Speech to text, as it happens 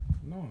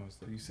No,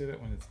 it's like you say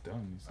that when it's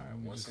done. All right,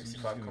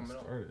 165 coming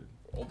up. We're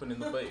opening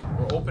the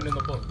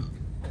book.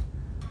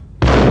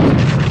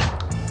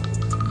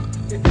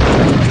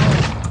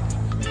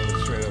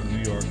 Straight up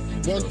New York.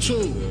 1,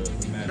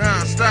 2.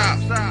 Nah, stop.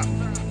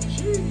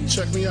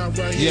 Check me out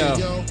right here,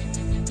 yo.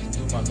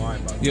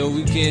 Yo,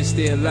 we can't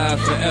stay alive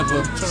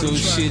forever. So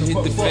shit hit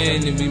the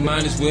fan and we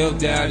might as well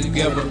die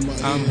together.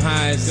 I'm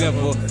high as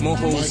ever, more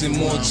hoes and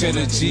more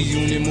cheddar.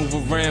 G-Unit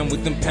move around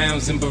with them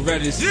pounds and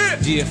Berettas.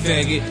 Yeah,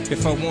 faggot,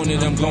 if I want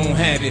it, I'm gon'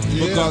 have it.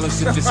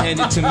 Regardless if it's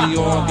handed to me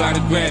or I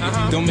gotta grab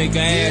it. Don't make an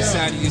ass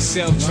out of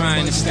yourself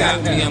trying to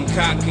stop me. I'm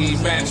cocky,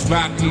 raps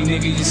rocky,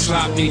 nigga, you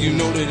sloppy. You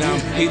know that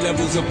I'm 8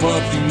 levels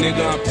above you,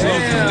 nigga. I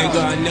plug you,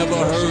 nigga. I never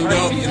heard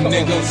of you,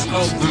 nigga.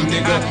 Smoke you,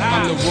 nigga.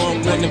 I'm the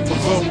one one to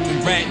provoke.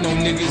 Rat no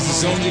niggas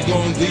is only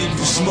gonna leave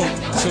you smoke.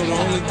 So the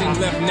only thing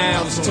left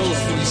now is toast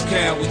for these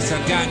cowards. I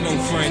got no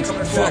friends.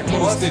 Fuck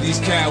most of these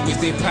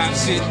cowards. They pop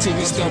shit till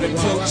we start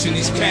approaching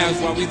these cows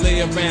while we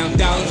lay around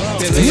dollars.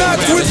 Not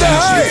with the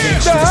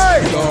hype, the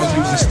hype. Dogs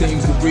using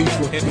stings to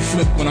reefer. And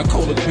flip when I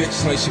call a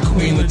bitch like she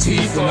Queen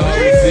Latifah. And all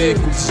the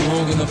vehicles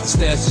long enough to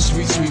stash the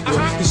street sweeper.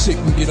 This shit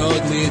can get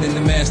uglier than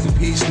the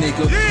masterpiece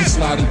nigga. He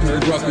sliding through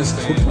the ruckers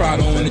with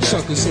Prado on the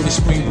chuckers. So the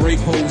spring break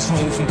hoes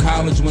home from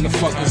college when the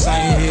fuckers. I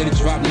ain't here to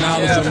drop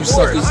knowledge on you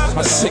suckers.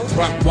 I sick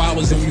rock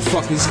wallers and you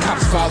fuckers.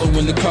 Cops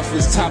following the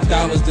cuffers. Top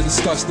dollars to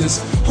discuss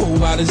this. Whole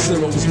lot of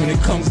zeros. When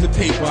it comes to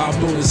paper, I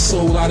blow the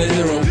soul out of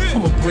hero.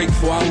 I'ma break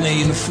before I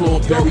lay in the floor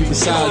buried.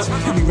 Besides,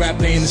 every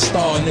rap ain't a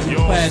star and every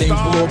plat ain't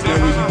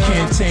Burberry. You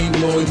can't tame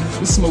Lloyd.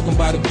 I'm smoking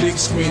by the big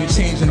screen and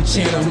changing the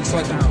channel. Looks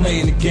like I'm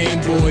playing the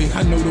Game Boy.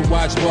 I know the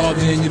watch bar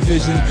in your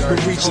vision.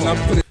 But reaching, I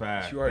put it.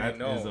 Fact. You already that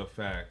know. is a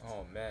fact.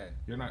 Oh man.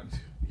 You're not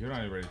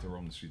even ready to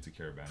roam the streets of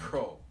Carabana.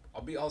 Bro,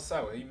 I'll be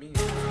outside. What do you mean?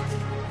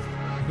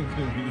 You're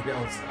gonna be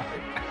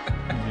outside.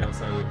 You're be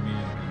outside with me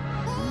and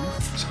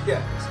Bruce.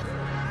 Yeah.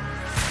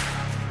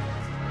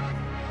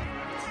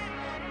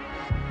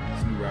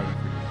 It's new routing for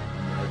you.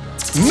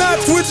 Not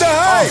with the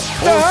hype,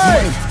 the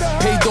hype.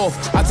 Paid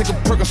off. I take a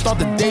perk and start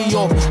the day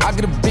off. I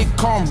get a big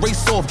car and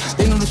race off.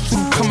 They know the shoot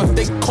come if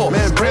they call.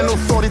 Man, brand new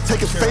thought, he take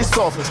his face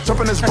off.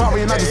 Jump in his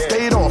Rari and I just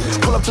stayed off.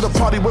 Pull up to the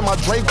party with my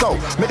Draco.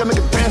 Make a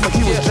nigga dance like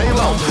he was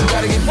J-Lo. You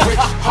gotta get rich.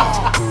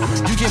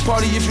 You can't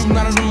party if you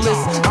not on the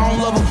list. I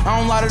don't love her, I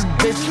don't lie to the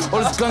bitch.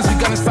 All these guns we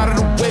got inside of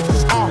the whip.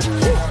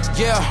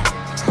 Yeah.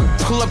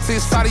 Pull up to the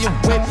side of your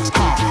whip.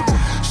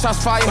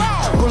 Shots fire,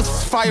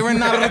 bullets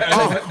firing out of the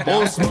clip.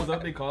 What's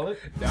that they call it?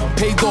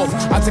 Paid off.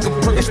 I take a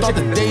perk and start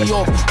the day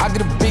off. I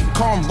get a big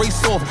car and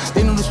race off.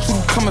 They know the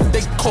shoot come if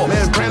they call.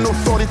 Man, brand new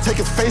thought, he take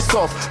his face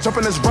off. Jump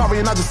in his Rari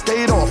and I just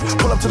stayed off.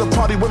 Pull up to the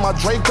party with my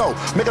Draco.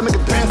 Make a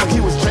nigga dance like he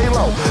was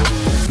J-Lo.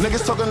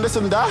 Niggas talking this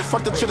and that,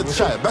 fuck the chitter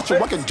chat. Bet you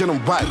I can get them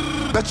back.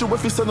 Bet you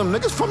if he send them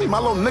niggas for me, my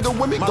little nigga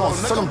with me gon'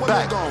 send them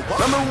back.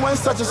 Remember when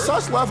such and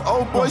such left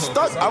old boy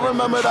stuck? I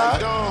remember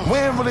that. We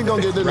ain't really gon'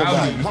 get into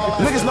that.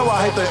 Niggas know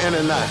I hate the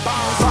internet.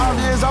 5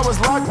 years I was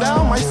locked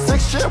down, my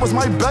 6th year was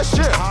my best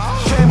year.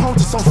 Came home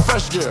to some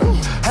fresh gear,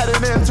 headed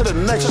into the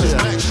next year.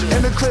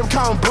 In the crib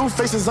counting blue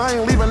faces, I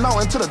ain't leaving out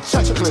until the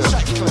check's clear.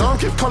 Don't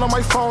keep calling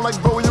my phone like,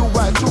 bro, where you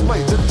at? Too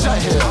late, the jet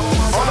here.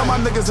 All of my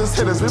niggas is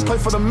hitters, we play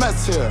for the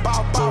Mets here.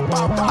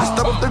 I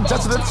step up the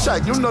jet to the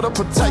check, you know the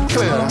protect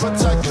clear.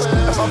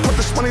 If I put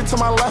the 20 to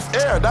my left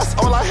ear, that's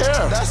all I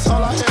hear.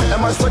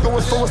 And my circle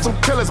was full with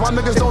some killers, my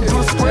niggas don't do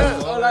the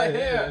sprint. All I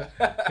hear.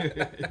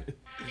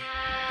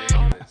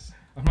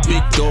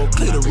 Big dog,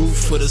 clear the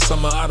roof for the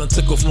summer. I done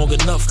took off long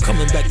enough.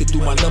 Coming back to do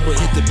my number.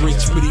 Hit the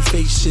brakes, pretty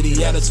face, shitty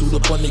attitude.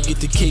 Up on to get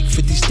the cake,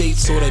 50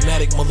 states,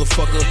 automatic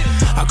motherfucker.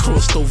 I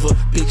crossed over,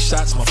 big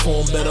shots, my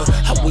form better.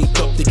 I wake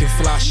up thinking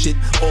fly shit,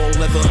 all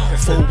leather.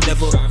 Fold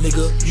never,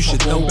 nigga, you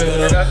should know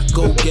better.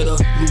 Go get her,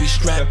 Louis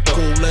strap,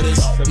 gold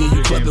letters. Yeah,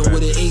 you clubbing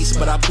with an ace,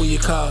 but I pull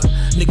your card.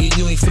 Nigga,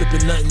 you ain't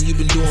flipping nothing, you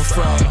been doing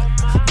fraud.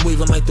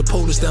 Waving like the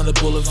POTUS down the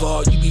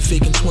boulevard. You be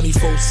faking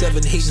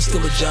 24/7, hating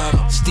still a job.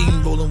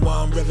 Steamrolling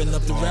while I'm revving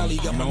up the rally.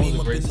 Got my name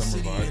up in the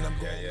city.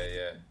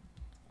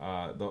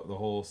 The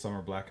whole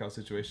summer blackout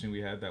situation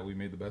we had that we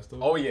made the best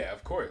of. Oh yeah,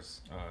 of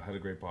course. Had a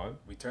great pod.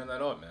 We turned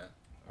that up,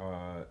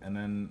 man. And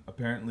then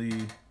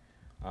apparently,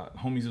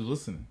 homies were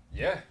listening.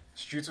 Yeah,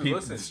 streets were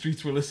listening. The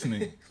streets were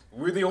listening.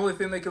 We're the only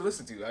thing they could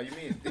listen to. How you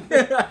mean?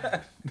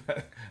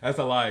 That's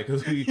a lie,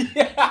 because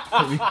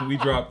we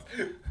dropped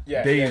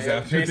days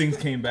after things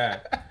came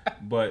back.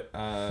 But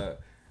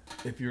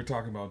if you're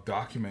talking about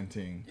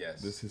documenting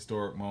this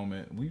historic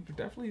moment, we were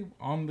definitely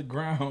on the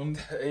ground.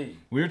 Hey.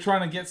 We were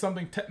trying to get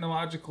something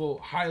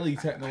highly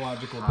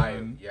technological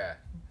done. Yeah.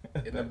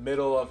 In the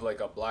middle of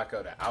like a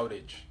blackout, an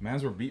outage.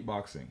 Mans were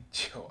beatboxing.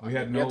 Yo, we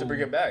had to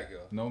bring it back, yo.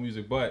 No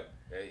music, but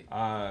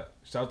shout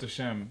out to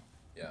Shem.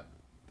 Yeah.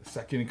 The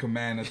second in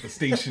command at the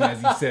station, as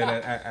he said,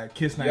 at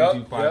Kiss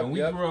 92.5. And we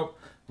grew up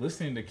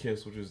listening to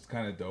Kiss, which is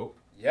kind of dope.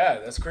 Yeah,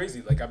 that's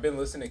crazy. Like, I've been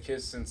listening to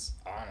Kiss since,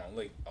 I don't know,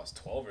 like, I was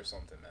 12 or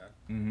something,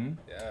 man.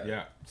 Mm-hmm.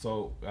 Yeah.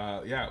 So,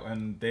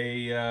 and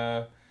they,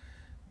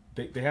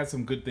 they had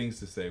some good things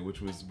to say,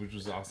 which was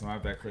awesome. I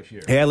have that clip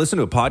here. Hey, I listened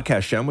to a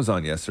podcast Shem was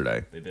on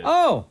yesterday. They did.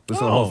 Oh.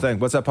 Listen to the whole thing.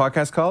 What's that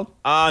podcast called?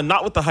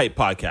 Not With the Hype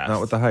podcast.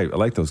 Not With the Hype. I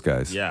like those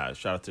guys. Yeah,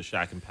 shout out to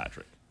Shaq and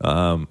Patrick.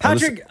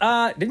 Patrick,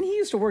 didn't he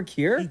used to work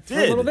here for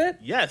a little bit?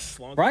 Yes.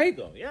 Long right?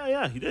 time ago.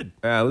 Yeah, he did.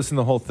 Yeah, I listened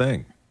to the whole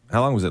thing.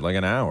 How long was it? Like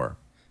an hour?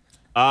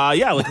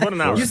 Yeah, like about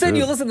an hour. You said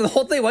you listened to the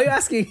whole thing. Why are you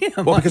asking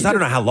him? Well, because I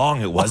don't know how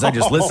long it was. I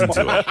just listened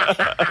to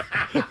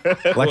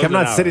it. Like I'm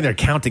not sitting there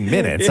counting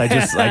minutes. I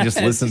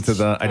just listened to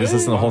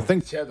the whole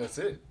thing. Yeah, that's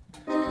it.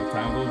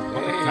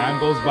 Time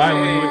goes by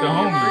when you're with the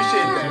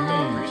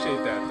homies.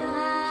 Appreciate that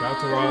though. Shout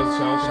out to Roz.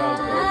 Shout out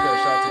to Roca.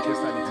 Shout out to Kiss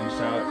 92. And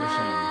shout out to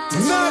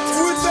Shem. Not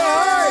with the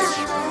hype.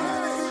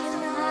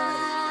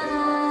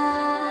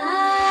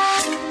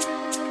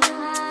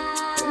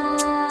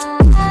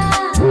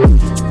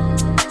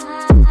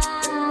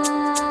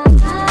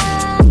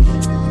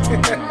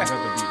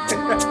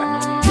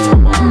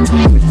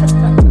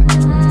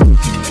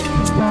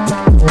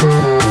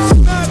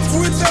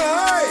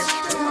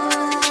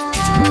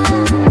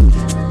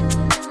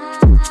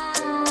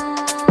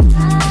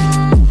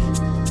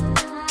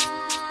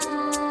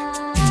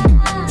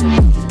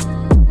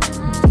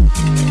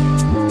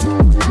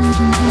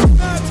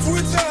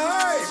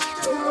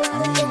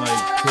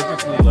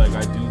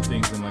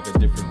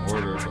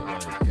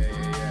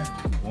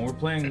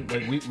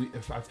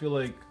 I feel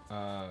like,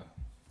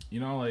 you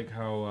know, like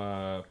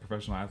how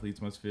professional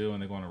athletes must feel when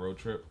they go on a road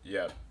trip.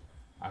 Yeah.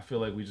 I feel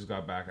like we just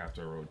got back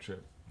after a road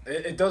trip.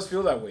 It does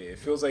feel that way. It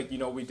feels like, you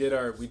know, we did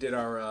our. It was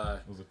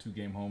a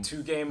 2-game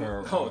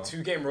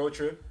road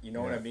trip. You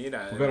know what I mean?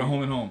 We got a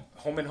home and home.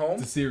 Home and home.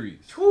 It's a series.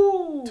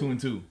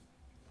 2-2.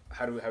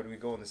 How do we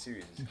go in the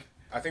series?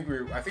 I think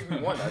we won.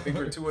 I think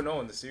we're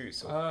 2-0 in the series.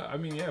 So. I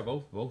mean, yeah,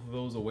 both of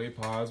those away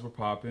pods were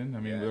popping. I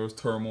mean, there was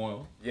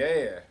turmoil.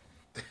 Yeah.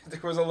 There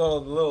was a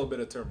little bit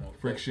of turmoil.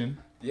 Friction.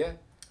 But, yeah.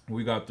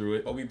 We got through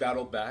it. But we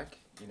battled back,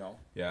 you know.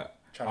 Yeah.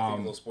 Trying to think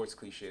of those sports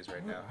cliches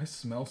right now. I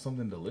smell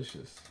something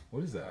delicious.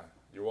 What is that?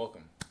 You're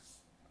welcome.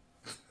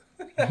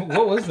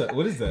 What was that?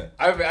 What is that?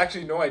 I have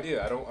actually no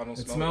idea. I don't smell it.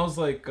 It smells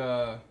like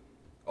Oh,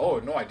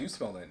 no, I do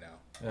smell it now.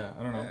 Yeah,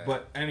 I don't know.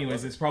 But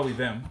anyways, it's probably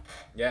them.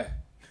 Yeah.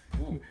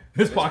 Ooh,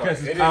 this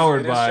podcast is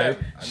powered by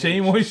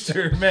Shea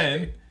Moisture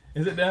Men.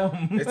 Is it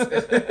them?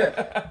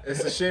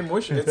 It's the Shea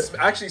Moisture. It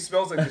actually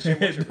smells like the Shea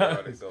Moisture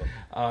product,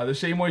 though. The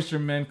Shea Moisture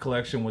Men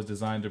collection was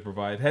designed to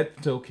provide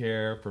head-to-toe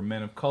care for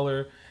men of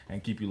color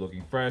and keep you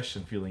looking fresh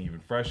and feeling even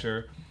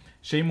fresher.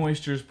 Shea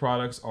Moisture's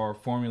products are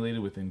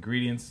formulated with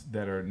ingredients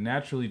that are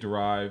naturally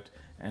derived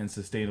and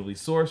sustainably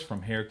sourced,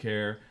 from hair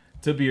care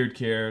to beard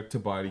care to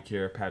body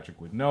care.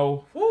 Patrick would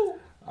know. Woo!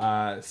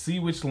 See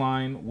which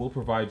line will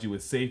provide you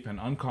with safe and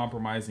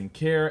uncompromising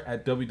care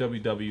at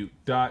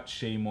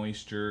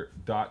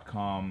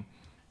www.sheamoisture.com.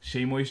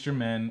 Shea Moisture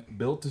Men,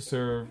 built to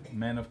serve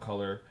men of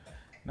color.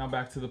 Now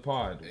back to the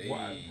pod.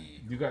 Hey.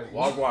 You guys,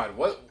 Wagwan,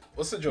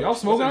 what's the joke? Y'all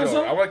smoking on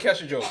something? I want to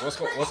catch a joke.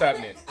 What's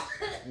happening?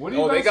 What are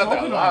you guys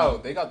smoking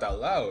on? They got that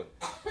loud.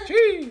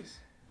 Jeez. You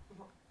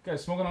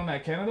guys smoking on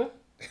that Canada?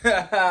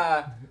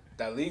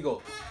 That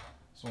legal.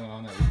 Smoking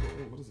on that.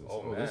 What is this?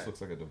 Oh, this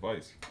looks like a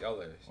device.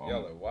 Y'all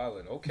are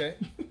wildin'. Okay.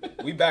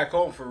 We back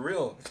home for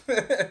real.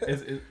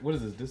 What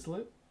is this?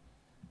 Distillate?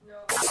 No.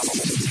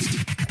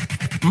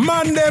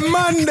 Man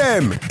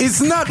them.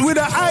 It's not with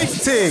a hype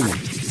thing.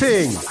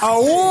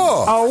 A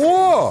war.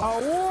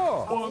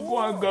 Go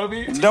on,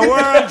 Gubby. The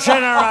world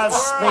general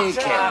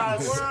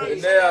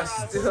speaking. They are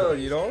still,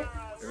 you know.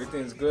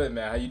 Everything's good,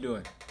 man. How you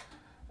doing?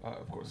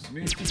 Of course, it's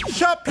me.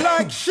 Shop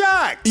like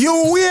Shaq.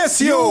 You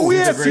waste you.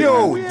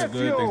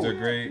 Things are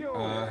great.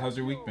 How's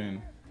your week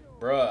been?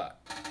 Bruh,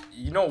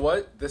 you know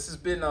what? This has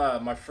been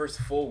my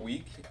first full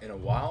week in a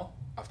while.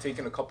 I've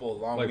taken a couple of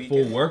long weekends.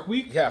 Like full work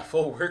week? Yeah,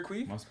 full work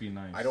week. Must be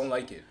nice. I don't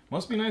like it.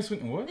 Must be nice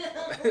when what?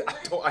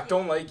 I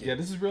don't like it. Yeah,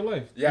 this is real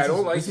life. Yeah, I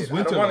don't like it.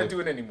 I don't want to do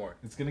it anymore.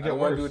 It's gonna get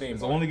worse.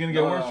 It's only gonna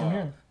get worse from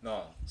here.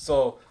 No.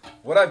 So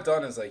what I've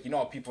done is, like, you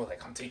know, people are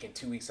like, I'm taking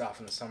 2 weeks off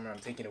in the summer. I'm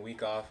taking a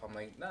week off. I'm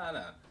like, nah.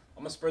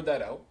 I'm gonna spread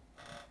that out.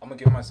 I'm gonna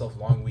give myself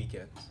long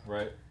weekends.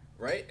 Right.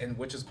 And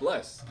which is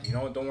blessed. You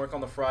know, don't work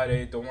on the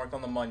Friday. Don't work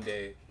on the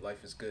Monday.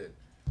 Life is good.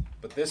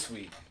 But this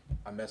week,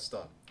 I messed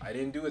up. I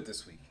didn't do it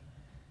this week.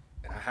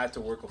 And I had to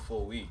work a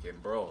full week.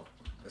 And, bro,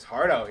 it's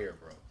hard out here,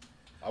 bro.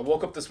 I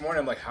woke up this morning.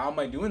 I'm like, how am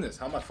I doing this?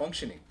 How am I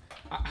functioning?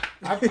 I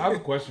have a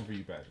question for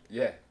you, Patrick.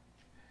 Yeah.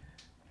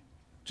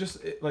 Just,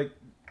 like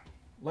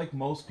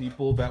most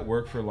people that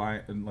work for,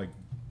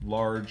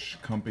 large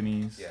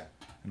companies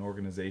and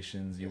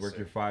organizations, you work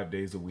your 5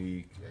 days a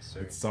week. Yes,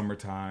 sir. It's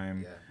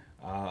summertime. Yeah.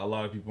 A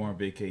lot of people are on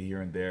vacay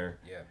here and there.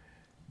 Yeah.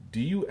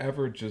 Do you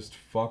ever just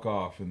fuck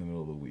off in the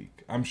middle of the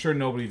week? I'm sure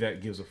nobody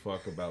that gives a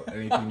fuck about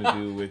anything to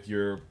do with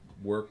your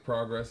work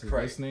progress is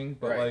listening,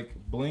 but like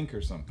blink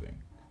or something.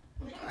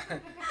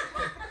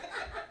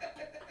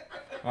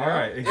 All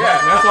right, exactly.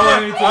 Yeah. That's all I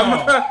need to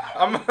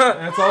know.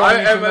 That's all I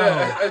need to know.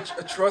 I am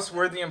a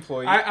trustworthy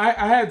employee.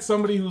 I had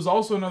somebody who's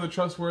also another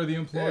trustworthy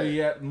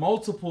employee at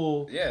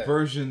multiple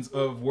versions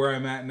of where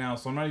I'm at now,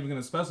 so I'm not even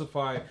going to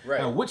specify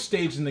at which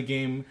stage in the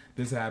game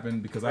this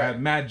happened because I have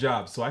mad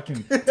jobs, so I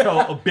can tell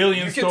a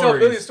billion stories. You can tell a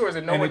billion stories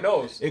and no one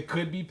knows. It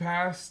could be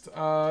past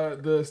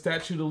the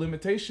statute of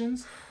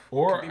limitations.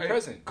 Or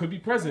could be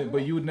present,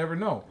 but you would never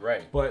know.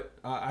 Right. But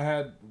I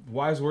had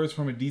wise words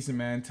from a decent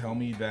man tell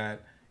me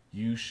that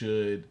you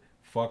should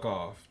fuck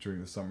off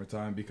during the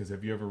summertime because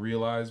have you ever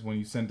realized when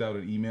you sent out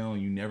an email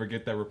and you never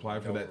get that reply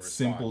for that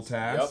simple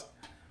task?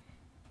 Yep.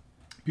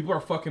 People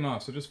are fucking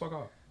off, so just fuck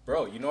off.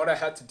 Bro, you know what I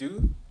had to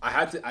do?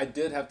 I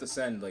did have to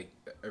send like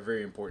a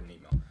very important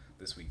email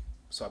this week.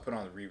 So I put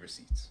on the read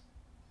receipts.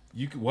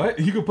 You could what?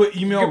 You could put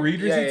email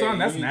read receipts on?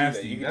 That's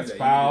nasty. That's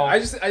foul. I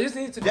just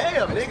need to know.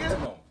 Damn,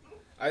 nigga.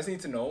 I just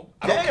need to know.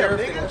 I don't care if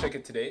they don't check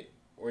it today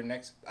or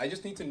next. I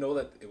just need to know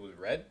that it was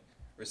read,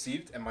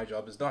 received, and my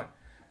job is done.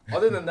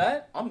 Other than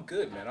that, I'm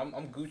good, man.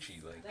 I'm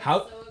Gucci. Like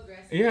how?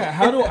 Yeah.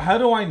 How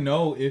do I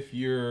know if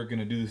you're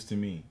gonna do this to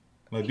me?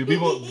 Like, do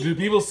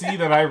people see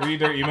that I read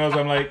their emails?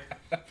 I'm like,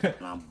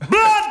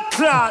 blood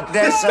clot.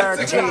 That's our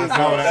team.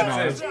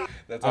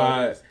 That's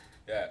all it is.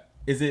 Yeah.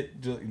 Is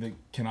it?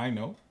 Can I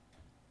know?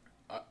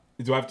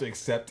 Do I have to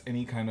accept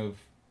any kind of?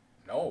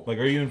 No. Like,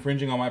 are you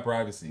infringing on my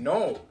privacy?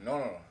 No.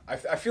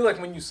 I feel like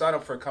when you sign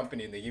up for a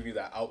company and they give you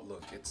that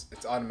Outlook, it's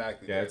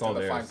automatically there. It's all the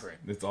theirs. fine print.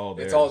 It's all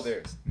theirs. It's all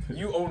theirs.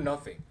 You own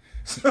nothing.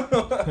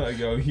 Like,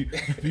 yo,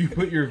 if you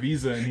put your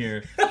Visa in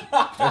here,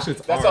 that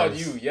shit's That's ours. on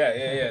you.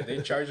 Yeah.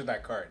 They charge you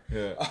that card.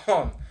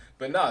 Yeah.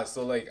 But nah.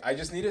 So like, I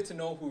just needed to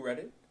know who read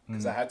it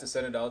because I had to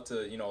send it out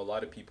to a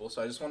lot of people.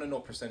 So I just want to know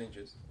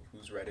percentages of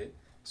who's read it,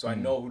 so I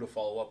know who to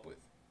follow up with.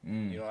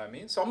 You know what I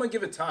mean? So I'm gonna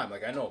give it time.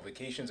 Like I know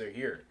vacations are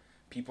here.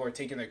 People are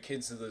taking their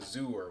kids to the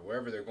zoo or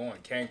wherever they're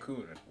going,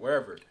 Cancun,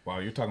 wherever. Wow,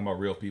 you're talking about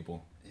real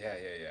people. Yeah.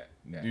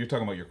 You're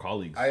talking about your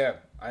colleagues. I am.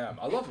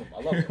 I love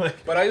them.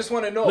 Like, but I just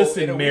want to know.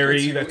 Listen,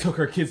 Mary, that took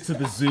her kids to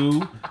the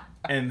zoo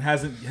and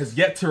has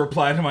yet to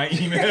reply to my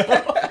email.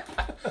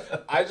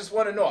 I just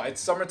want to know. It's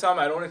summertime.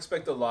 I don't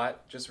expect a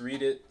lot. Just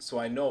read it so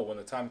I know when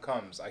the time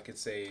comes. I could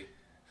say,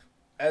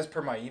 as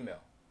per my email.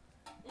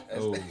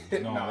 No,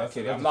 I'm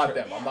kidding. I'm not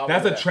them.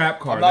 That's a trap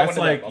card. That's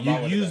like you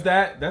use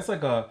that. That's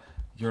like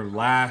your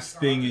last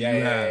thing you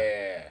have.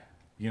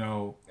 You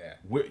know,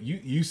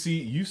 you've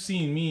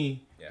seen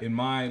me in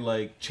my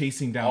like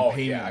chasing down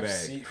payment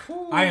bag.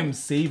 I am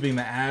saving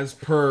the as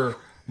per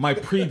my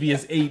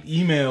previous 8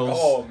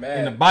 emails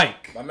in the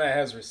bike. My man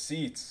has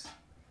receipts.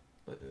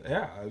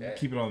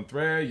 Keep it on the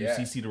thread. You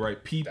CC the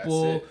right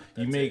people.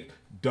 You make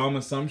dumb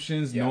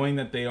assumptions knowing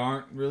that they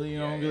aren't really,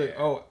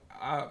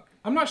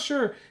 I'm not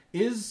sure.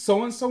 Is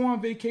so-and-so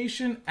on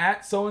vacation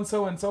at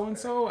so-and-so and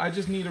so-and-so? I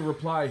just need a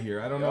reply here.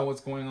 I don't know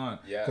what's going on.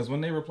 Yeah. Because when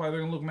they reply, they're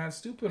going to look mad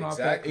stupid off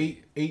that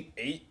eight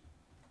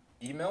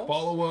emails?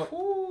 Follow-up.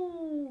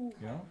 Ooh.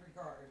 You know?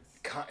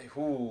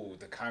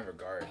 The kind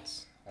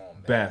regards. Oh,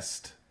 man.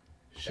 Best.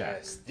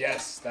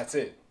 Yes, that's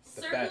it.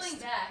 The circling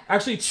best. Back.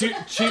 Actually,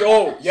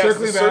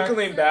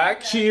 circling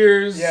back.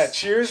 Cheers. Yeah,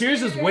 Cheers.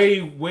 Cheers is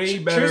way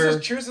better.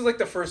 Cheers is like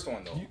the first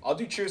one though. I'll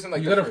do Cheers in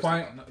like you the gotta first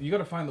find one. You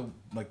gotta find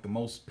the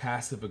most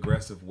passive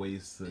aggressive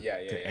ways to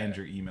end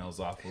your emails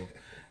off of.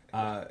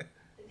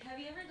 Have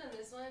you ever done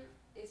this one?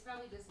 It's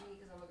probably just me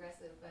because I'm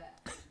aggressive,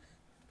 but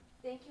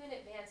thank you in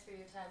advance for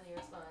your timely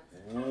response.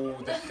 Ooh,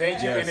 the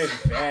thank you in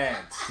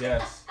advance.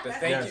 Yes. The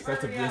thank you.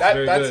 That's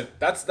very good.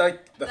 That's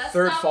like the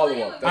third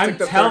follow-up. I'm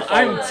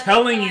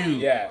telling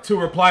you to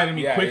reply to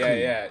me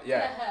quickly.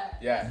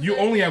 Yeah. You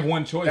only have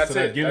one choice that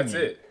I've given you. That's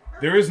it.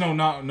 There is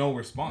no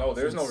response. No,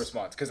 there's no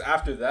response. Because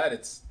after that,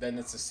 it's a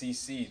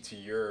CC to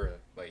your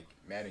like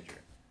manager.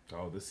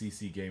 Oh, the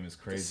CC game is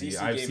crazy.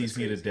 I've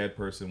CC'd a dead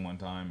person one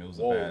time. It was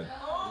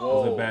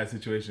a bad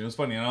situation. It was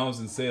funny, and I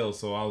was in sales,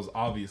 so I was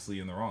obviously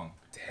in the wrong.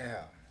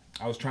 Damn.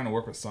 I was trying to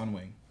work with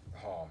Sunwing.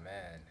 Oh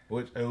man.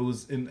 Which it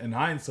was in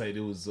hindsight,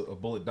 it was a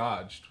bullet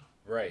dodged.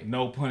 Right.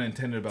 No pun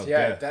intended about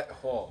death.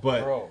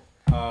 Bro.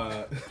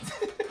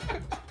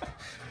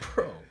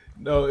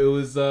 No, it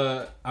was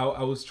I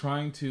was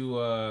trying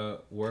to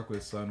work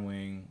with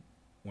Sunwing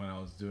when I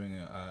was doing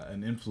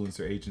an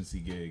influencer agency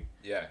gig.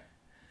 Yeah.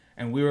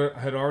 And we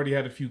had already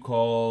had a few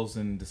calls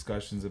and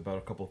discussions about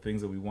a couple of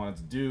things that we wanted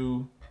to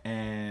do,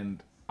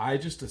 and I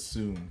just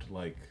assumed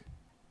like,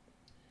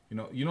 you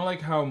know,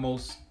 like how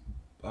most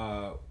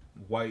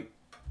white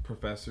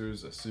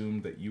professors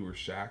assumed that you were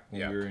Shaq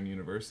when we were in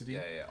university.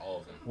 Yeah, all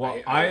of them. Well,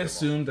 I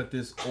assumed that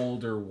this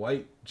older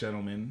white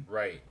gentleman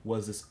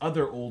was this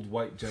other old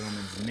white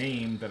gentleman's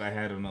name that I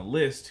had on a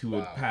list who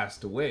had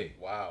passed away.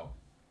 Wow.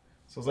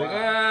 So I was like,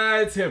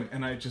 it's him,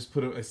 and I just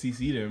put a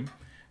CC'd him.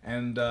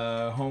 And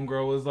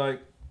homegirl was like,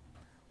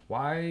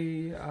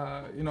 why,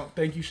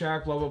 thank you,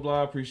 Shaq, blah, blah,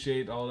 blah,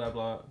 appreciate all that,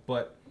 blah.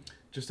 But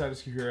just out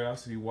of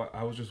curiosity,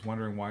 I was just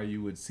wondering why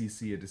you would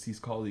CC a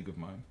deceased colleague of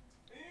mine.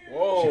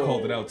 Whoa. She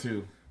called it out,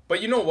 too.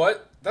 But you know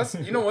what?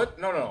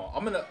 No.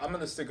 I'm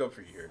gonna stick up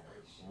for you here.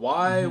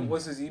 Why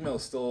was his email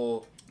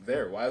still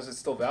there? Why is it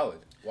still valid?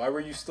 Why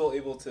were you still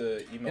able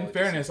to email? In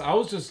fairness, I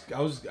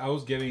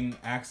was getting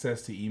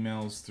access to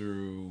emails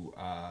through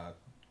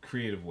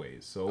creative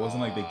ways, so it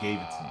wasn't like they gave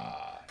it to me.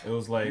 It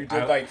was like you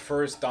did like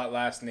first dot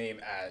last name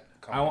at.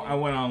 I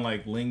went on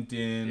like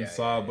LinkedIn,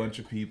 saw a bunch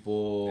of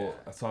people,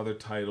 I saw their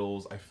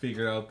titles, I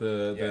figured out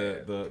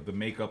the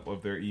makeup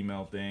of their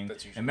email thing,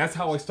 and that's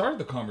how I started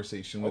the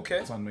conversation with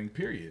Sunwing.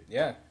 Period.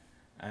 Yeah,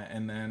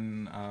 and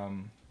then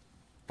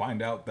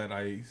find out that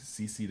I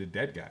CC'd a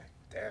dead guy.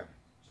 Damn.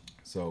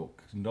 So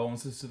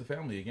condolences to the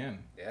family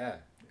again. Yeah.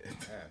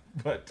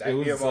 But that it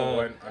was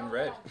went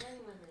unread.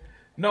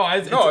 No,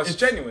 it's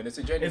genuine. It's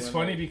a genuine. It's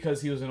funny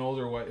because he was an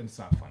older white. It's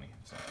not funny.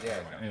 So,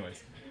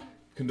 anyways,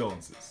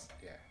 condolences.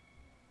 Yeah.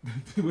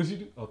 What'd you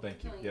do? Oh,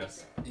 thank you.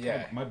 Yes.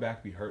 Yeah. My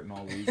back be hurting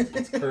all week.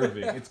 It's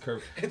curving. It's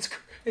curving.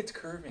 It's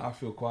curving. I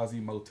feel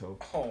Quasimodo.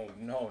 Oh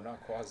no, not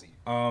Quasi.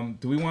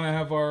 Do we want to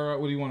have our?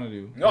 What do you want to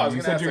do? No, I was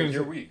gonna ask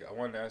your week. I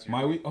wanted to ask you.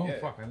 My week. Oh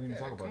fuck! I didn't even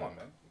talk about it. Come on,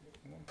 man.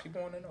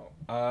 People want to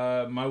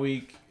know. My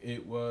week.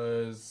 It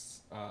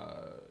was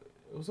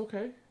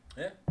okay.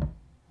 Yeah.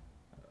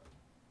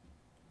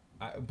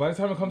 By the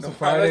time it comes to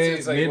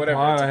Friday,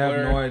 mid-pod, I have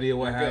no idea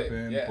what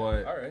happened. Yeah.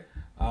 But all right.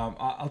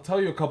 I'll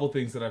tell you a couple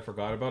things that I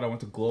forgot about. I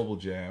went to Global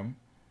Jam.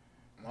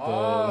 One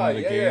of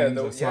the games.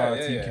 I saw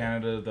Team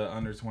Canada, the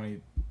under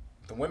 20.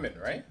 The women,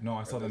 right? No,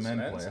 I saw the men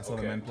play. I saw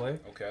the men play.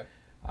 Okay.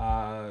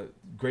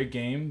 Great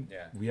game.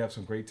 Yeah. We have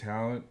some great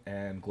talent,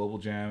 and Global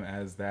Jam,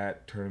 as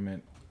that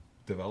tournament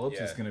develops,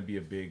 it's going to be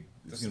a big.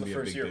 This is the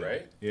first year,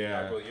 right?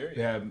 Yeah.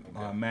 They had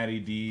Maddie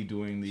D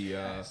doing the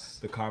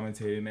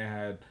commentating. They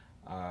had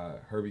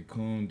Herbie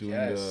Kuhn doing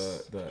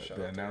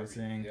the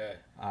announcing.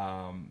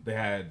 They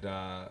had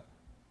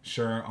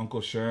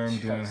Uncle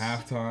Sherm doing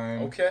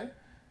halftime. Okay.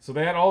 So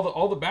they had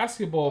all the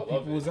basketball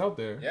people was out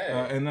there.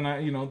 And then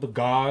the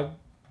God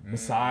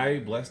Masai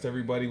blessed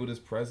everybody with his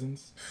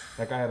presence.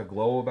 That guy had a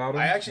glow about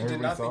him. I actually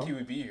did not think he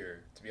would be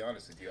here, to be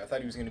honest with you. I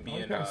thought he was going to be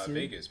in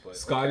Vegas, but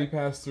Scotty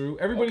passed through.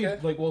 Everybody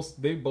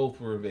they both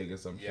were in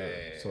Vegas, I'm sure.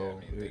 So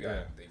I mean, they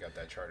got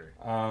that charter.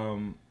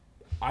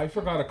 I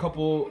forgot a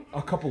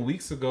couple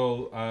weeks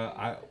ago.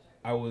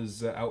 I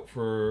was out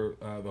for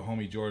the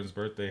homie Jordan's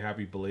birthday.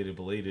 Happy belated,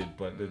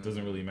 but it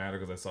doesn't really matter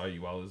because I saw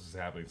you while this was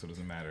happening, so it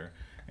doesn't matter,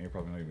 and you're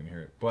probably not even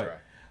hear it. But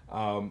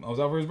I was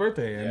out for his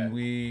birthday, and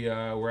we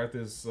were at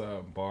this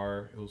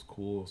bar. It was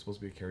cool. It was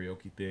supposed to be a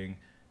karaoke thing.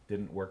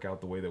 Didn't work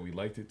out the way that we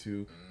liked it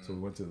to, so we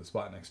went to the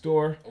spot next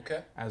door.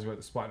 Okay. As we're at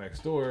the spot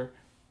next door,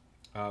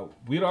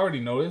 we had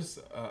already noticed.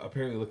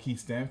 Apparently, Lakeith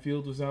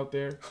Stanfield was out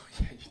there. Oh,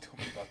 yeah, you told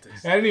me about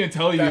this. I didn't even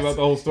tell you about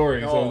the whole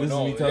story, so this is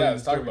me telling you the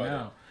story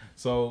now. It.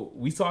 So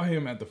we saw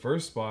him at the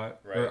first spot,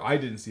 or I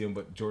didn't see him,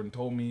 but Jordan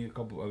told me. A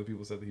couple other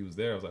people said that he was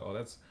there. I was like, oh,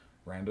 that's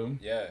random.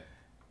 Yeah.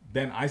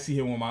 Then I see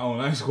him with my own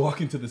eyes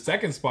walking to the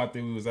second spot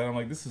that we was at. I'm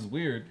like, this is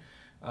weird.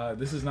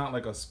 This is not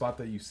like a spot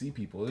that you see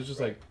people. It's just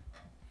like,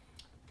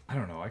 I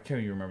don't know. I can't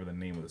even remember the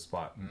name of the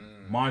spot.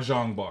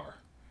 Mahjong Bar.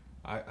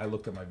 I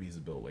looked at my Visa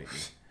bill lately.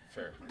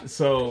 Fair.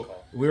 So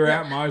we were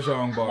at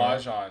Mahjong Bar.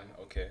 Mahjong,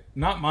 okay.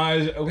 Not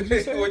Mahjong. What'd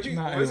you say? What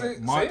is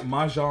it?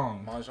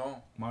 Mahjong.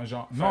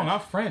 Mahjong. No,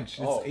 not French.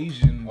 It's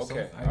Asian.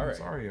 Okay. All right.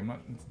 Sorry, I'm not.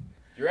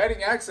 You're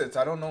adding accents.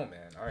 I don't know,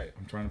 man. All right.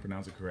 I'm trying to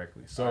pronounce it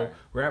correctly. So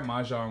we're at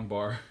Mahjong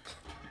Bar,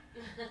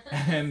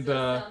 and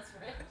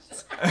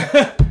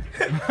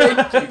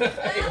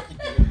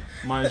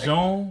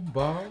Mahjong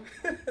Bar.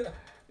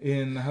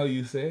 In how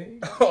you say?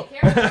 Stop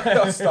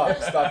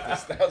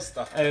this. Now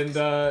stop. And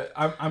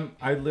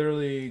I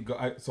literally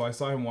go. So I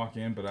saw him walk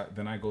in, but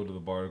then I go to the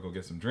bar to go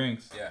get some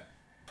drinks. Yeah.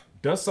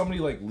 Does somebody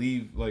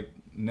leave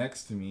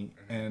next to me,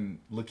 and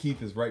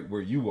Lakeith is right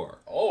where you are?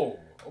 Oh,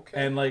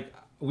 okay. And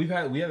we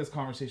had this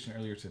conversation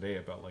earlier today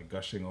about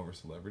gushing over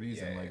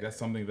celebrities, and that's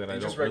something that I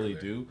don't really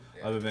do,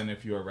 other than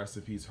if you're Rest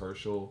in Peace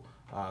Herschel,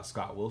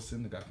 Scott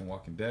Wilson, the guy from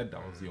Walking Dead.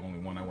 That was the only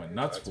one I went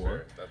nuts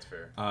for. That's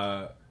fair.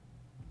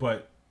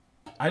 But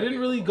I didn't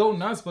really go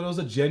nuts, but it was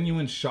a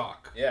genuine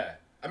shock. Yeah.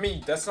 I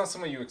mean, that's not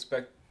someone you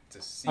expect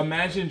to see.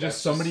 Imagine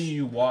just somebody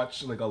you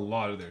watch a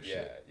lot of their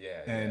shit.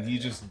 Yeah. And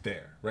he's just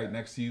there, right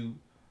next to you,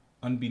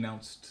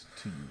 unbeknownst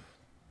to you.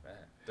 Man.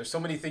 There's so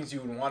many things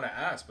you would want to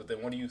ask, but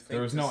then what do you think?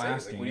 There was no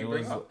asking. What do you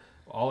bring up?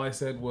 All I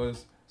said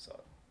was,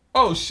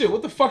 oh shit,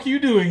 what the fuck are you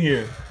doing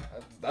here?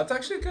 That's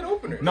actually a good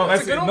opener. No,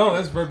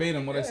 that's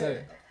verbatim what I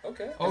said.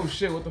 Okay. Oh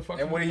shit, what the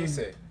fuck? And what did he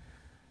say?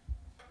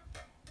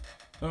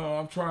 Oh,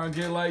 I'm trying to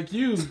get like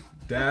you,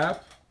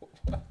 Dap.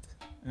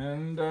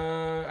 And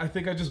I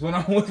think I just went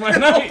on with my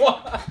night.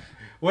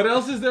 What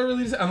else is there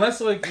really to say? Unless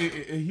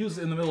he was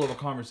in the middle of a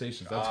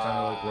conversation. That's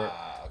kind of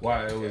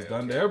why it was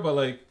done there.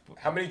 But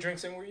how many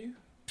drinks in were you?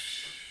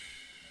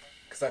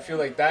 Because I feel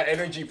like that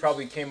energy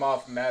probably came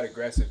off mad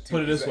aggressive too.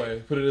 Put it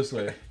this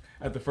way.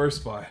 At the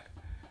first spot,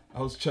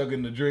 I was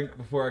chugging the drink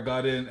before I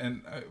got in,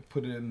 and I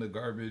put it in the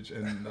garbage,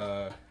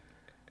 and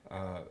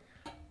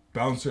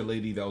bouncer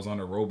lady that was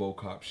on a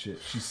RoboCop shit,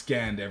 she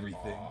scanned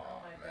everything.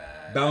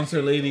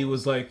 Bouncer lady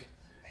was like,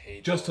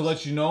 just to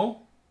let you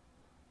know,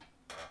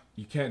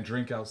 you can't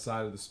drink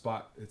outside of the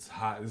spot. It's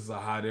hot. This is a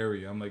hot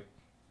area. I'm like,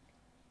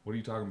 what are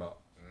you talking about?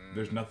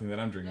 there's nothing that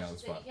I'm drinking out of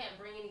the spot. You can't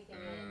bring anything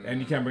in. And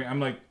you can't bring. I'm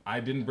like, I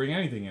didn't bring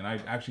anything in. I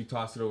actually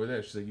tossed it over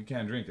there. She's like, you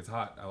can't drink. It's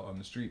hot out on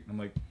the street. I'm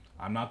like,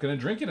 I'm not gonna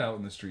drink it out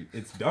in the street.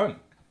 It's done.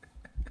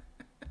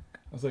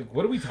 I was like,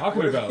 what are we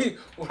talking about?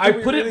 I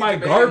put it in my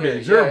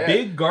garbage. They're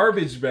big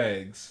garbage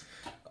bags.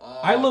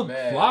 I look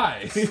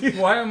fly.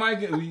 Why am I?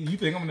 You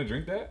think I'm gonna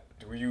drink that?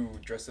 Were you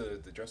dressed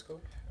the dress code?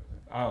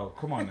 Oh,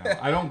 come on now.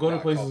 I don't go to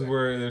places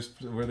where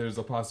there's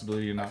a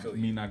possibility of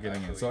me not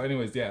getting in. So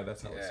anyways, yeah,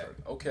 that's how it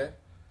started. Okay.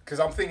 Because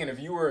I'm thinking if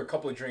you were a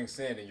couple of drinks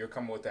in and you're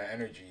coming with that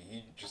energy,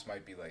 he just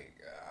might be like,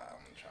 I'm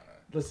trying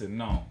to...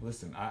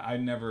 Listen,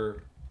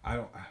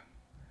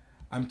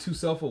 I'm too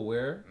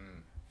self-aware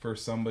for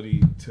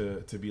somebody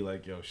to be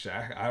like, yo,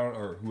 Shaq,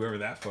 or whoever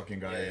that fucking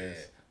guy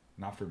is.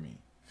 Not for me.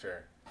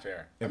 Fair.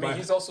 I mean,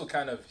 he's also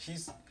kind of,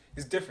 he's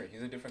different.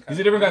 He's a different kind He's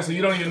a different guy, so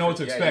you don't even know what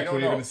to expect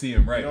when you're going to see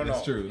him. Right,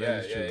 that's true.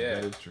 That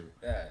is true.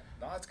 Yeah,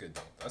 no, that's good,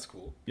 though. That's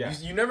cool. Yeah.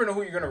 You never know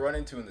who you're going to run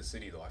into in the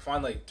city, though. I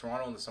find, like,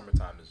 Toronto in the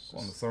summertime is just...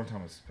 Well, in the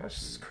summertime especially.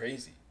 This is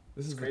crazy.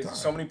 This is crazy.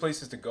 So many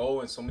places to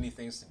go and so many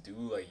things to do.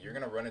 Like, you're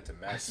going to run into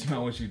mass people. That's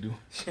not what you do.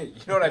 You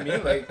know what I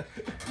mean? Like,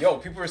 yo,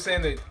 people were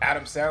saying that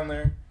Adam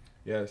Sandler...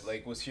 Yes.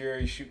 Like, was here,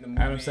 he's shooting the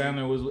movie. Adam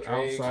Sandler was Drake,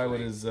 outside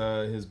with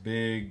his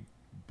big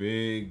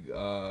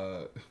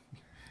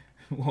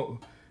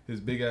his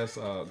big ass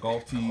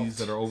golf tees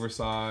that are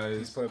oversized.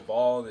 He's playing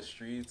ball in the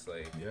streets,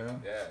 like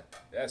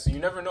yeah. So you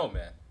never know,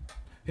 man.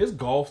 His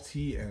golf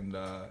tee and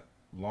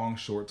long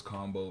shorts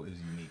combo is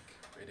unique.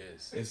 It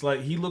is. It's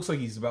like he looks like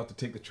he's about to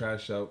take the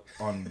trash out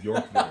on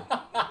Yorkville.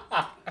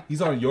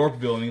 He's on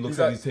Yorkville and he looks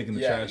like he's taking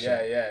the trash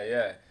out.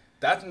 Yeah.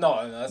 That's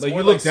like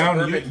you look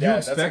down. You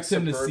expect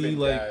him to see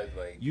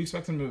you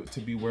expect him to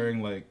be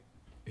wearing like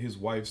his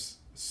wife's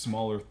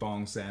smaller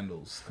thong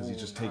sandals because he's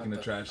just taking the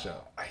trash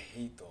out. I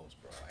hate those.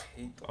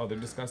 Oh, they're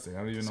disgusting. I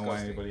don't even know why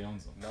anybody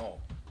owns them. No.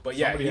 But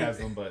yeah. Somebody has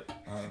them, but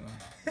I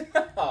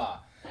don't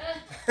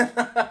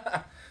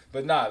know.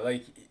 But nah,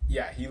 like,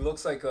 yeah, he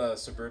looks like a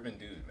suburban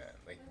dude, man.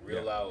 Like,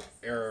 real out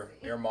Air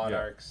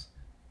Monarchs.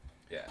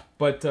 Yeah.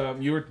 But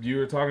you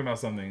were talking about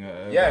something.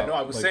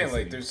 I was saying,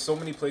 like, there's so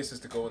many places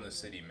to go in the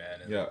city,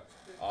 man. And,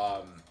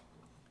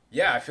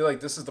 I feel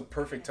like this is the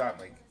perfect time.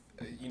 Like,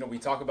 you know, we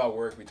talk about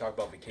work, we talk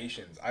about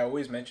vacations. I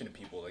always mention to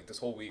people, like, this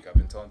whole week I've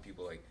been telling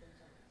people, like,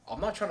 I'm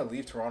not trying to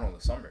leave Toronto in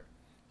the summer.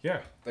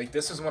 Yeah. Like,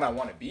 this is when I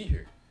want to be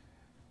here.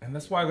 And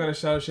that's why I got to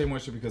shout out Shea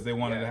Moisture because they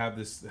wanted to have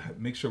this,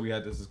 make sure we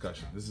had this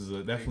discussion. This is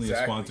definitely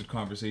a sponsored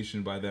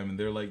conversation by them. And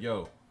they're like,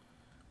 yo,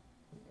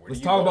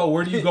 let's talk about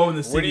where do you go in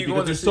the city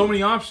because there's so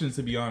many options,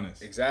 to be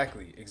honest.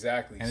 Exactly.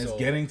 And it's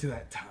getting to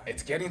that time.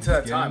 It's getting to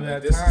that time.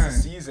 This is the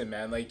season,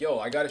 man. Like, yo,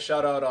 I got to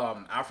shout out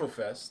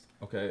Afrofest.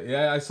 Okay.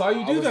 Yeah, I saw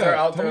you do that.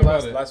 I was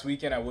there last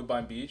weekend at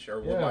Woodbine Beach or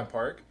Woodbine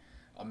Park.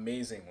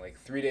 Amazing, like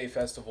 3-day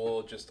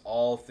festival, just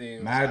all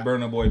things. Mad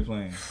Burna Boy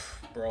playing.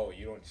 Bro,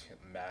 you don't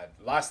mad.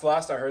 Last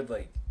I heard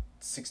like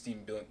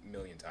 16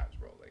 million times,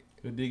 bro. Like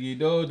the diggy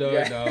do do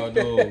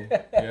do.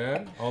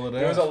 Yeah, all of that.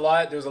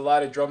 There's a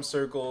lot of drum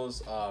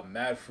circles,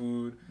 mad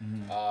food.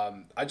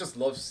 Mm-hmm. I just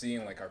love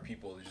seeing like our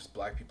people, just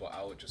black people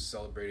out, just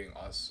celebrating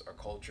us, our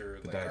culture,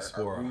 like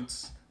our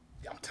roots.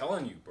 I'm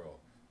telling you, bro.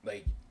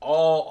 Like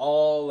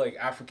all like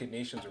African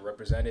nations are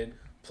represented.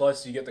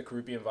 Plus, you get the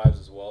Caribbean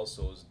vibes as well,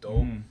 so it's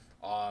dope.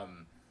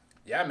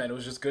 Yeah, man, it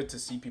was just good to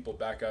see people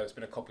back out. It's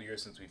been a couple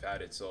years since we've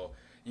had it, so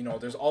you know,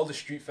 there's all the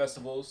street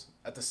festivals.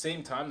 At the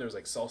same time, there was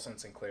like Salsa in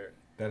Sinclair.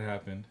 That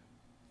happened.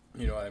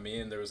 You know what I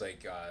mean? There was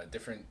like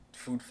different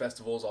food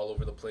festivals all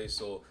over the place.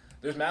 So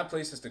there's mad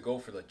places to go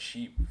for the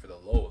cheap, for the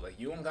low. Like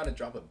you don't gotta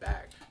drop a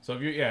bag. So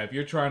if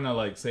you're trying to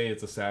like say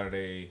it's a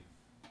Saturday,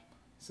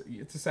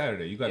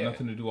 you got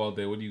nothing to do all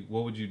day.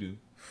 What would you do?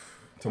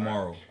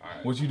 Tomorrow. All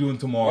right. What you doing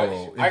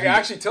tomorrow? I can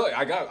actually tell you.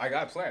 I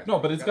got plans. No,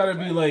 but it's got to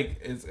be like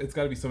it's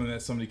got to be something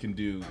that somebody can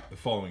do the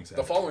following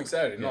Saturday. The following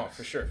Saturday, no,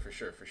 for sure.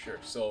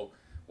 So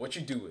what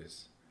you do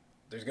is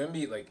there's gonna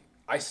be like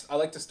I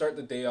like to start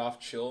the day off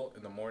chill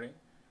in the morning,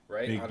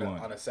 right?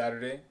 On a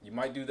Saturday, you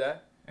might do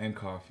that. And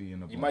coffee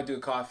and you might do a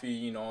coffee.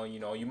 You know,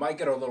 you might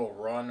get a little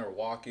run or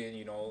walk in.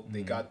 You know,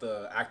 they got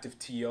the active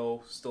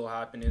TO still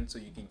happening, so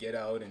you can get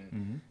out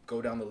and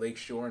go down the lake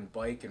shore and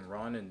bike and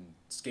run and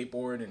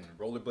skateboard and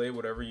rollerblade,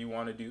 whatever you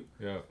want to do.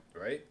 Yeah.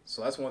 Right?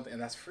 So that's one thing,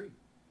 and that's free.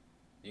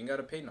 You ain't got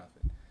to pay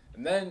nothing.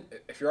 And then,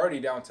 if you're already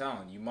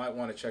downtown, you might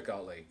want to check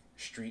out, like,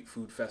 street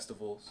food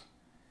festivals.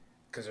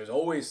 Because there's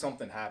always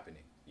something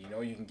happening. You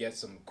know, you can get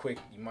some quick,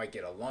 you might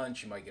get a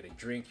lunch, you might get a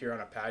drink here on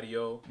a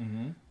patio.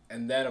 Mm-hmm.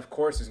 And then, of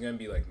course, there's going to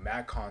be, like,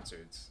 mad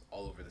concerts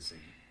all over the city.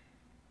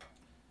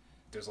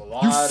 There's a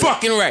lot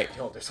right.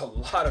 Yo, there's a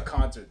lot of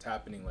concerts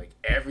happening, like,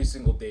 every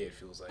single day, it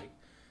feels like.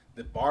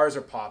 The bars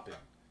are popping.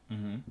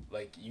 Mm-hmm.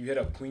 Like, you hit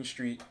up Queen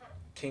Street,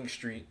 King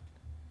Street.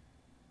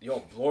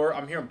 Yo,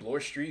 I'm hearing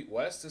Bloor Street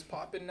West is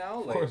popping now.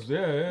 Like, of course,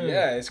 yeah.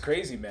 Yeah, it's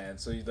crazy, man.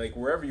 So, like,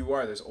 wherever you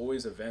are, there's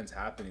always events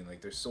happening.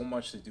 Like, there's so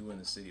much to do in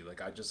the city.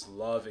 Like, I just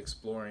love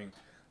exploring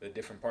the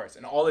different parts.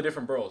 And all the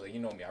different boroughs. Like, you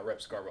know me, I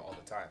rep Scarborough all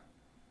the time.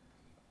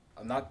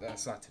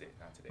 That's not today.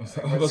 I was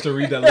about to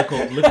read that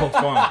little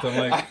font. I'm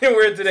like, I didn't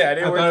wear it today.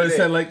 I thought it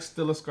said like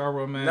still a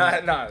Scarborough man.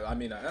 Nah. I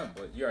mean, I am,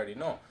 but you already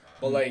know.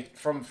 But like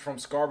from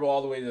Scarborough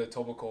all the way to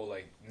Etobicoke,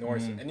 like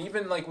north, and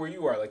even like where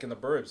you are, like in the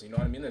burbs. You know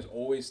what I mean? There's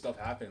always stuff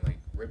happening, like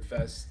Rib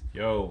Fest.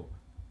 Yo,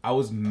 I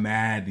was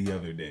mad the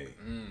other day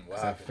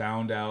because I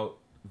found out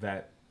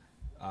that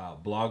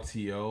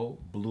BlogTO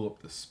blew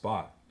up the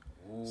spot.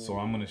 Ooh. So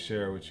I'm gonna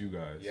share it with you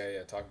guys.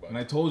 Yeah, talk about it. And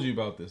I told you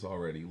about this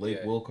already. Lake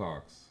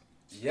Wilcox.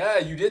 Yeah,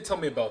 you did tell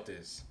me about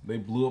this. They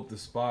blew up the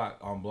spot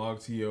on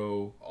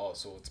BlogTO. Oh,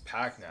 so it's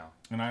packed now.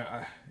 And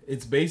I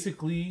it's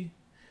basically,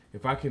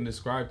 if I can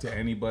describe to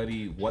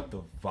anybody what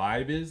the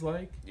vibe is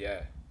like.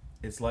 Yeah.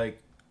 It's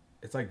like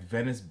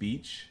Venice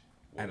Beach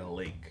at a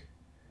lake.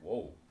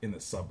 Whoa. In the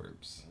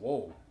suburbs.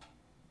 Whoa.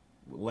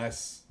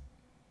 Less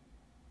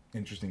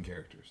interesting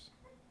characters.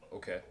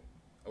 Okay.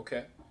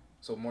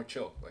 So more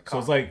chill. Like calm. So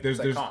it's like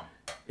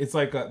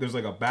there's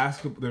like a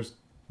basketball. There's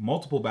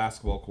multiple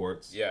basketball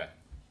courts. Yeah.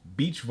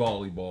 Beach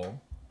volleyball.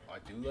 I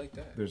do like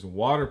that. There's a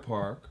water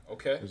park.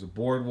 Okay. There's a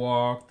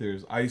boardwalk.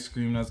 There's ice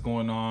cream that's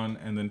going on,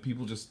 and then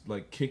people just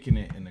like kicking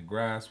it in the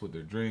grass with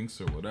their drinks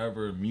or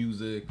whatever,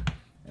 music,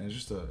 and it's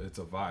just it's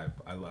a vibe.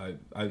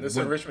 This is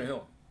in Richmond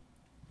Hill.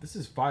 This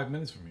is 5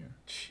 minutes from here.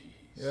 Jeez.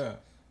 Yeah.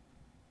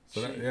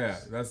 So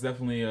that's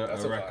definitely a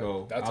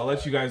reco. I'll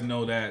let you guys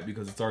know that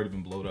because it's already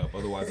been blowed up.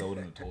 Otherwise, I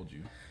wouldn't have told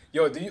you.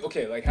 Yo,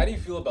 how do you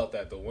feel about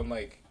that though? When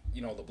like,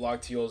 you know, the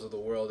BlogTOs of the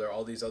world or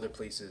all these other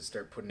places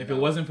start putting. If it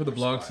wasn't for the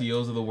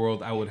BlogTOs of the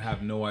world, I would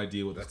have no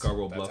idea what the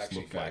Scarborough Bluffs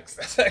look like.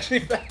 That's actually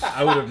facts.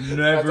 I would have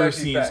never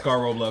seen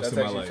Scarborough Bluffs in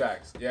my life. That's actually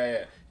facts.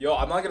 Yeah. Yo,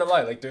 I'm not gonna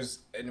lie. Like,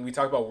 and we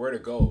talk about where to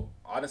go.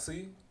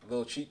 Honestly, a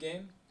little cheat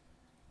game.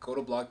 Go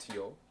to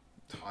BlogTO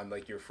on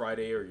like your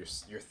Friday or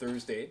your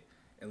Thursday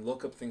and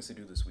look up things to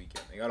do this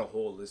weekend. They got a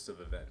whole list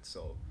of events.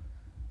 So,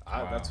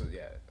 that's what.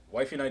 Yeah.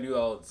 Wifey and I do that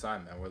all the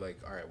time, man. We're like,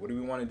 all right, what do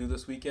we want to do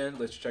this weekend?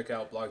 Let's check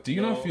out BlogTO. Do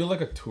you not feel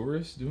like a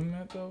tourist doing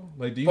that though?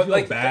 Like, do you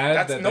feel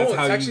bad that's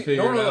how you figure it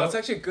out? No, that's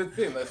actually a good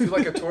thing. I feel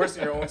like a tourist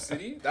in your own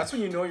city. That's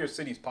when you know your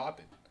city's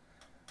popping.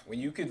 When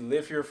you could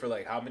live here for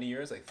like how many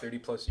years? Like 30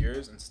 plus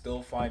years and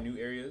still find new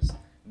areas,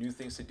 new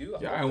things to do.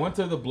 I went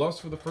to the Bluffs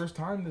for the first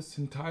time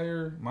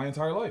my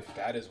entire life.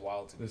 That is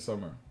wild to me. This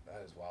summer.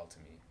 That is wild to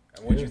me.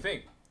 And what did you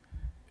think?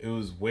 It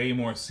was way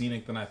more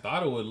scenic than I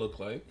thought it would look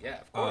like. Yeah,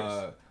 of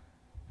course.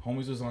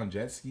 Homies was on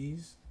jet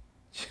skis.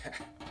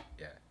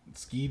 Yeah.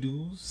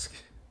 Ski-doos.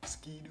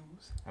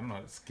 Ski-doos? I don't know.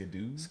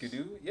 Skidoo?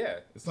 Skidoo? Yeah.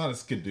 It's not a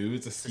skidoo.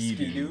 It's a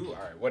ski-doo. Skidoo? All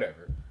right.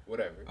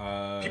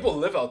 Whatever. People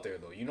live out there,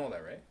 though. You know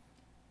that, right?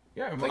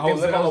 Yeah. Like they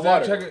live on the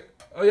water.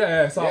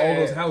 I saw all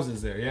those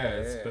houses there.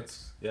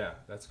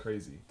 That's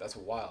crazy. That's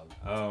wild.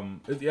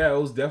 It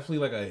was definitely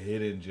like a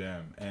hidden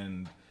gem.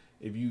 And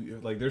if you,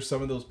 like, there's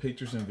some of those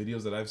pictures and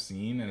videos that I've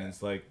seen, and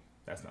it's like,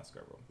 that's not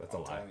Scarborough. That's a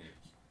lie.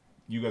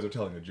 You guys are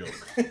telling a joke.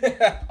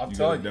 I'm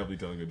telling you. Definitely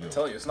telling a joke. I'm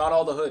telling you, it's not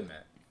all the hood,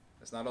 man.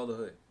 It's not all the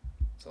hood.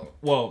 So.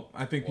 Well,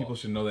 I think people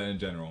should know that in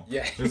general.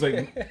 Yeah. There's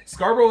like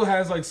Scarborough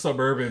has like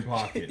suburban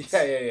pockets.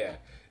 Yeah.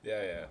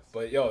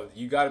 But yo,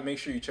 you got to make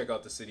sure you check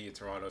out the city of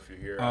Toronto if you're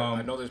here.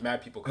 I know there's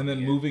mad people coming.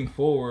 And then moving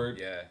forward,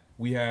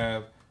 we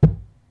have.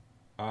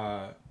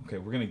 Okay,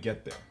 we're gonna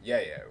get there.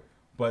 Yeah.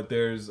 But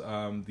there's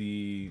what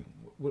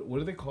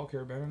do they call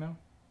Caribana now?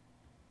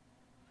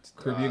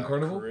 Caribbean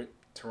Carnival.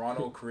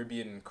 Toronto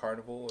Caribbean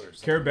Carnival or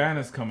something.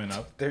 Caribana's coming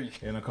up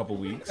in a couple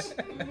weeks.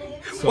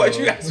 So, why'd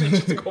you ask me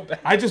just to go back?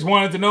 I just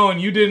wanted to know, and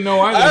you didn't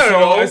know either.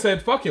 I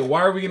said, "Fuck it."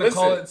 Why are we gonna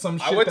call it some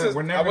shit that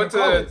we're never gonna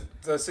call it? I went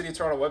to the City of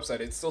Toronto website.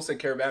 It still said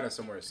Caribana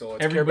somewhere. So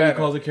it's everybody Caribana.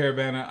 calls it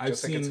Caribana. I've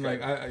seen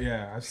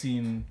I've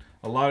seen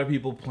a lot of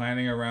people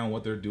planning around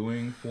what they're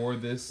doing for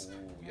this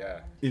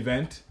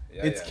event.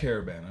 It's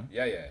Caribana.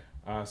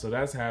 Yeah. So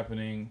that's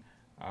happening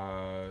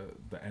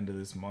the end of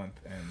this month,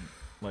 and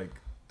like.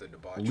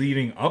 The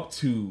leading up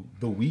to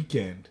the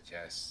weekend.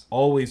 Yes.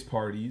 Always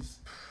parties.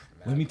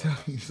 Let me tell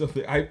you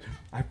something. I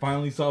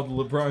finally saw the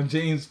LeBron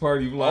James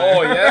party vlog.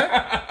 Oh,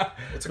 yeah?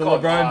 What's it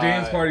called? LeBron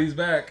James party's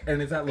back,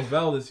 and it's at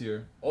Lavelle this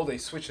year. Oh, they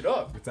switch it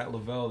up. It's at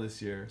Lavelle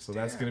this year. So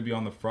that's going to be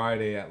on the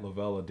Friday at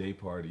Lavelle, a day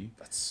party.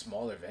 That's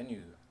smaller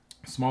venue.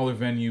 Smaller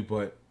venue,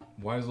 but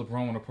why does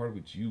LeBron want to party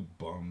with you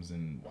bums?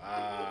 And wow.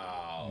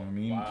 You know what I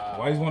mean? Wow.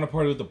 Why does he want to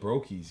party with the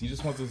Brokies? He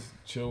just wants to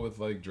chill with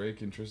like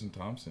Drake and Tristan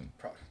Thompson.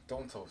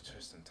 Don't tell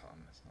Tristan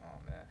Thomas. Oh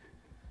man.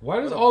 Why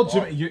does all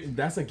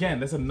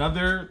that's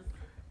another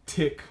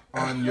tick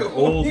on your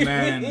old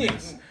man.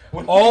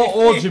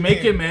 All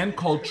Jamaican men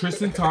call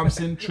Tristan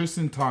Thompson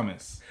Tristan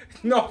Thomas.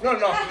 No.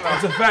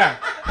 That's a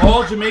fact.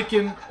 All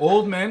Jamaican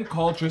old men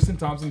call Tristan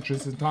Thompson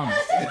Tristan Thomas.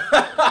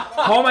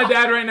 Call my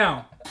dad right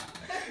now.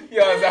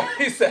 Yo, is that what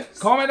he says?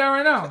 Call my dad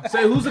right now.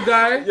 Say, who's the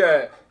guy?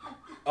 Yeah.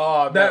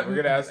 Oh, man, we're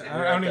going to ask.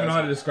 I don't even know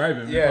how to describe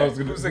him. Yeah.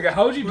 Who's the guy?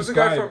 How would you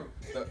describe him?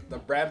 The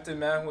Brampton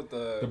man with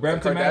the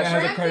Brampton man that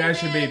has a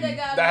Kardashian baby.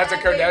 That has a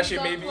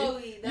Kardashian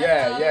baby?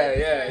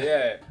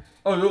 Yeah.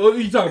 Oh,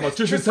 you talking about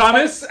Tristan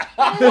Thomas?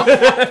 Bro,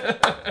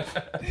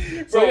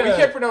 we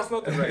can't pronounce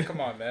nothing right.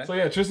 Come on, man. So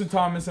yeah, Tristan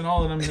Thomas and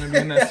all of them are going to be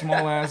in that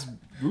small ass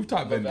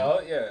rooftop venue.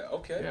 Yeah.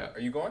 Okay. Yeah. Are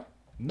you going?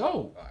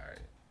 No. All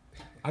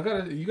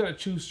right. You gotta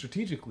choose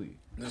strategically.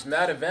 There's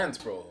mad events,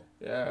 bro.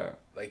 Yeah.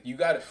 Like you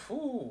got it.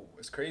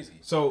 It's crazy.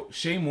 So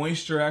Shea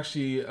Moisture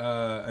actually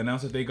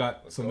announced that they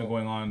got something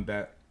going on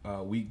that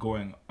week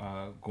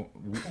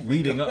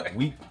leading up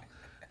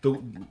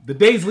the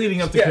days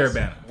leading up to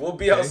Carabana. We'll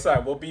be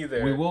outside. We'll be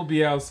there. We will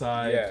be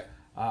outside. Yeah.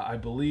 I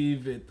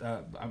believe it.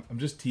 I'm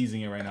just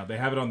teasing it right now. They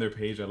have it on their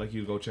page. I'd like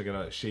you to go check it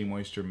out. Shea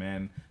Moisture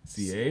Men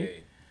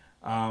CA.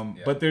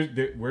 But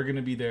we're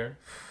gonna be there.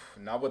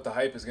 Not what the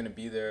hype is gonna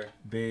be there.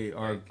 They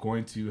are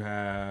going to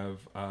have,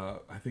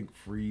 I think,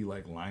 free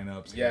like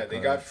lineups. Yeah, they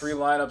got free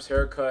lineups,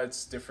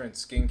 haircuts, different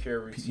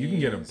skincare routines. You can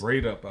get a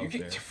braid up out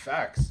there.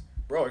 Facts,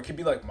 bro. It could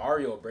be like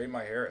Mario braid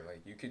my hair.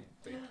 Like you could,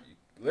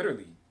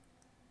 literally.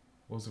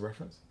 What was the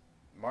reference?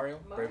 Mario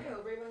braid my hair.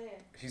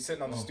 He's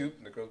sitting on the stoop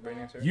and the girl's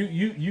braiding his hair.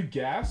 You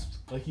gasped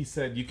like he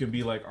said you can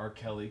be like R.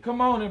 Kelly.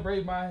 Come on and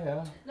braid my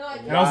hair. No, I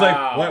didn't. And I was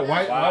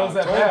like, why was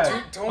that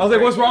bad? I was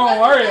like, what's wrong with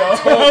Mario? I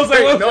was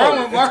like, what's wrong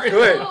with Mario?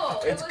 Good.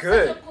 It's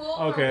good.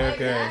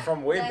 Okay.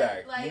 From way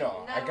back, I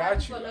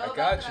got you.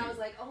 I was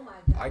like, oh my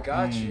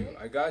god.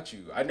 I got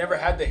you. I never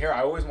had the hair.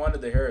 I always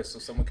wanted the hair so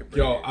someone could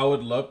braid it. I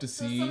would love to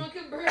see.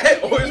 I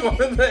always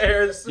wanted the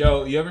hair.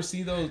 Yo, you ever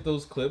see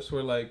those clips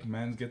where like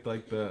men get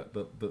like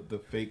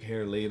the fake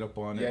hair laid up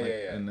on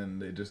it, and then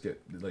they just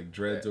get like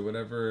dreads or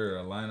whatever, or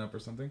a lineup or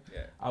something?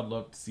 Yeah. I'd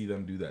love to see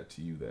them do that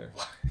to you there.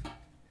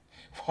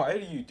 Why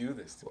do you do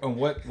this? And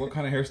what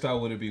kind of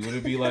hairstyle would it be? Would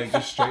it be like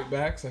just straight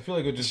backs? I feel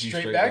like it would just be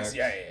straight backs.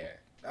 Yeah.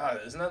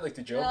 Isn't that like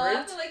the Joe I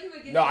braids? feel like he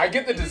would get I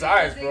get the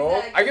designs,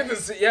 bro. I get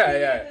the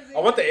yeah. I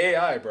want the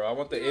AI, bro. I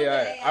want the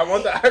AI. I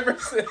want the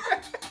Iverson.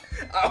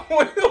 I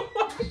want to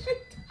watch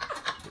it.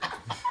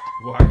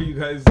 Why are you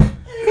guys?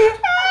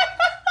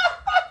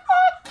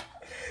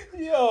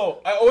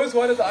 Yo, I always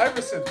wanted the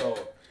Iverson though.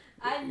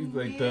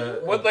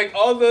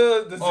 All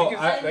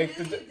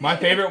the my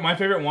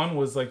favorite one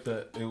was like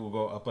it will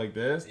go up like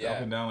this,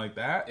 up and down like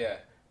that,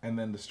 and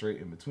then the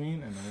straight in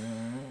between, and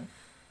then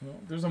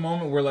there's a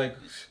moment where like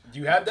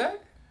you had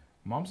that.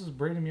 Mom's just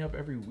braiding me up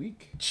every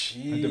week.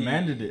 Jeez. I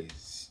demanded it.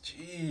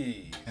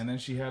 Jeez. And then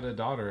she had a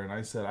daughter, and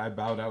I said I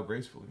bowed out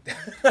gracefully.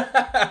 Damn,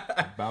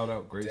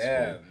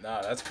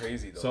 nah, that's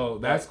crazy though. So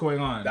that's going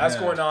on.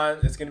 Going on.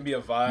 It's gonna be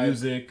a vibe.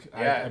 Music,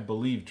 I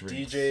believe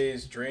drinks,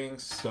 DJs,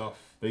 drinks, stuff.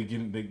 I think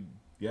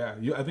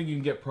you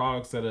can get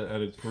products at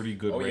a pretty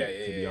good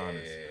rate. To be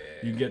honest,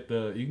 you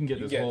can get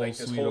this whole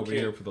suite over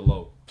here for the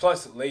low.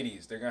 Plus,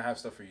 ladies, they're gonna have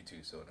stuff for you too,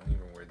 so don't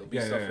even worry. There'll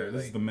be stuff for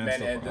this is the men's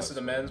stuff. And this is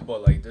the men's,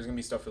 but like there's gonna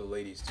be stuff for the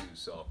ladies too.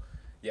 So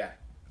yeah,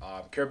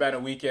 Carabana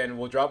weekend.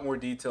 We'll drop more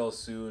details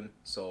soon.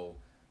 So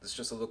this is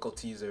just a little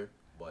teaser,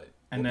 but.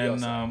 And then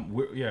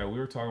we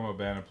were talking about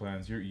banner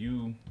plans.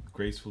 You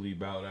gracefully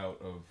bowed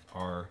out of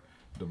our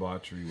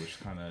debauchery, which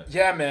kind of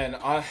man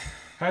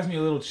has me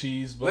a little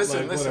cheese, but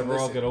whatever,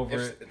 I'll get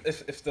over it.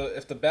 If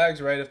the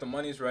bag's right, if the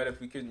money's right, if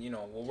we can,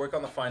 we'll work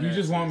on the finances.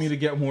 You just want me to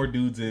get more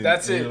dudes in.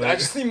 That's it. Like, I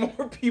just need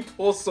more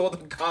people so the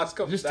cost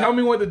comes just down. Tell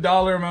me what the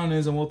dollar amount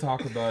is and we'll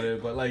talk about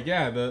it. But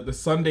the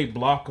Sunday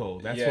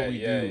Blocko, that's what we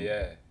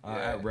do.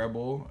 At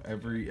Rebel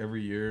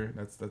every year.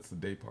 That's the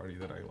day party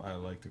that I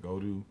like to go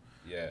to.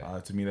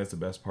 To me, that's the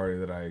best party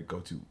that I go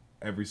to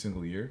every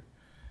single year.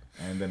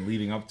 And then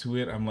leading up to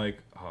it, I'm like,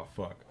 oh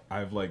fuck,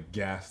 I've like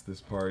gassed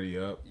this party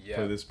up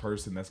for this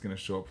person that's gonna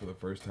show up for the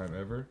first time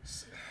ever.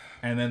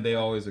 And then they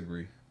always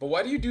agree. But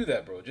why do you do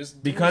that, bro?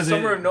 Just because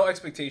summer of no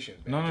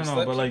expectations. Man.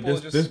 No. But like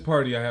this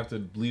party, I have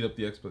to lead up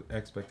the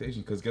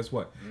expectation because guess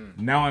what?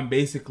 Now I'm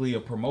basically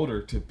a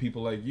promoter to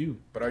people like you.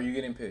 But are you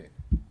getting paid?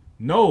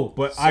 No,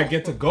 but I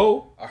get to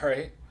go. All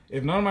right.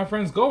 If none of my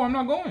friends go, I'm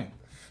not going.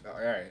 All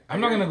right. I'm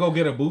not going to go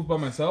get a booth by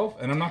myself,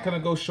 and I'm not going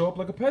to go show up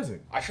like a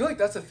peasant. I feel like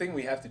that's the thing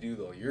we have to do,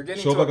 though. You're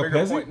getting show to up a like bigger a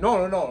peasant? point.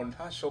 No,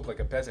 not show up like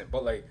a peasant,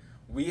 but like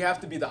we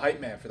have to be the hype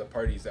man for the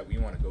parties that we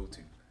want to go to.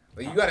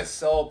 Like you got to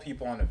sell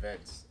people on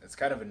events. It's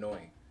kind of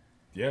annoying.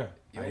 Yeah,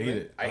 I hate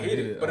it. I hate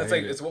it. But it's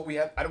like it's what we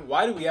have.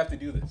 Why do we have to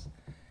do this?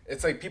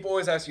 It's like people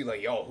always ask you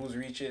like, "Yo, who's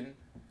reaching?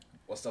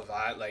 What's the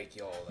vibe?" Like,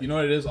 yo. Like, you know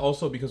what it is?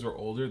 Also because we're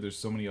older, there's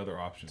so many other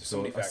options.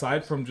 So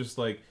aside from just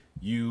like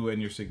you and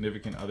your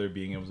significant other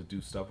being able to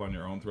do stuff on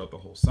your own throughout the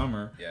whole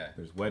summer,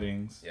 there's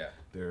weddings.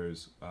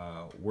 There's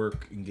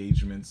work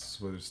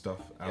engagements where there's stuff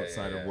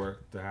outside of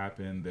work to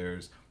happen.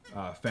 There's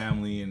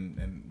family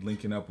and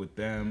linking up with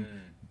them.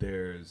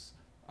 There's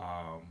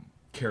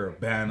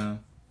Carabana.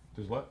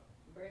 There's what?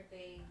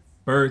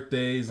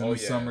 Birthdays in the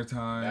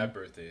summertime. Bad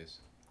birthdays.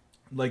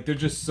 Like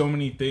there's just so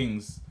many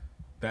things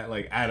that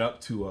like add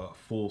up to a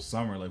full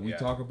summer. Like we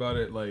talk about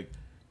it, like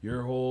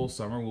your whole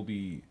summer will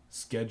be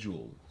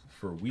scheduled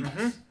for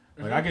weeks.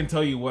 Like I can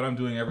tell you what I'm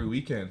doing every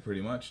weekend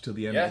pretty much till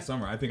the end of the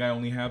summer. I think I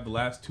only have the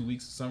last 2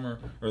 weeks of summer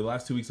or the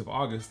last 2 weeks of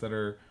August that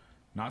are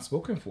not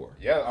spoken for.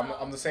 Yeah,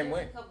 I'm the same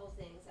way. A couple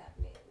things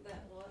happening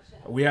that will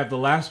we have the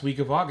last week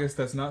of August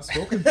that's not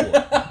spoken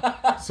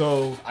for.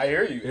 So I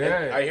hear you.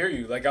 Yeah. I hear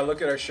you. Like, I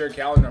look at our shared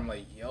calendar, I'm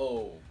like,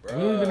 yo, bro.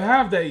 we don't even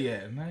have that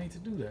yet, and I need to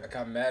do that. I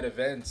got mad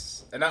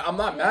events. And I'm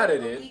not mad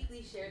at it.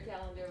 Weekly shared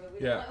calendar, but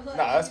we Yeah. don't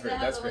Nah, that's fair.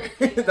 That's fair.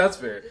 That's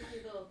fair.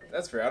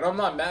 That's fair. And I'm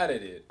not mad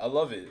at it. I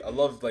love it. I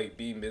love, like,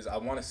 being busy. I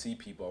want to see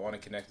people. I want to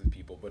connect with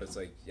people. But it's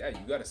like, yeah, you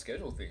got to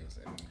schedule things.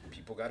 And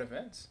people got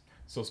events.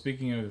 So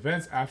speaking of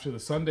events, after the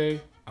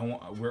Sunday,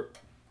 we're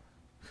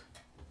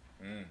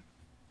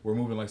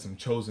moving like some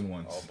chosen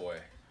ones. Oh, boy.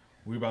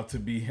 We're about to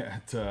be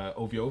at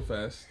OVO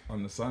Fest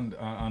on the Sunday,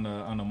 on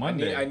a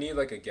Monday. I need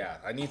like a gas.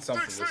 I need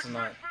something. This is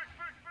not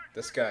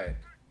this guy.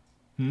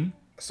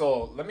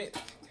 So let me.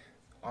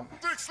 I'm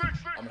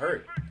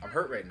hurt. I'm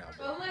hurt right now,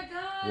 bro. Oh my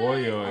god.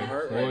 Woy-oy. I'm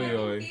hurt right now.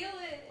 Woy-oy.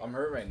 I'm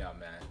hurt right now,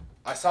 man.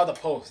 I saw the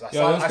post.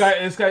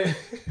 This guy,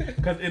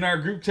 because in our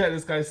group chat,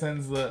 this guy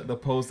sends the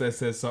post that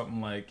says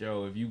something like,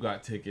 "Yo, if you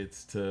got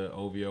tickets to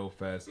OVO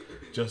Fest,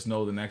 just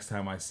know the next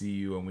time I see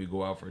you and we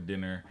go out for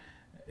dinner,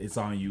 it's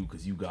on you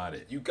because you got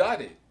it." You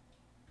got it.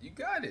 You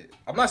got it.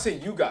 I'm not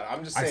saying you got it.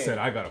 I'm just saying. I said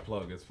I got a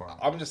plug. It's fine.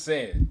 I'm just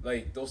saying,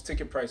 like, those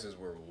ticket prices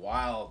were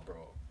wild,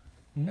 bro.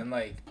 And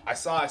like I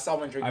saw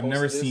when Drake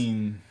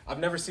posted I've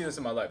never seen this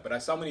in my life, but I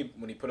saw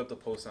when he put up the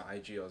post on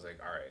IG, I was like,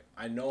 all right,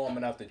 I know I'm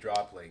gonna have to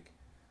drop like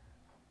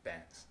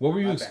bands. What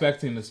were you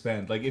expecting to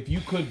spend? Like, if you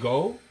could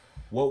go,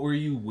 what were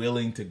you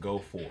willing to go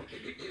for?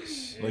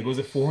 Like, was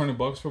it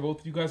 $400 for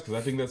both of you guys? Because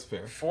I think that's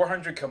fair.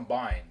 400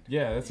 combined.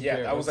 Yeah, that's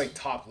fair. That was like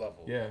top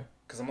level. Yeah.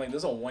 Because I'm like, this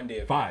is a 1 day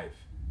event.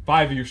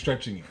 Five, you're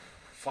stretching it.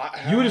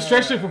 You would have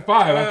stretched it for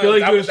 5. I feel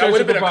like you would have stretched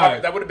it for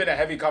 5. That would have been a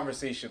heavy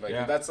conversation. Like,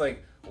 that's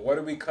like, what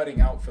are we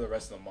cutting out for the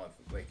rest of the month?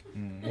 Like,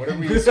 what are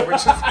we? So we're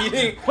just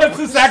eating. What's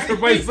the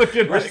sacrifice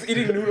looking We're just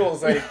eating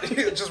noodles, like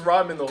just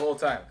ramen the whole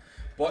time.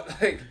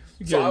 But like,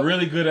 you get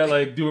really good at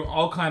like doing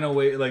all kind of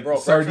ways, like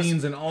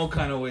sardines and all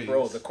kind of ways.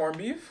 Bro, the corned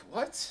beef?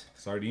 What?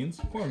 Sardines,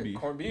 corned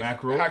beef,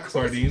 mackerel,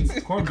 sardines,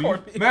 corned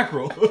beef,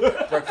 mackerel.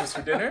 Breakfast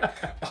for dinner.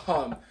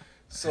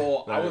 So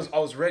I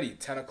was ready.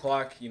 10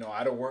 o'clock. You know, I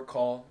had a work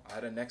call. I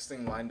had a next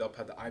thing lined up.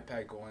 Had the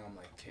iPad going. I'm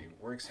like, okay,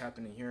 work's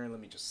happening here. Let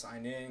me just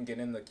sign in, get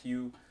in the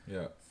queue.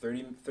 Yeah.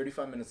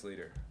 35 minutes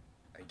later,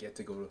 I get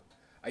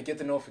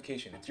the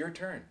notification. It's your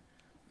turn.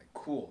 Like,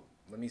 cool.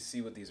 Let me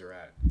see what these are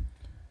at.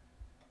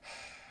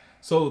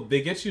 So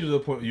they get you to the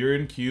point you're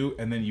in queue,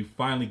 and then you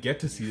finally get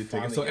to see the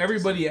ticket. So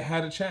everybody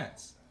had a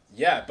chance.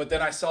 Yeah, but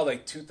then I saw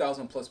like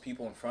 2,000 plus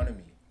people in front of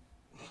me,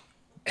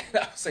 and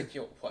I was like,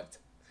 yo, what?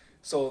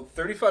 So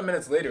 35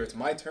 minutes later, it's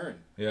my turn.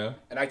 Yeah.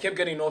 And I kept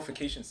getting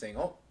notifications saying,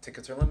 oh,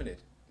 tickets are limited.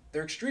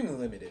 They're extremely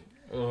limited.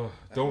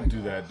 Don't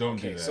do that.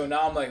 Don't do that. So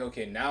now I'm like,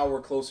 okay, now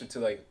we're closer to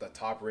like the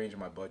top range of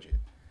my budget.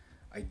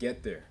 I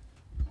get there.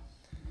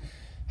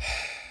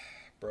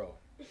 Bro,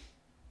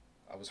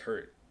 I was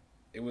hurt.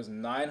 It was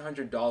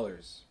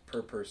 $900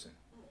 per person.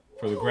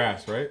 For the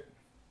grass, right?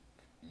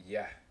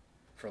 Yeah.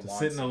 For lawn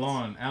sit in the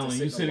lawn. Alan,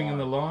 you sitting in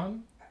the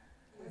lawn?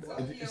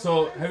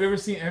 So have you ever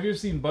seen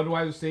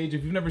Budweiser stage?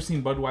 If you've never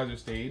seen Budweiser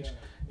stage,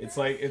 it's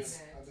like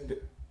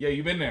yeah,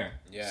 you've been there.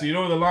 Yeah. So you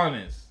know where the lawn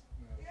is.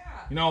 Yeah.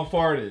 You know how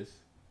far it is.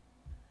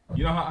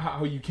 You know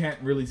how you can't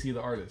really see the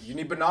artist. You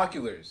need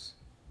binoculars.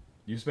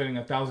 You're spending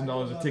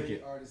 $1,000 a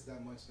ticket. Artists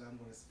that much that I'm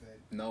gonna spend.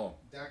 No.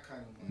 That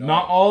kind of money. No.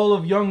 Not all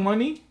of Young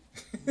Money.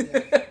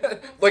 Yeah.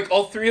 Like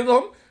all three of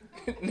them.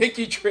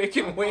 Nicki, Drake,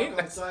 and Wayne.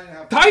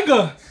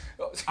 Tyga.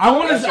 I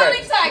want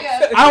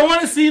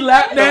to see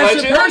lap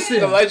dance in person.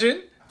 The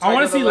legend. I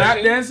want to see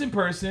lap dance in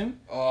person.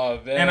 Oh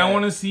man. And I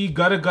want to see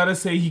Gutta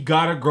say he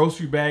got a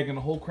grocery bag and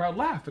the whole crowd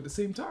laugh at the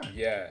same time.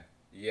 Yeah.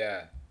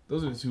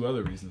 Those are the two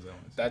other reasons I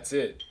want to see. That's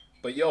it.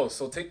 But yo,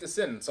 so take this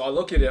in. So I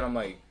look at it and I'm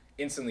like,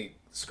 instantly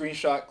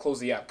screenshot, close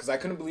the app because I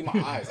couldn't believe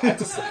my eyes. I had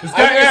to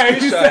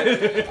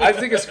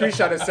take a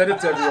screenshot and send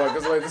it to everyone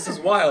because like this is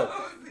wild.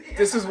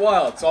 This is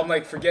wild. So I'm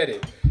like, forget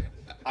it.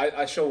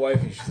 I show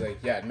wifey. She's like,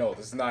 yeah, no,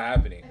 this is not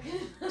happening.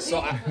 So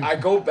I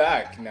go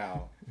back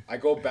now.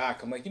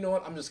 I'm like, you know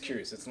what? I'm just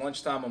curious. It's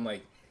lunchtime. I'm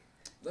like,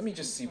 let me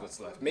just see what's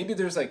left. Maybe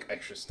there's like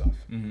extra stuff.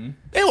 Mm-hmm.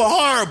 They were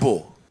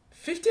horrible.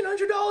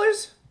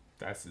 $1,500?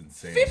 That's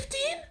insane.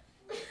 15?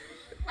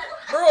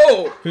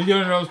 Bro.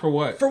 $1,500 for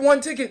what? For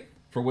one ticket.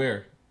 For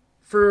where?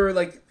 For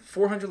like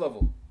 400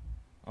 level.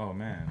 Oh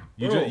man,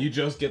 you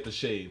just get the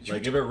shade.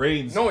 Like if it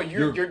rains,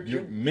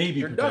 you're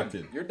maybe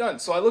protected. Done. You're done.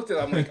 So I looked at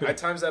it. I'm like, I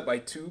times that by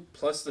 2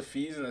 plus the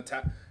fees and the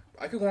tap.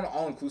 I could go on an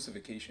all-inclusive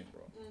vacation,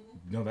 bro.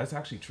 No, that's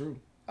actually true.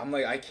 I'm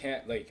like, I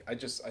can't. Like, I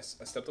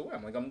stepped away.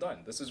 I'm like, I'm done.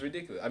 This is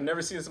ridiculous. I've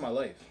never seen this in my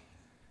life.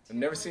 I've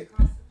never seen.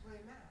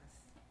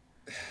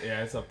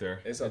 Yeah, it's up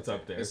there. It's up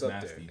there. It's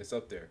nasty. It's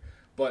up there.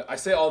 But I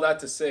say all that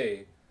to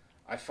say,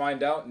 I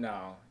find out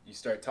now. You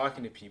start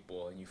talking to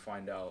people and you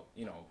find out,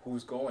 you know,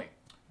 who's going.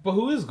 But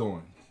who is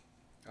going?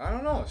 I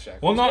don't know,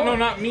 Shaq. Well, no,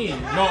 not me.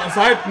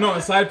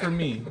 Aside from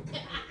me,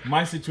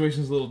 my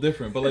situation's a little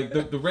different. But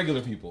like the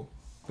regular people,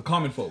 the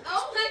common folks.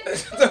 Oh my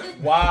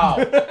Wow.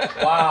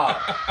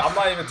 I'm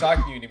not even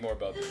talking to you anymore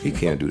about this. He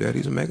can't do that.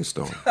 He's a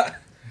megastar.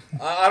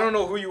 I don't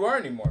know who you are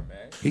anymore,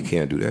 man. He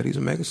can't do that. He's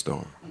a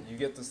megastar. You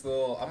get this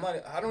little.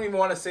 I don't even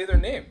want to say their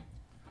name.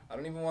 I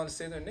don't even want to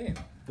say their name.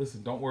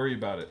 Listen, don't worry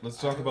about it. Let's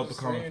talk about the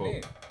common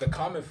folk. The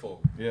common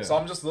folk. Yeah. So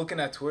I'm just looking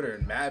at Twitter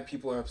and mad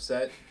people are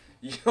upset.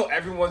 You know,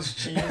 everyone's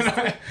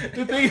cheesed.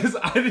 The thing is,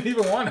 I didn't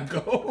even want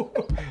to go.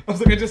 I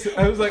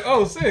was like,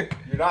 oh, sick.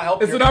 You're not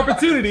helping. It's an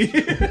opportunity.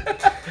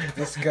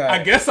 This guy.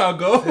 I guess I'll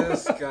go.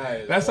 This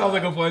guy. That sounds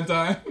like a fun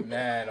time.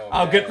 Man,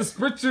 I'll get the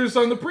spritzers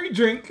on the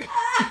pre-drink.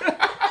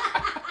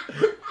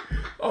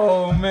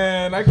 Oh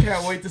man, I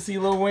can't wait to see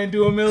Lil Wayne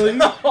do a milli.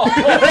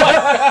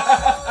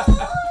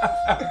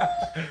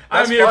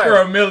 I'm here for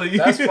a milli.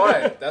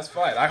 That's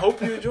fine. I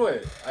hope you enjoy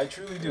it. I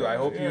truly do. I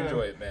hope you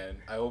enjoy it, man.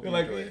 I hope you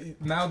enjoy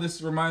it. Now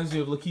this reminds me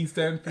of Lakeith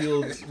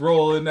Stanfield's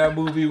role in that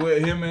movie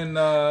with him and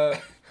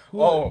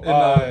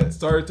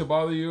Sorry to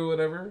Bother You or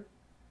whatever.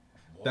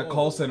 That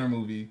call center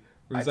movie.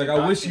 Where he's like,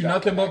 I wish you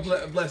nothing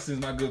but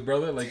blessings, my good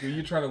brother. Like,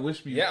 you're trying to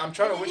wish me. Yeah, I'm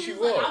trying to wish you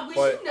well. I wish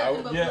you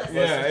nothing but blessings.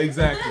 Yeah,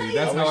 exactly.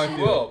 That's how I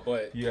feel. Will,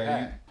 but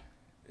yeah.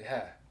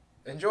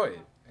 Enjoy it.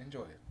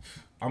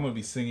 I'm gonna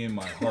be singing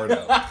my heart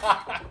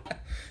out.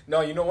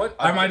 No, you know what?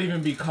 I might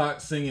even be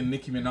caught singing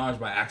Nicki Minaj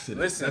by accident.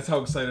 Listen, that's how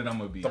excited I'm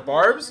gonna be. The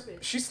Barbs,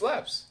 she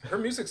slaps. Her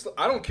music,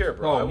 I don't care,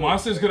 bro. Oh,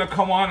 Monster's gonna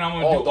come on. And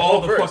I'm gonna do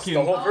all the fucking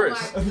the whole verse.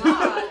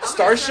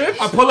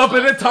 Starships. I pull up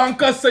in a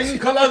Tonka, sing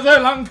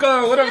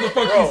Lanka, whatever the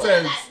fuck he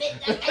says.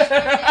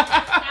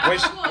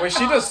 When she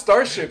does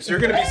Starships, you're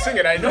gonna be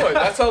singing. I know it.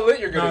 That's how lit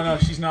you're gonna be. No,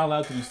 she's not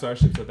allowed to do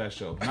Starships at that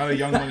show. Not a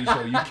Young Money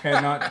show. You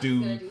cannot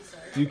do.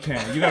 You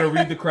can. You got to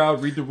read the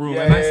crowd, read the room.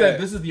 And I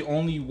said this is the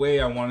only way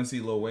I want to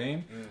see Lil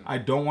Wayne. I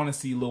don't want to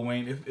see Lil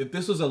Wayne. If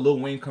this was a Lil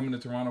Wayne coming to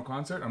Toronto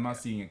concert, I'm not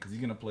seeing it because he's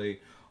going to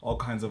play all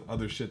kinds of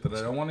other shit that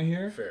I don't want to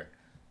hear. Fair.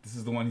 This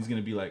is the one he's going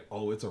to be like,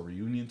 oh, it's a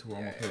reunion tour.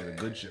 I'm going to play the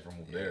good shit from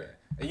over there.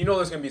 And you know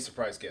there's going to be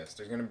surprise guests.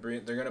 They're going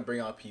to bring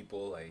out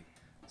people like,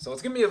 so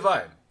it's going to be a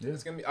vibe. Yeah.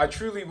 It's going to be. I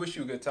truly wish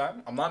you a good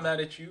time. I'm not mad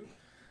at you.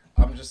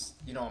 I'm just,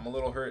 I'm a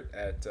little hurt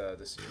at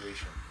the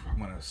situation. I'm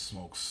going to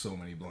smoke so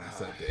many blunts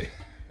that day.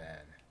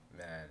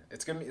 Man,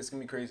 it's gonna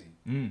be crazy.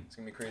 It's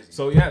gonna be crazy.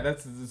 So yeah,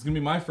 it's gonna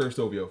be my first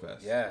OVO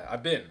Fest. Yeah,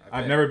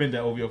 I've never been to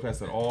OVO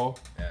Fest at all.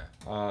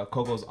 Yeah.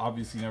 Coco's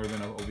obviously never been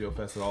to OVO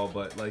Fest at all,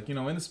 but like in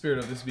the spirit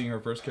of this being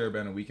her first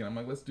Caribana weekend, I'm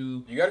like, let's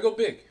do. You gotta go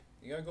big.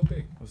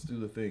 Let's do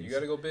the thing. You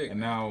gotta go big. And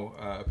now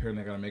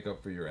apparently I gotta make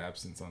up for your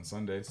absence on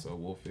Sunday, so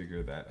we'll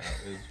figure that out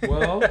as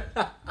well.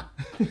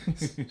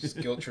 Just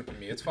guilt tripping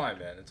me. It's fine,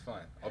 man. It's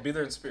fine. I'll be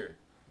there in spirit.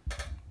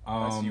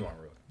 I'll see you on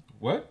road.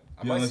 What?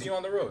 I might see you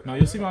on the road. No,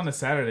 you'll see me on a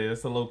Saturday.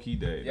 That's a low key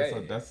day.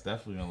 Yeah, that's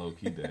definitely a low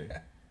key day.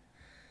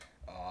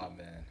 Oh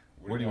man,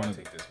 where do you want to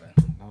take this, man?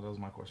 No, that was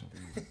my question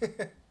for you.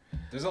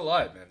 There's a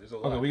lot, man. There's a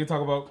lot. Okay, we can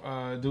talk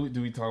about.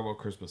 Do we talk about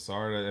Chris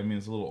Broussard? I mean,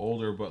 it's a little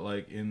older, but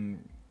like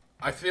in.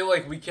 I feel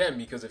like we can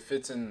because it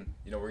fits in.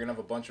 We're gonna have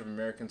a bunch of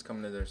Americans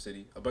coming to their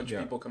city, a bunch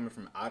of people coming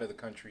from out of the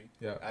country,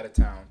 out of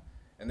town,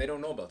 and they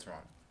don't know about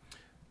Toronto.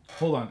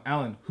 Hold on,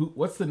 Alan.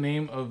 What's the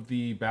name of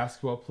the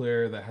basketball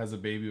player that has a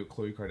baby with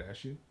Khloe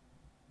Kardashian?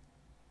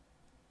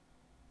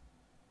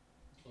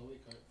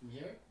 From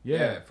here?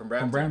 Yeah, from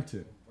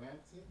Brampton.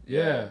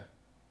 Yeah.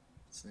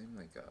 His name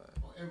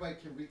everybody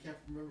can't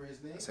remember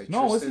his name. Like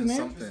no, Tristan what's his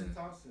name? Tristan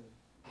Thompson.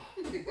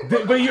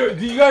 But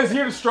do you guys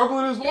hear the struggle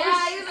in his voice?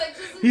 Yeah,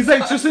 he's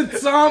like Tristan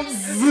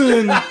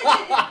Thompson.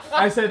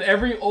 I said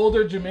every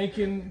older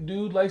Jamaican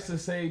dude likes to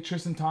say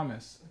Tristan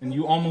Thomas, and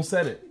you almost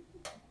said it.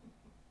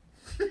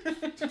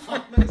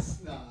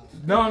 Thomas?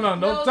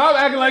 No, stop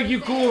acting like you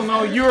cool.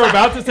 No, you were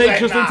about to say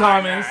Tristan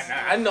Thomas.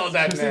 I know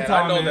that man.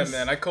 I know that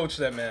man. I coach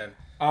that man.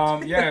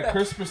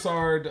 Chris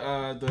Broussard,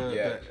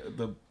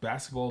 the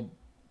basketball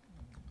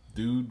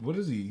dude. What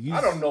is he? I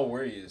don't know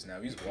where he is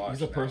now. He's washed.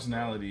 He's a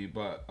personality,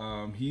 but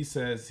he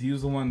says he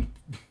was the one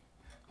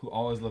who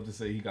always loved to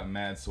say he got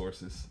mad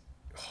sources.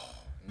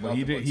 But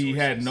he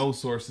had no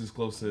sources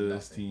close to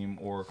this team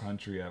or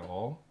country at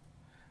all.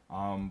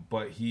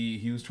 But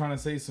he was trying to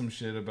say some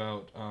shit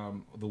about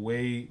the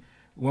way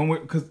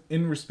because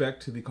in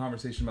respect to the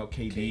conversation about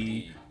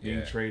KD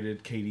being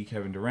traded,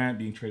 Kevin Durant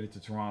being traded to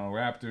Toronto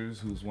Raptors,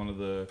 who's one of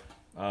the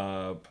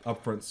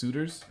upfront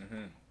suitors.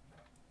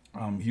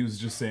 He was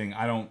just saying,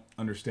 I don't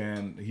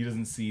understand. He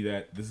doesn't see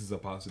that this is a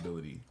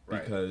possibility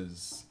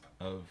because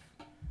of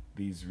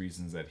these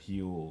reasons that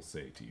he will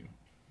say to you.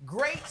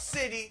 Great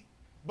city,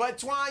 but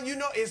Twan,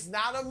 it's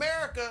not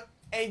America.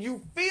 And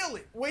you feel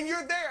it when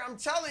you're there. I'm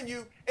telling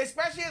you,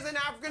 especially as an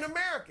African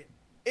American,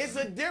 it's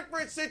a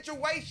different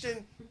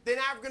situation than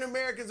African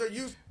Americans are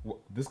used.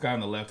 This guy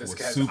on the left was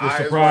super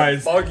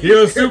surprised. He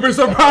was super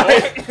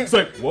surprised. It's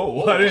like,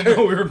 whoa, I didn't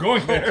know we were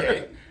going there.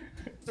 Okay.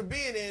 To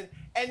being in,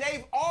 and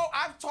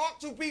I've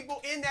talked to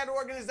people in that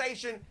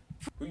organization.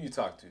 Who you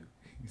talk to?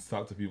 He's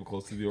talked to people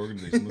close to the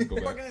organization. Let's go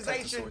back.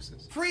 Organization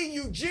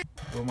pre-Eugene.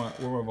 Where my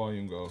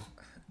volume go?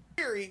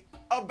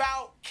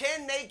 About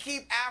can they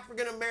keep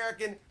African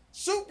American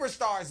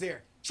superstars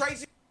there?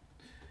 Tracy.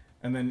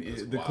 And then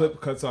the clip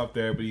cuts off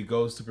there, but he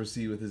goes to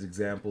proceed with his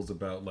examples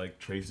about like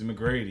Tracy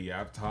McGrady.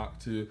 I've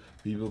talked to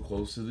people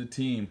close to the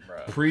team,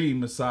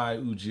 pre-Masai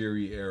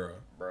Ujiri era.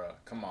 Bruh,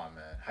 Come on,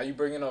 man. How you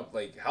bringing up,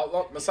 like, how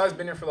long? Masai's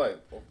been here for, like,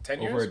 10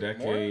 years? Over a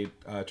decade.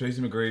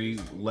 Tracy McGrady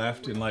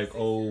left in, like,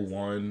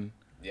 01.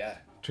 Yeah.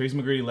 Tracy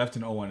McGrady left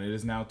in 01. It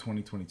is now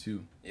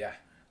 2022. Yeah.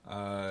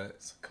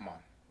 Come on.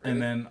 Really?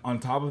 And then on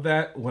top of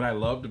that, what I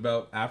loved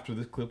about after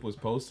this clip was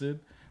posted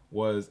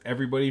was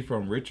everybody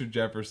from Richard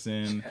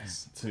Jefferson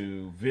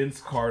to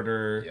Vince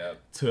Carter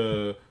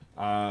to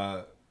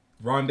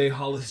Rondé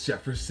Hollis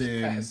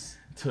Jefferson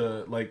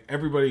to, like,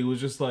 everybody was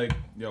just like,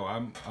 yo,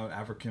 I'm an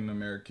African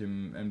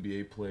American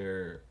NBA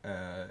player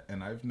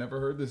and I've never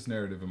heard this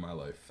narrative in my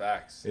life.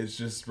 Facts. It's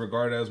just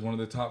regarded as one of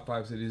the top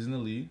 5 cities in the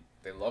league.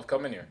 They love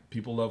coming here.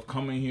 People love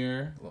coming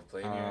here. Love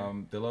playing here.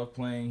 They love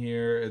playing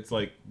here. It's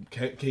like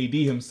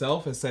KD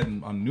himself has said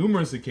on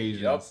numerous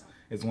occasions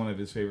it's one of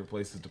his favorite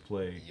places to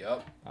play.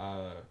 Yep.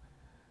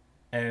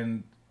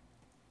 And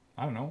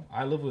I don't know.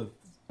 I live with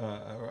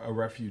a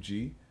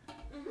refugee,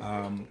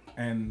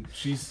 and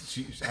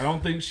she's. I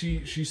don't think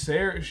she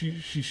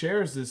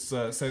shares this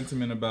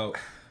sentiment about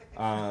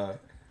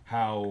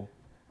how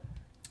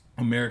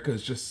America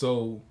is just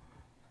so.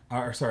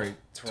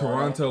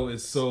 Toronto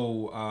is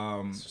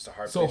so it's just a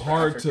hard so place for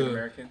hard African to.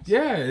 Americans.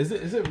 Yeah, is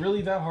it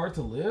really that hard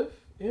to live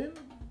in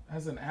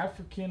as an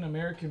African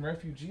American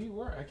refugee?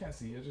 Where I can't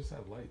see, I just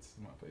have lights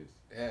in my face.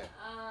 Yeah.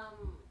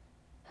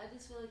 I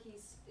just feel like he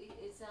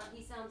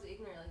sounds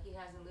ignorant, like he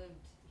hasn't lived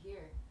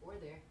here or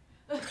there.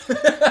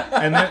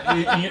 And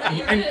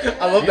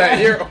I love that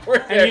here or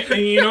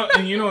there.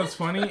 And you know what's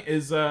funny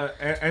is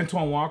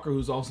Antoine Walker,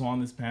 who's also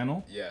on this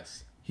panel.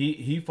 Yes.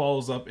 He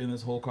follows up in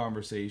this whole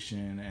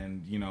conversation,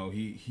 and you know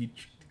he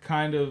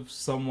kind of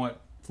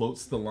somewhat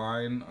floats the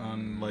line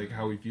on like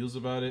how he feels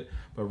about it,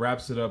 but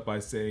wraps it up by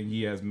saying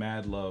he has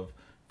mad love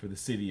for the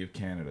city of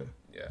Canada.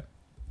 Yeah,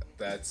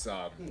 that's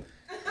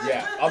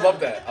yeah, I love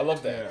that.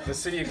 Yeah. The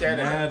city of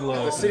Canada, mad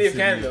love the city of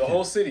Canada, the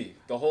whole city,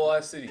 the whole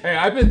ass city. Hey,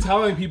 I've been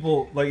telling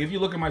people, like, if you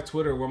look at my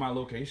Twitter where my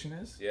location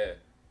is,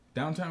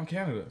 downtown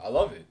Canada. I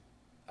love it.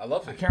 I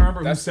can't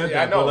remember who said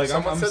that, but like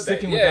I'm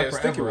sticking with that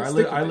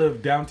forever. I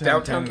live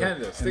downtown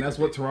Canada, and that's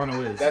what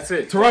Toronto is. That's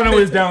it. Toronto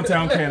is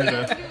downtown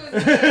Canada.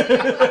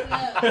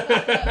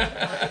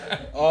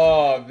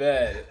 Oh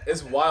man,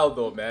 it's wild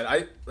though,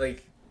 man.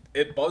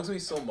 It bugs me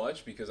so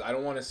much because I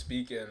don't want to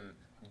speak in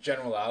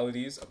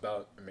generalities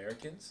about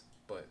Americans,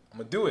 but I'm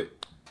gonna do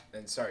it.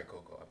 And sorry,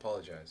 Coco, I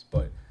apologize,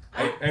 but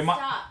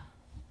stop.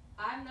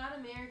 I'm not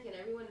American.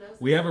 Everyone knows.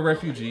 We have a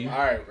refugee. All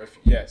right,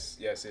 yes.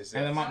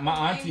 And then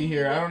my auntie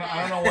here. I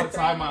don't know what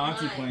side my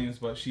auntie claims,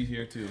 but she's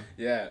here too.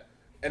 Yeah,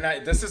 and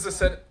this is a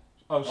set.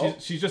 Oh,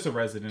 she's just a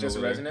resident. Just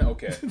a resident.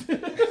 Okay.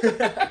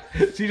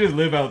 She just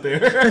live out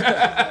there.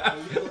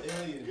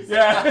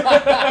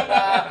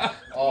 Yeah.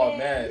 Oh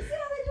man,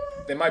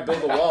 they might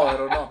build a wall. I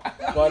don't know,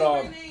 but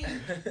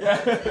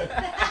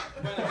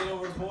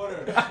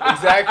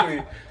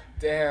exactly.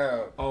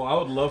 Damn. Oh, I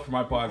would love for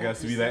my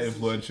podcast to be that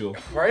influential.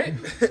 Right?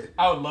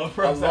 I would love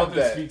for us to have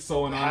to speak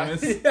so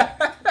anonymous.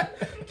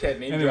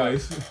 Can't name drop.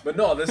 But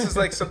no, this is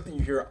like something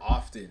you hear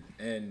often.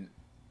 And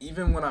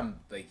even when I'm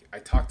like, I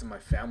talk to my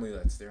family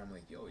that's there, I'm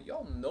like, yo,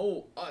 y'all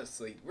know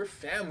us. Like, we're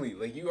family.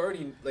 Like, you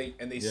already, like,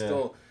 and they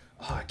still,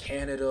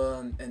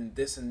 Canada and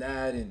this and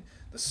that and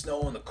the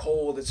snow and the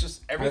cold. It's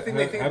just everything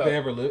they think about.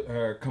 Have they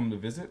ever come to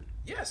visit?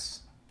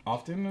 Yes.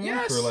 Often?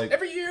 Yes, or like,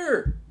 every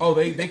year. Oh,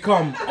 they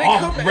come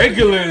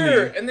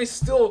regularly. And they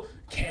still,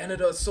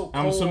 Canada is so cold.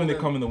 I'm assuming they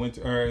come in the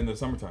winter or in the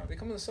summertime. They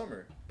come in the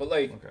summer. But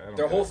like,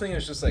 their whole thing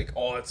is just like,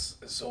 oh, it's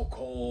so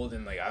cold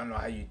and like, I don't know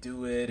how you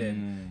do it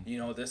and, you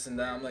know, this and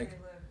that. I'm like,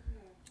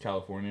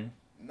 California?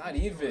 Not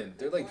even.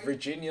 They're like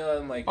Virginia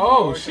and like.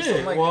 Oh, shit.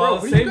 I'm like, well,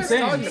 bro, same. Like,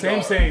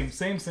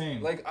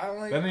 I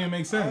don't like. That doesn't even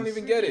make sense. I don't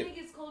even get it. It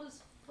gets cold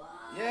as fuck.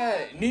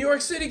 Yeah, New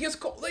York City gets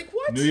cold. Like,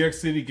 what? New York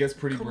City gets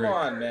pretty brick. Come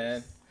on,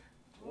 man.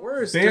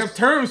 They have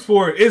terms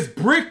for it. It's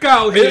brick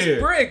out here.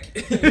 It's brick.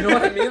 You know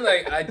what I mean?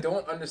 Like, I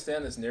don't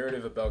understand this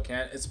narrative about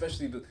Canada,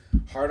 especially the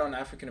hard on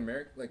African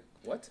American. Like,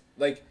 what?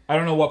 Like, I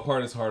don't know what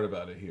part is hard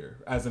about it here,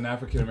 as an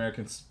African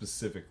American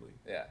specifically.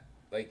 Yeah,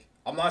 like,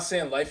 I'm not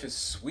saying life is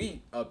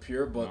sweet up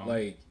here, but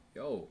like,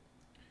 yo,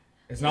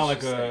 it's not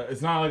like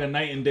a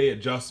night and day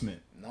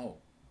adjustment. No,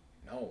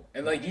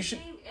 and like you should.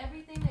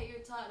 Everything that you're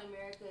taught in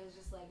America is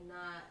just like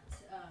not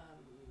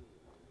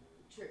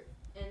true,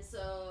 and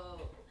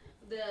so.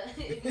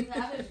 If you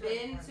haven't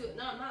been to,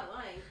 no, I'm not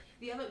lying.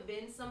 If you haven't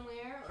been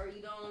somewhere or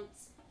you don't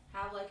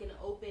have like an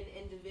open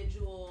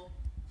individual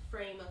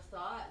frame of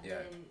thought,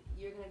 then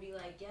you're gonna be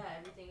like, yeah,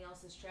 everything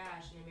else is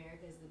trash and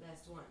America is the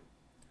best one.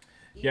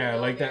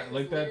 Even like that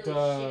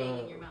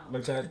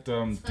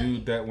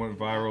dude that went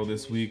viral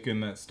this week in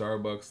that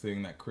Starbucks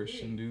thing, that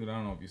Christian dude. I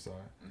don't know if you saw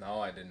it.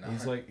 No, I did not.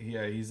 He's like,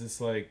 he's just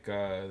like,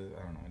 I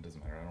don't know. It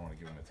doesn't matter. I don't want to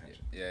give him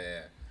attention.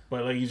 Yeah.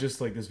 But like, he's just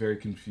like this very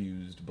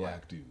confused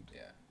black dude.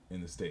 In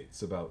the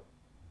States about,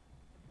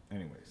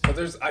 anyways. But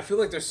I feel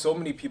like there's so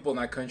many people in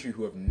that country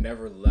who have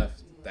never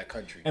left that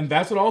country, and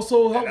that's what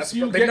also helps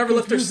you get never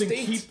confused and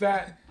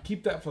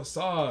keep that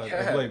facade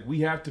of like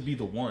we have to be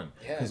the one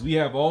because we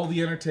have all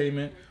the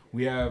entertainment,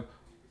 we have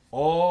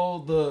all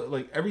the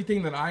like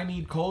everything that I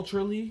need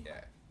culturally.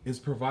 is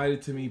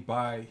provided to me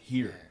by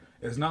here.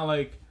 It's not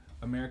like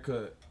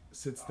America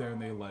sits there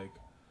and they like,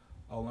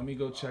 oh, let me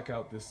go check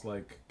out this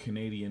like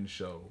Canadian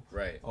show.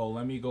 Right. Oh,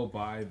 let me go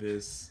buy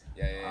this.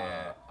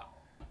 Yeah.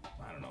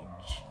 I don't know.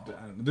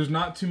 There's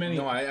not too many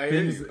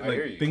things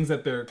like things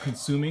that they're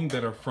consuming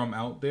that are from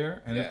out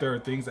there, and if there are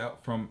things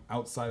out from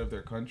outside of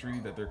their country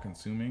that they're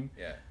consuming,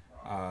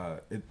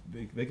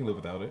 they can live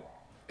without it.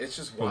 It's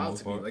just wild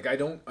to me. Like, I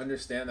don't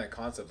understand that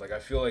concept. Like, I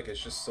feel like it's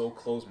just so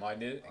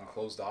closed-minded and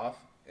closed off,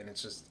 and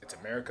it's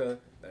America.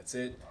 That's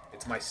it.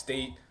 It's my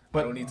state.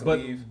 I don't need to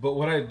leave. But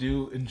what I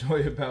do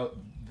enjoy about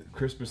the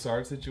Chris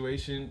Broussard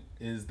situation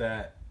is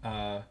that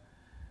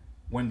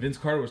when Vince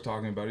Carter was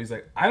talking about it, he's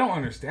like, I don't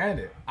understand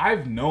it.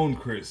 I've known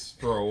Chris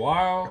for a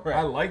while. Right.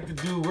 I like the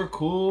dude. We're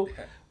cool.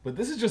 But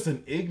this is just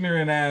an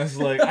ignorant ass,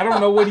 like, I don't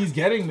know what he's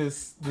getting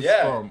this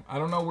from. I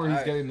don't know where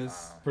he's getting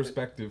this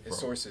perspective from.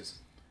 Sources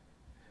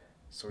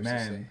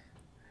Man,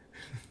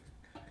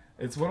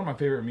 it's one of my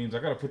favorite memes. I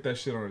gotta put that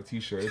shit on a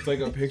t-shirt. It's like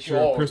a picture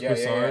of Chris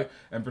Broussard,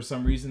 and for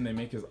some reason they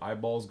make his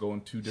eyeballs go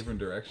in 2 different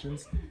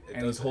directions,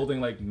 and he's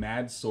holding like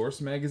mad source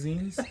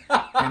magazines,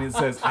 and it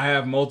says, I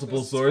have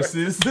multiple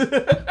sources.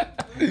 I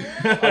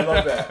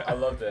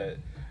love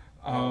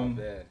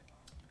that.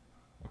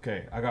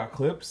 Okay, I got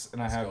clips,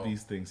 and I have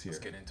these things here.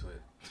 Let's get into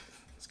it.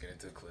 Let's get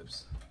into the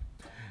clips.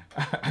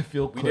 I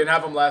feel we didn't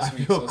have them last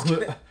week.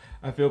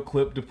 I feel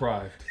clip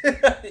deprived.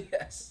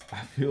 Yes. I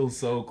feel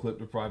so clip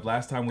deprived.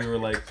 Last time we were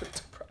like,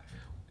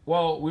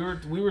 well, we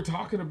were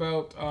talking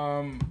about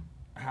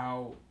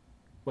how,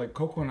 like,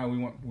 Coco and I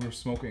we were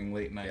smoking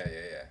late night.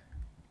 Yeah.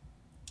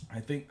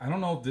 I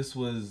don't know if this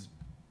was,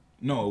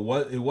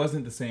 it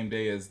wasn't the same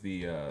day as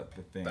the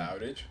thing. The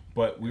outage.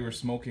 But we were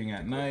smoking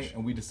at night,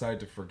 and we decided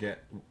to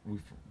forget. We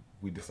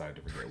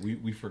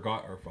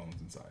forgot our phones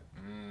inside.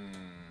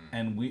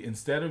 And we,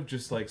 instead of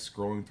just like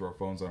scrolling through our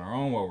phones on our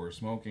own while we were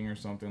smoking or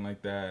something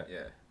like that,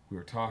 we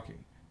were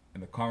talking.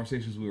 And the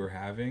conversations we were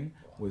having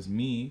was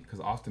me, because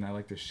often I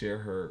like to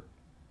share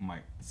my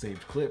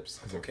saved clips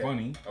because they're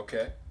funny.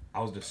 Okay.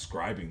 I was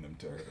describing them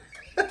to her.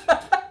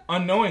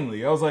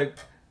 Unknowingly. I was like,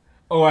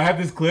 oh, I have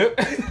this clip.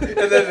 And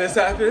then this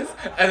happens.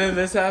 And then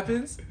this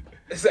happens.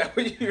 Is that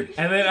what you're...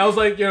 And then I was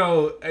like,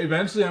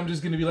 eventually I'm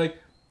just going to be like,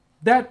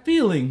 that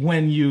feeling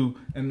when you...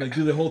 And like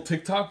do the whole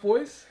TikTok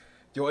voice.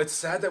 Yo, it's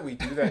sad that we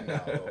do that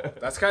now, though.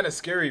 That's kind of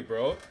scary,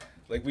 bro.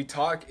 Like, we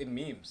talk in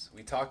memes.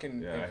 We talk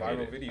in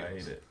viral videos. I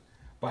hate it.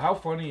 But how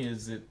funny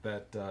is it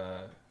that...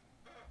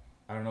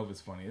 I don't know if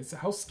it's funny.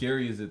 How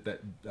scary is it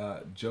that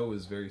Joe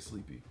is very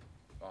sleepy?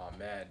 Oh,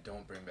 man.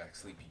 Don't bring back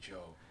Sleepy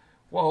Joe.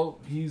 Well,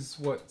 he's,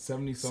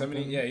 70-something?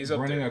 70, yeah, he's up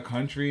running there. A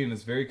country, and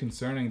it's very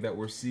concerning that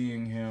we're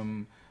seeing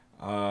him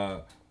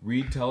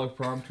read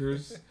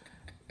teleprompters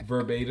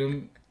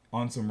verbatim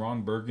on some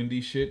Ron Burgundy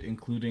shit,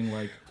 including,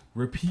 like...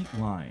 repeat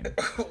line.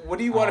 What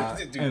do you want him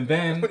to do? And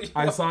then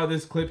I saw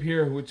this clip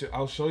here, which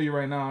I'll show you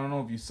right now. I don't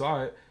know if you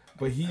saw it,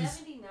 but he's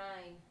 79.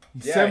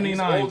 He's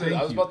 79. He's older.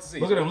 I was about to say.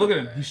 Look at him. Look at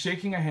him. He's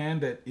shaking a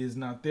hand that is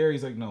not there.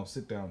 He's like, no,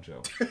 sit down,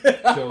 Joe.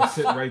 Joe,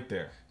 sit right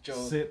there. Joe,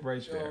 sit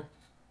right there.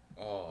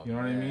 Oh, you know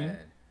what I mean?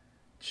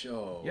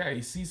 Joe. Yeah,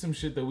 he sees some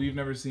shit that we've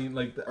never seen.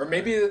 Like, or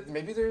maybe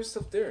there's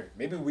stuff there.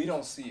 Maybe we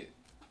don't see it.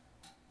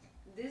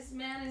 This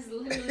man is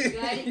literally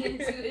guiding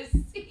into his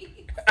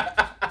seat.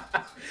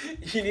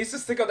 He needs to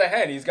stick out the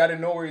hand. He's got to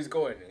know where he's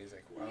going. And he's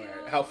like, wow,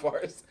 how far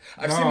is...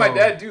 I've seen my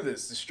dad do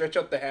this. To stretch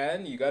out the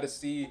hand, you got to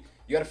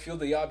feel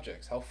the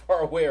objects. How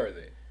far away are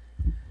they?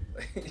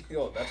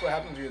 That's what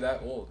happens when you're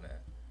that old,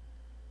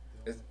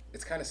 man.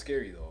 It's kind of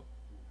scary, though.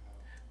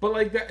 But,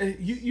 like, that,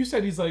 you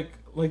said he's like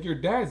your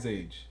dad's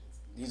age.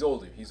 He's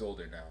older. He's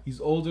older now.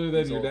 He's older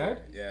than your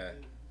dad? Yeah.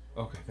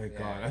 Okay, thank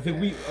God. I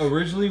think we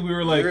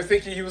were like... We were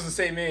thinking he was the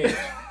same age.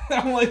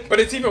 I'm like... But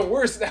it's even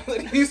worse now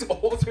that he's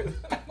older.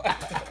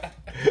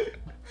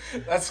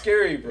 That's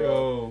scary, bro.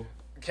 Yo.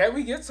 Can't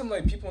we get some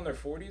like people in their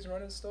 40s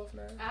running stuff,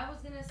 man? I was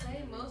gonna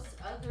say most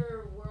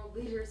other world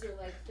leaders are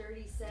like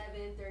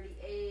 37,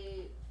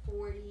 38,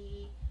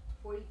 40,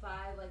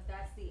 45. Like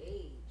that's the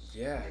age.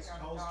 Yeah.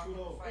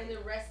 And the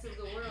rest of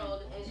the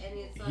world, and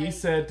it's like... He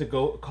said to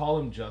go call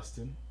him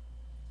Justin.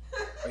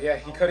 Oh, yeah,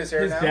 he cut his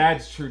hair His now?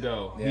 dad's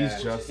Trudeau. Yeah.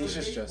 He's Justin. He's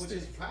just Justin. Which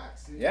is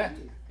facts. Yeah,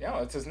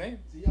 that's his name.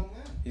 He's a young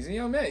man. He's a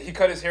young man. He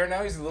cut his hair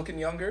now. He's looking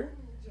younger.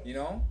 You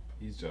know?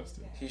 He's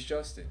Justin. He's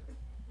Justin.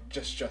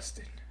 Just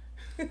Justin.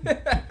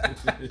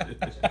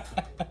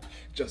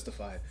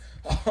 Justified.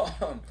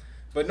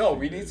 But no,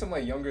 we need some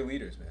like younger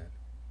leaders, man.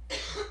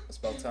 It's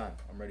about time.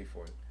 I'm ready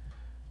for it.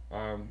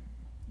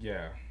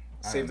 Yeah.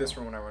 Save this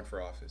for when I run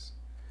for office.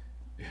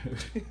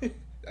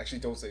 Actually,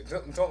 don't say.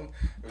 Don't.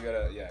 We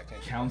gotta. Yeah. I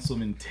can't.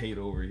 Councilman Tate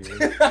over here.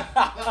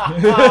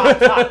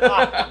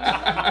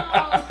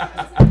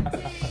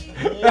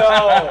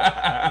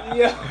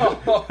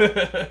 Yo.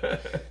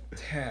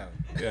 Damn.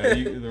 Yeah,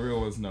 the real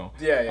ones know.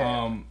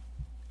 Yeah.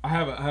 I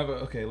have a.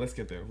 Okay, let's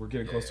get there. We're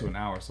getting close to an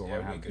hour, so I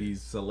want to have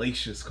these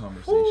salacious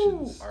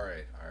conversations. All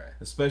right.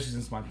 Especially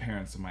since my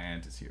parents and my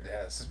aunt is here.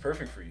 Yeah, this is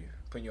perfect for you.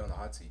 Putting you on the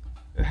hot seat.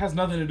 It has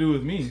nothing to do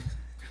with me.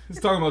 He's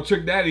talking about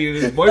Trick Daddy and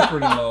his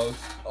boyfriend-in-laws.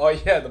 Oh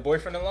yeah, the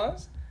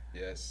boyfriend-in-laws.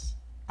 Yes.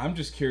 I'm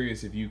just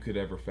curious if you could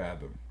ever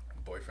fathom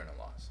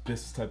boyfriend-in-laws.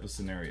 This type of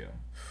scenario.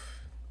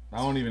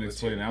 I won't even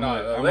explain it. I'm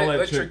gonna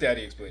let Trick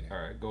Daddy explain it. All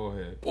right, go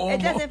ahead.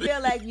 It doesn't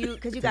feel like you,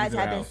 because you guys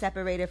have been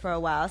separated for a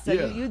while. So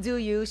you do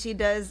you. She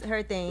does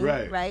her thing,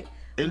 right?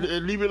 And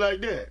leave it like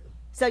that.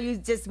 So you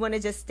just want to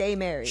just stay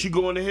married? She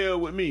going to hell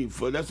with me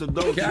for that's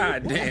adultery.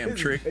 God damn,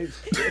 Trick.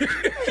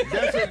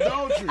 That's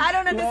adultery. I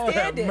don't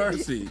understand it.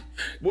 Mercy.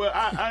 Well,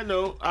 I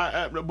know.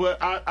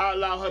 But I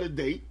allow her to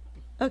date.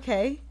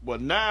 Okay. But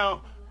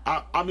now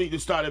I need to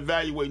start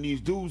evaluating these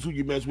dudes who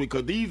you mess with,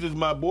 because these is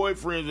my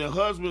boyfriends and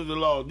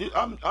husbands-in-law.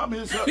 I'm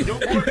his your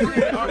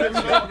boyfriend. I'm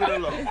his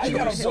husband-in-law. I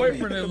got a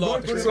boyfriend-in-law.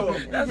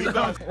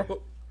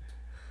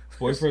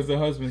 Boyfriends and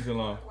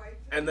husbands-in-law.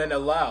 And then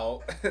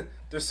allow.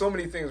 There's so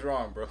many things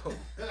wrong, bro.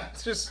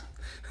 It's just,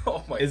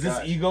 oh my god. Is this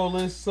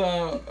egoless?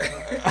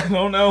 I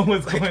don't know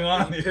what's going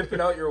on here. Pimping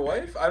out your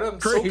wife? I'm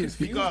so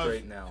confused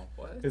right now.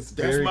 What? It's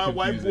That's very my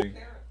confusing.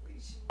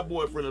 My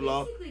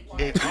boyfriend-in-law,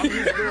 and I'm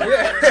his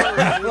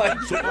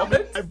girlfriend. So I'm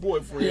my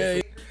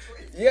boyfriend.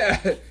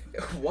 Yeah.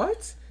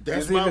 What?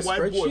 That's my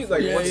wife boyfriend.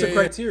 Like, what's the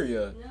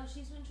criteria? No,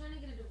 she's been trying to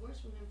get a divorce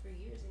from him for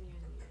years and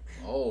years and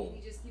years. Oh.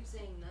 He just keeps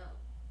saying no.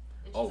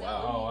 And she's Oh like,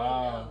 wow. Oh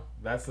wow.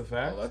 That's the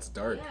fact? Oh, that's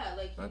dark. Yeah,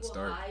 like he that's will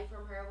dark. hide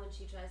from her when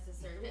she tries to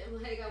serve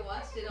him. Like I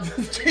watched it on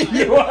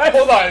the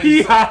Hold on.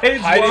 He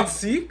hides hide and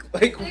seek?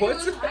 Like He what?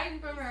 was hiding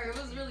from her. It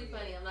was really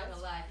funny. I'm not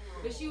gonna lie,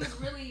 but she was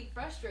really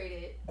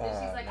frustrated. And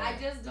she's like, I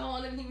just don't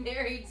want to be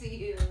married to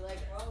you. Like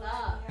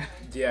stop.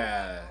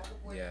 Yeah.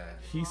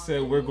 He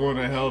said we're going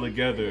to hell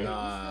together.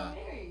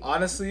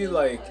 Honestly,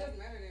 like,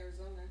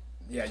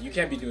 yeah, you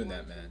can't be doing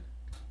that, man.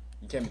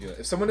 You can't be doing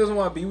that. If someone doesn't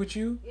want to be with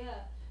you, Yeah.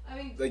 I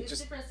mean, like, it's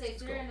just different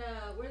states. They're in go.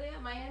 Where they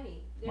at?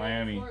 Miami.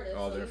 Miami. In Florida,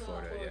 Oh, so they're in you know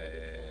Florida. how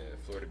Yeah.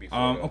 Florida be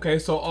Florida. Okay,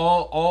 so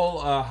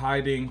all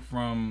hiding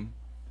from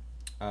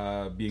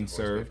being Divorce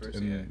served papers,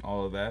 and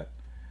all of that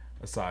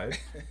aside.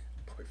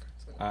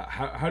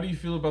 How do you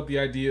feel about the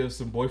idea of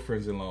some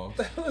boyfriends-in-law? What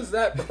the hell is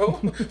that, bro?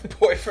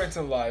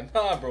 Boyfriends-in-law.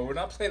 Nah, bro, we're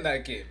not playing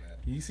that game, man.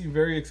 You seem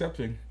very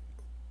accepting.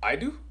 I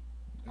do?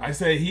 I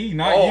say he,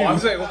 not you. Oh, I'm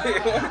saying, wait,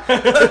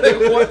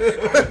 what?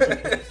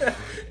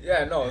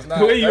 Yeah, no, it's not.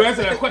 The way you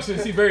answer that question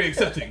seems very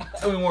accepting.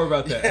 Tell me more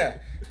about that. Yeah.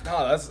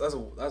 No,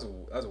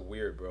 that's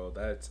weird, bro.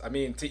 I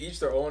mean, to each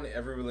their own.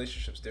 Every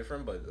relationship's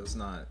different, but it's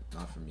not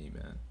for me,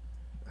 man.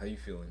 How you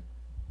feeling?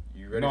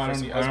 You ready for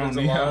some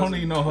husbands-in-laws? I don't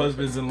need no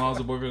husbands-in-laws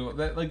or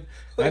boyfriends.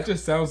 That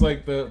just sounds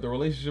like the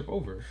relationship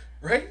over.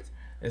 Right?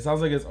 It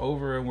sounds like it's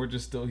over and we're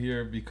just still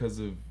here because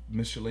of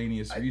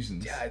miscellaneous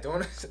reasons. Yeah, I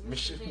don't.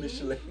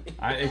 Miscellaneous.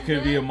 It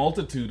could be a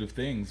multitude of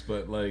things,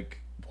 but like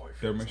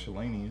they're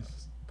miscellaneous.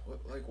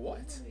 Like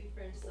what? So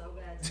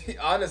bad.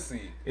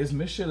 Honestly. Is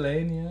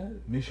Michelin?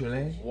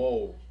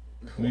 Whoa.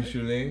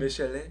 Michelin?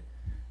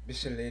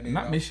 Michelin.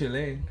 Not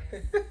Michelin.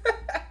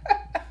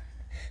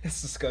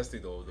 It's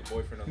disgusting though, the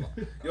boyfriend-in-law.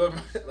 Yo,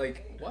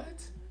 like,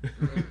 what?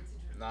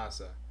 Nah,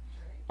 sir.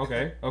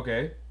 Okay.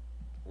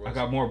 I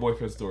got more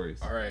boyfriend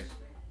stories. Alright.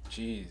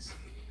 Jeez.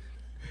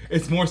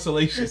 It's more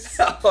salacious.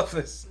 I love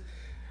this.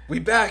 We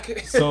back.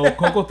 So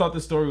Coco thought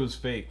the story was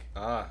fake,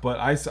 but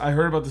I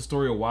heard about the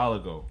story a while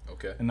ago.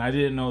 Okay. And I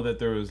didn't know that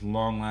there was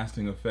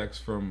long-lasting effects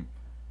from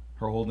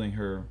her holding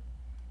her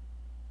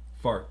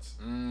farts.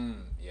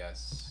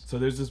 Yes. So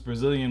there's this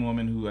Brazilian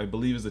woman who I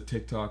believe is a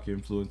TikTok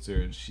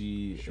influencer, and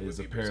she is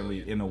apparently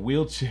Brazilian. In a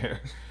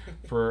wheelchair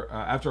for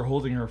after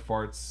holding her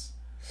farts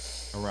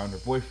around her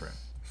boyfriend.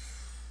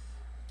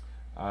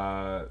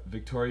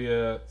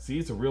 Victoria, see,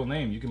 it's a real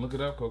name. You can look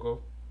it up,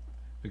 Coco.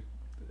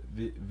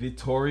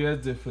 Victoria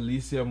de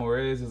Felicia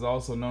Moraes is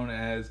also known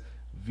as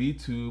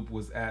VTube,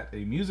 was at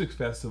a music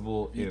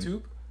festival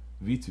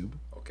VTube.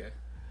 Okay.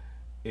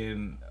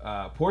 In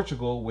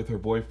Portugal with her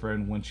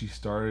boyfriend when she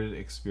started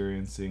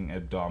experiencing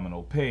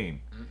abdominal pain.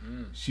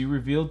 She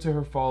revealed to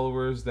her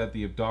followers that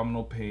the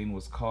abdominal pain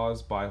was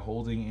caused by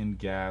holding in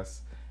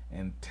gas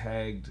and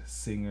tagged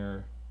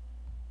singer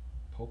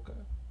Polka.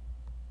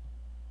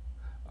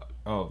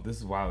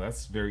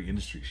 That's very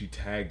industry. She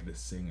tagged the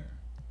singer.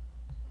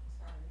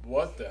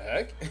 What the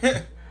heck?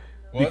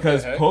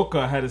 Because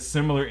Polka had a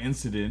similar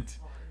incident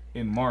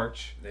in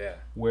March, yeah,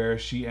 where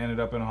she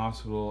ended up in a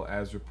hospital,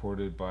 as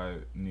reported by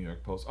New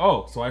York Post.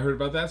 Oh, so I heard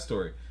about that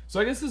story. So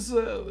I guess this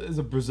is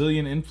a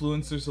Brazilian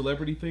influencer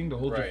celebrity thing to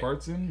hold your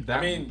farts in.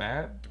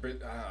 Bad?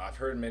 I've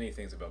heard many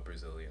things about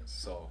Brazilians,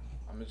 so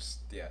I'm just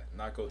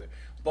not go there.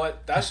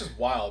 But that's just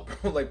wild,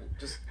 bro. Like,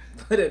 just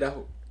let it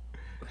out.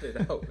 Let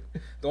it out.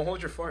 Don't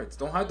hold your farts.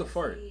 Don't hide the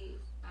fart.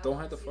 Don't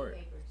hide the fart.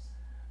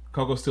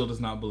 Coco still does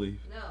not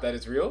believe that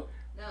it's real.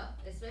 No,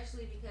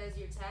 especially because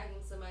you're tagging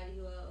somebody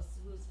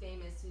who's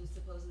famous, who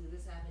supposedly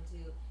this happened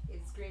to.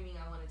 It's screaming,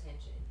 "I want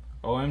attention."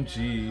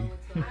 OMG.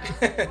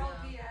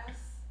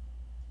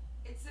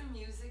 It's a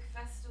music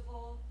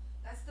festival.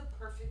 That's the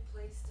perfect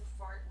place to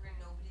fart where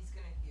nobody's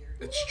gonna hear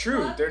you. It's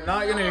true. They're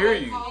not gonna hear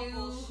you.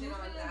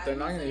 They're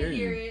not gonna hear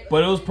you.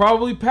 But it was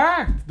probably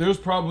packed. There was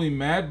probably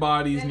mad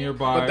bodies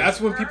nearby. But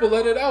that's when people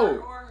let it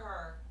out.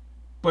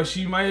 But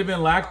she might have been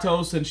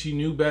lactose and she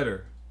knew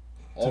better.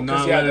 to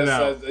not let it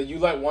out. You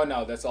let one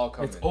out, that's all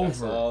coming. It's over.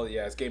 That's all,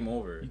 yeah, it's game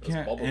over. You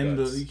can't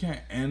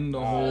end the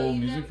whole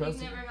music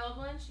festival. You've never held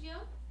one, Shio?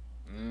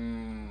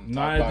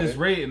 Not at this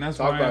rate, and that's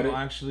why I'm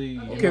actually.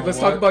 Okay, let's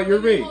talk about your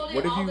rate. What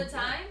if you all the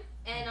time?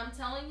 And I'm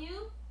telling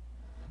you,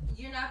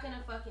 you're not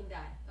gonna fucking die.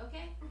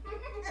 Okay?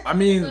 I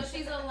mean, so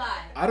she's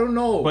alive. I don't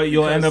know, but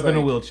you'll end up in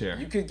a wheelchair.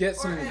 You could get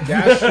some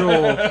gastro.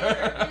 You're not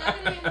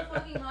gonna be in the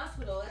fucking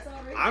hospital. That's all.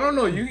 I don't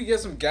know. You could get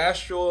some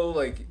gastro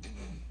like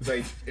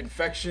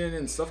infection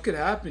and stuff could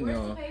happen.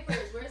 Where's the papers?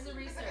 Where's the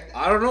research?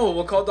 I don't know.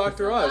 We'll call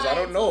Dr. Oz. I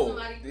don't know.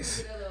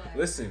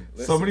 Listen.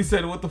 Somebody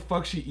said, "What the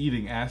fuck? She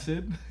eating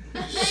acid?"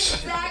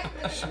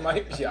 Exactly. She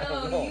might be. I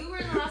don't know. You were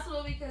in the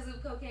hospital because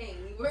of cocaine.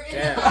 You were in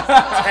the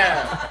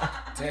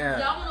hospital. Damn.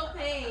 Abdominal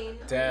pain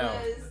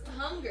was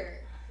hunger.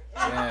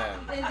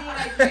 Damn. And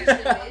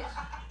dehydration, bitch.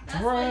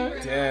 That's why you were in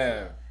the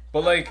Damn.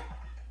 But like,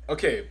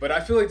 okay, but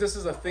I feel like this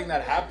is a thing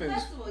that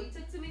happens. You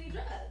took too many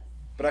drugs.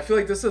 But I feel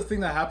like this is a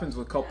thing that happens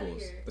with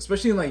couples,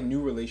 especially in like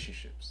new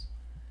relationships.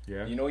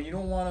 Yeah. You know, you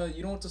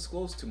don't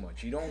disclose too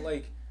much. You don't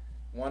like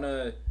want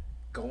to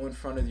go in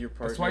front of your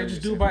partner. That's why you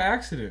just do it by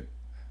accident.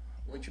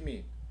 What you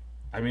mean?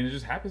 I mean, it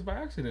just happens by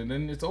accident,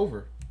 then it's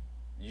over.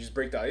 You just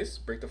break the ice,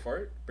 break the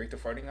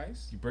farting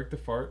ice. You break the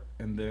fart,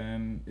 and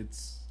then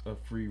it's a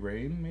free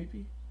reign,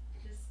 maybe.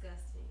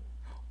 Disgusting.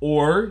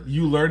 Or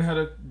you learn how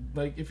to,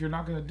 like, if you're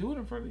not gonna do it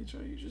in front of each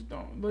other, you just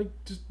don't, like,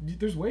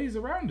 there's ways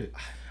around it.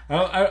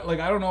 I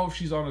don't know if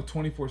she's on a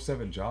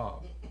 24/7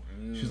 job.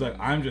 She's like,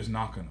 I'm just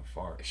not gonna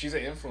fart. She's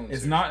an influencer.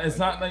 It's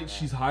not like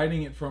she's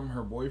hiding it from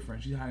her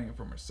boyfriend. She's hiding it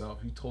from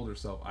herself. She told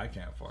herself, I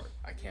can't fart.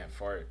 I can't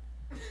fart.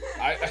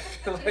 I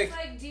feel like it's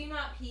like, do you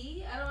not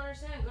pee? I don't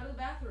understand. Go to the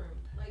bathroom.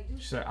 Like, do.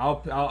 She said,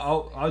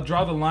 I'll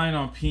draw the line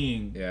on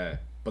peeing. Yeah,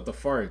 but the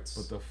farts.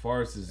 But the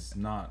farts is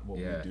not what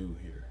we do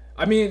here.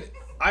 I mean,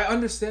 I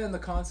understand the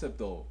concept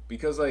though,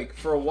 because like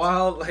for a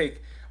while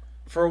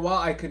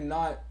I could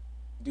not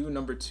do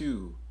number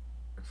 2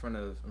 in front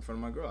of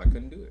my girl. I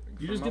couldn't do it.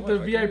 You just get the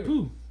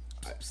VIP.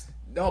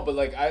 No, but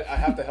like I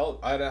have to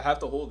I'd have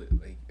to hold it.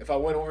 Like if I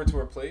went over to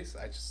her place,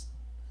 I'm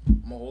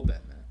gonna hold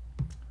that, man.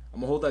 I'm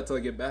gonna hold that till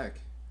I get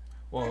back.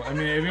 Well, I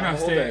mean, if you're not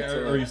staying,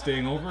 are you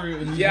staying over?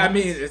 Yeah, I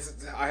mean,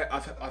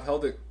 I've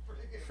held it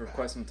for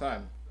quite some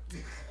time.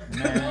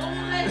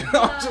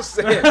 I'm just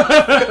saying.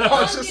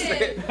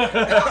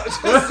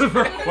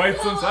 For quite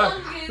some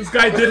time. This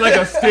guy did like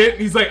a stint.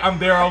 He's like, I'm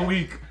there all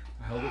week.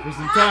 I held it for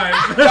some time.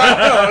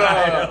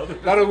 No.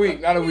 Not a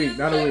week.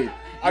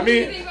 I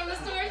mean.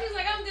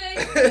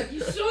 You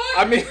sure?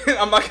 I mean,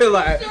 I'm not gonna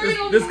lie.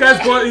 This guy's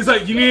going. He's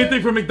like, you need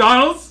anything from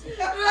McDonald's?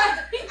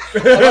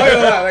 I'm not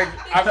gonna lie. Like,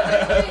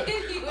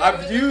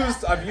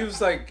 I've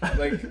used like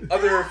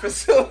other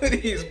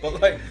facilities, but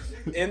like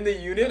in the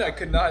unit, I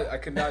could not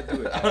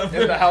do it.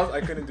 In the house,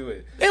 I couldn't do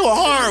it. They were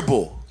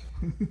horrible.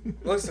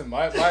 Listen,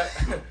 my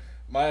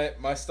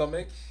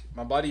stomach,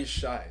 my body is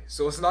shy,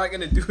 so it's not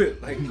gonna do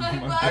it. Like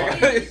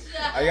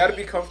I gotta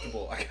be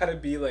comfortable. I gotta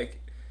be like.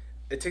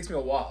 It takes me a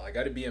while. I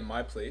gotta be in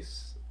my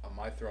place, on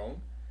my throne,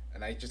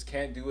 and I just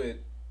can't do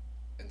it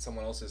in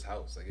someone else's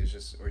house. Like it's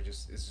just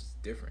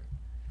different.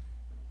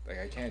 Like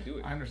I can't do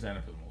it. I understand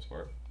it for the most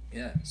part.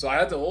 Yeah. So I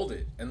had to hold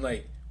it, and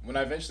like when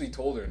I eventually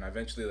told her, and I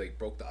eventually like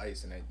broke the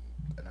ice, and I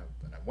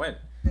went.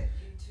 You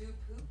too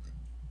poop?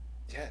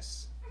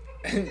 Yes.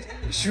 And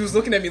she was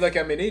looking at me like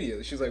I'm an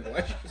idiot. She's like,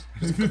 "Why don't you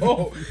just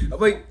go?" I'm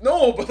like,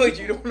 "No, but like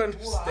you don't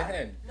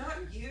understand." What?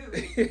 Not you.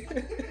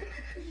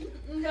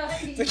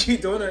 It's like you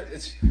don't.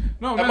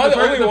 No, man,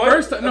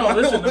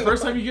 the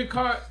first time you get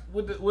caught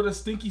with a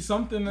stinky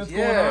something that's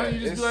going on, you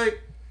just be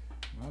like,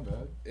 my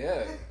bad.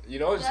 Yeah, you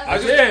know,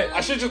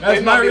 I should just.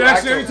 That's my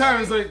reaction every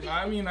time. It's like,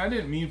 I mean, I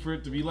didn't mean for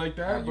it to be like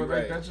that, but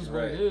like that's just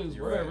what it is.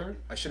 Whatever. Right.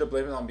 I should have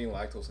blamed it on being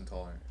lactose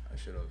intolerant. I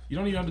should have. You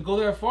don't even have to go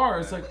that far.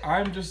 It's like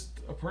I'm just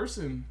a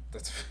person.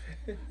 That's.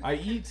 I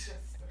eat.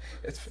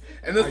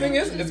 And the thing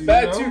is, it's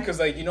bad too, because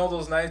like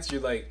those nights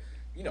you're like,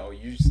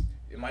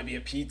 it might be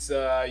a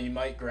pizza. You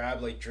might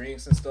grab like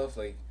drinks and stuff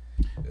like.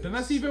 Then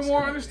that's even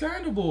more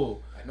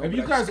understandable. If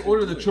you guys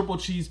order the triple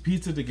cheese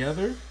pizza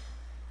together, it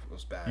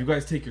was bad. You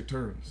guys take your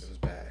turns. It was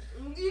bad.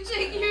 You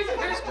take your turns.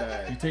 It was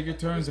bad. You take your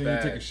turns and you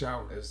take a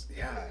shower.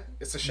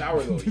 It's a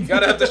shower though. You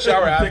gotta have the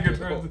shower after. Take your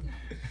turns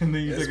and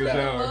then you take a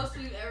shower. The most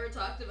we've ever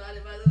talked about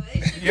it, by the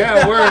way.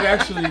 Yeah, word.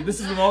 Actually, this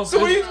is the most. So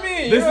what do you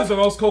mean? This is the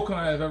most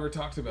coconut I've ever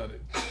talked about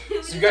it.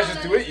 So you guys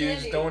just do it. You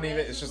just don't even.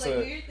 It's just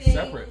a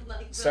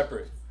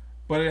separate.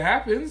 But it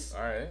happens.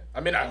 All right.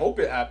 I mean, I hope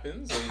it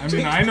happens. I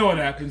mean, I know it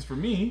happens for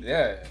me.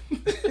 Yeah.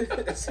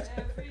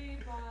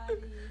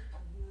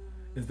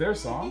 Is there a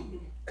song?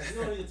 You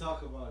don't need to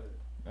talk about it.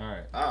 All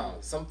right. Oh,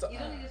 sometimes. You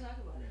don't need to talk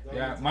about it.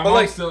 Yeah, my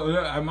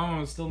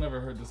mom still never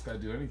heard this guy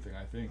do anything.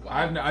 I think.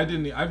 Wow.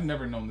 I've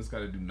never known this guy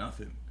to do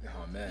nothing.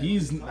 Oh man.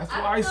 That's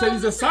why I said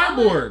he's a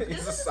cyborg.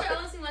 Doesn't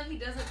Sterling seem like he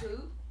doesn't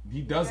poop?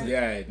 He doesn't.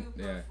 Yeah.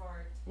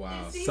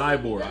 Wow.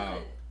 Cyborg. Wow.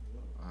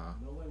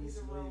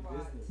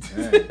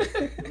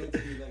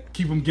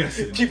 Keep them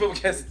guessing.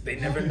 They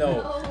never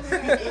know.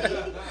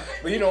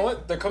 But you know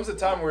what? There comes a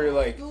time where you're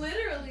like.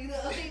 Literally,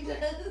 though, he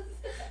does.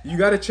 You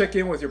gotta check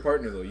in with your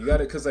partner though. You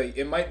gotta, cause like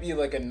it might be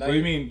like a night. What do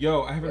you mean,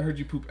 yo? I haven't heard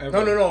you poop ever.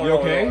 No. You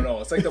okay? No.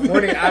 It's like the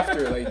morning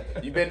after. Like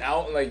you've been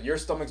out and like your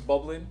stomach's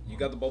bubbling. You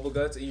got the bubble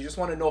guts, and you just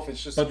want to know if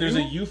it's just. But there's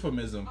a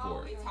euphemism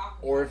for it.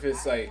 Or if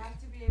it's like. You have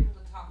to be able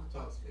to talk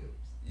about poops.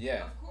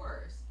 Yeah. Of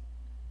course.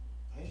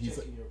 He's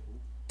checking your poop.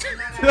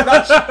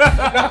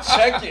 not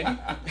checking.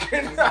 It's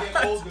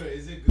getting older.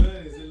 Is it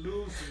good? Is it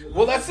loose?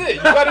 Well, that's it.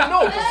 You gotta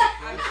know.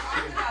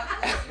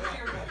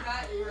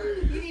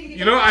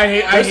 You know, I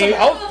hate.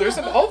 There's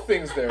some health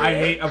things there.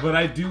 But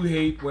I do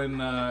hate when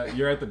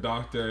you're at the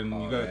doctor and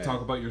you gotta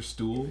talk about your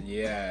stool.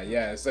 Yeah.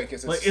 It's like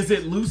is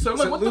it loose? I'm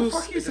like, what the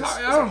fuck is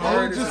I don't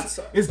know.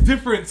 It's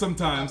different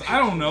sometimes. I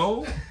don't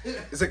know.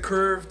 Is it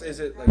curved? Is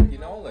it like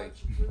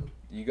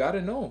you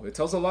gotta know. It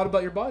tells a lot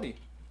about your body.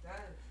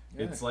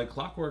 Yeah. It's like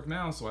clockwork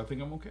now, so I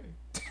think I'm okay.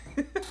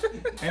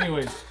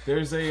 Anyways,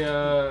 there's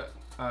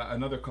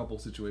another couple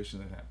situation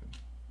that happened.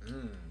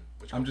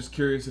 I'm just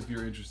curious if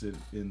you're interested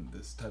in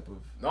this type of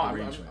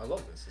arrangement. I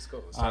love this. Let's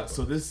go.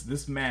 So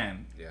this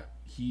man,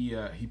 he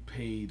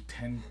paid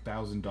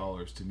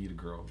 $10,000 to meet a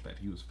girl that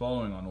he was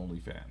following on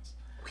OnlyFans.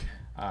 Okay.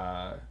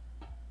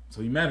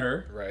 So he met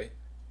her. Right.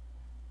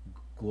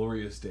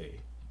 Glorious day.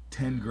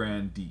 10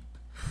 grand deep.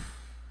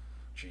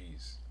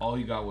 Jeez. All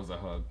he got was a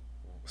hug.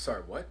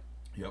 Sorry, what?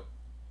 Yep.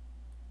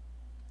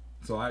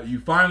 So you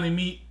finally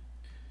meet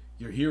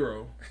your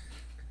hero.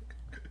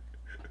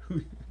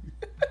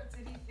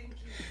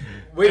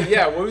 Wait,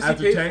 yeah, what was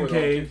after he paid 10K, for?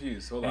 I'm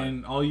confused. Hold on.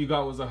 And all you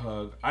got was a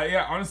hug.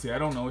 Honestly, I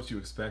don't know what you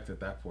expect at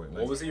that point.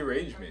 What was the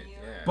arrangement?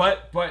 Yeah.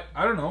 But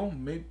I don't know.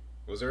 Maybe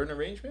was there an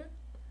arrangement?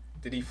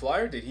 Did he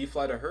fly her? Did he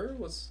fly to her?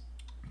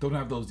 Don't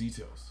have those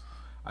details.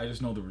 I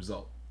just know the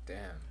result.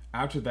 Damn.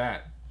 After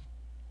that,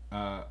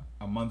 a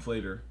month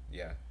later.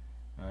 Yeah.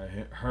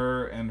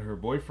 Her and her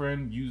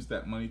boyfriend used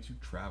that money to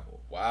travel.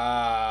 Wow.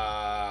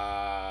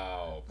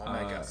 My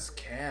man got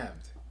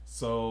scammed.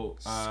 So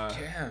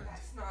scammed.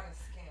 That's not a scam.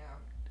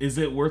 Is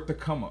it worth the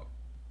come up?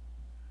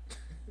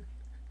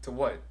 To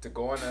what? To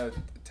go on a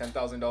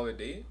 $10,000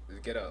 date? To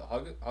get a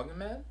hug a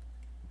man?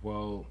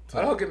 Well,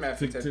 I'd hug a man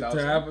for $10,000.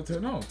 To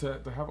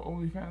have an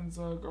OnlyFans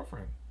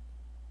girlfriend.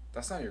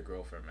 That's not your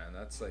girlfriend, man.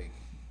 That's like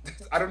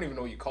I don't even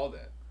know what you call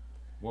that.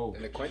 Whoa.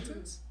 An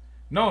acquaintance?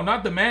 No,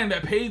 not the man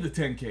that paid the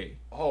 10K.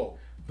 Oh.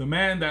 The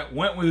man that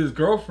went with his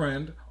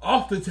girlfriend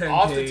off the 10K.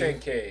 Off the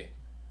 10K.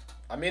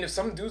 I mean, if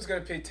some dude's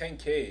gonna pay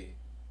 10K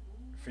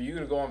for you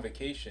to go on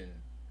vacation,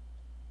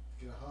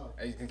 get a hug.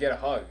 And you can get a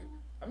hug.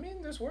 I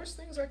mean, there's worse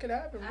things that could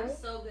happen, bro. I'm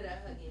so good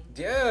at hugging.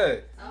 Yeah.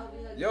 I'll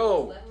be hugging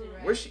Yo, left and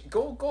right. where's she?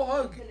 Go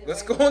hug.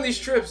 Let's go on these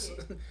trips.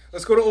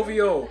 Let's go to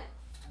OVO.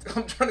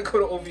 I'm trying to go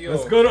to OVO.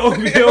 Let's go to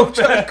OVO. I'm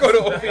trying to go to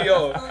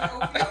OVO.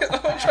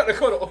 I'm trying to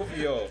go to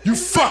OVO. You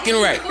fucking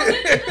right.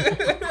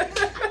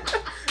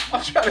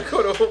 I'm trying to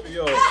go to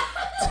OVO.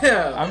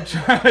 Damn. I'm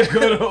trying to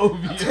go to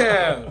OVO.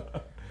 Damn.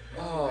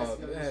 Oh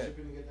man.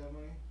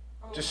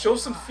 Just show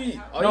some feet.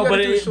 No, but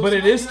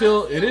it is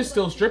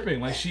still stripping.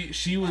 Like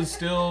she was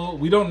still.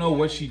 We don't know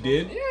what she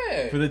did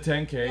for the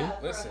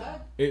 10K. Listen,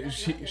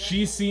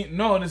 she seen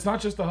no, and it's not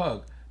just the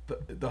hug.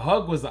 The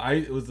hug was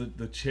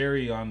the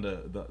cherry on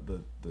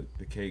the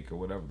cake or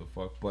whatever the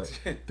fuck. But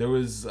there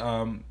was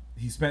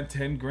he spent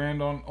 10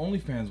 grand on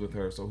OnlyFans with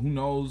her. So who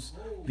knows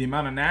the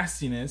amount of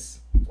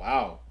nastiness?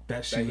 Wow.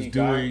 That she was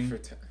doing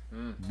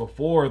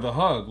before the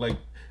hug. Like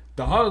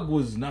the hug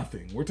was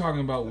nothing. We're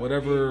talking about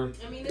whatever.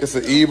 It's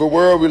an evil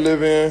world we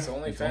live in. It's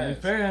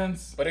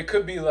OnlyFans. But it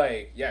could be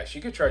like, yeah, she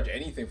could charge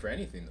anything for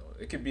anything though.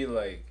 It could be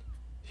like,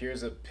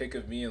 here's a pic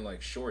of me in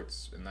like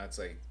shorts, and that's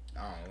like,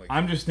 I don't know. Like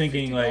I'm just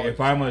thinking like if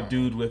I'm a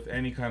dude with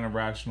any kind of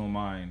rational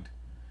mind,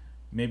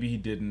 maybe he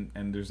didn't,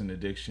 and there's an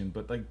addiction.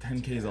 But like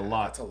 10K is a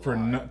lot for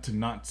to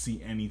not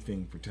see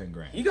anything for 10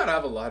 grand. He gotta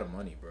have a lot of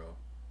money, bro.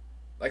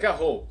 Like I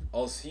hope,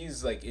 else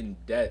he's like in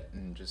debt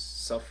and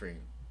just suffering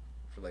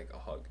for like a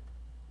hug.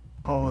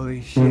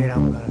 Holy shit,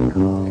 I'm gonna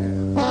call.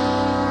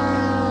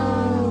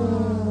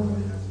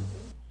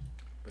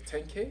 But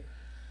 10K?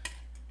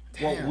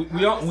 Damn.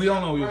 Well, we all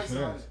know he was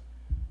finessed.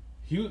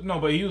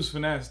 But he was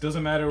finessed.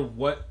 Doesn't matter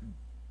what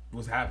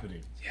was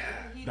happening. Yeah.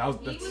 He was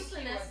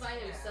finessed by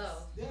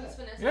himself. He was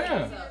finessed by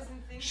himself.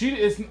 She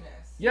is.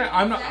 Yeah,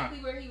 I'm not.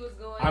 Exactly where he was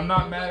going. I'm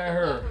not mad at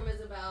her.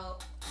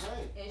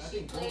 And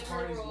she played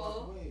her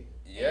role.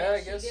 Yeah,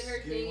 I guess.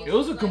 It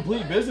was a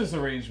complete business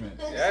arrangement.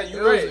 Yeah,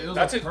 you're right.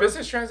 That's a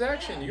business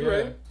transaction. You're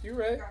right. You're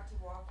right.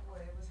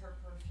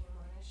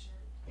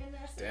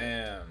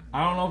 Damn.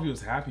 I don't know if he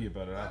was happy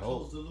about it. I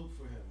hope.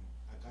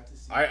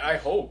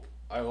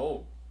 I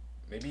hope.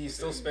 Maybe he's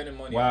still spending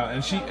money. Wow,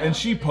 and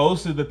she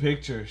posted the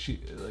picture.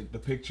 The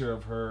picture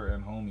of her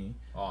and homie.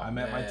 Oh, I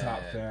met my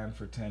top fan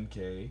for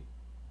 10K,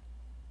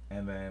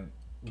 and then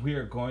we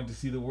are going to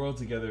see the world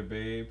together,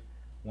 babe.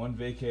 One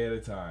vacay at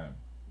a time.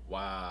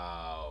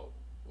 Wow.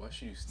 Why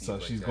should you? So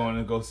she's going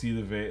to go see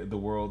the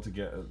world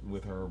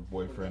with her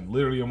boyfriend.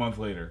 Literally a month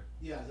later.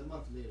 Yeah, it's a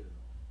month later.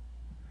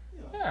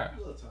 Yeah. A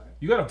little time.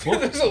 You gotta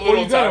book.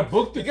 You gotta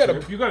book the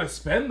trip. You gotta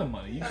spend the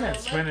money. You can't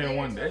spend it in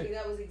one day.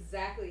 That was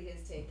exactly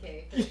his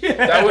 10K.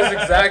 Yeah. That was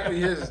exactly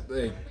his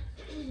thing.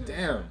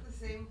 Damn. The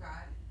same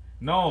guy.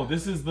 No,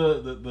 this is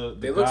the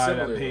They guy look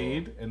similar, that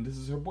paid, and this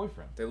is her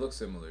boyfriend. They look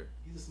similar.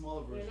 He's a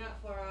smaller version. You're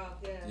not far off,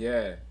 yeah.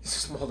 Yeah, he's a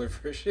smaller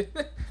version.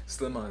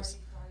 Slim eyes.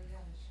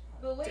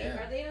 But wait, Damn.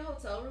 are they in a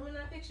hotel room in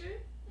that picture?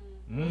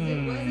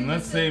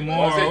 Let's say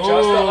more. Was it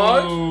just a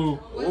hug? Ooh.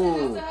 Was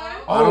it just a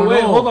hug? Oh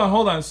wait,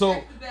 hold on.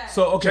 So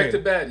okay. Check the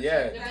bed.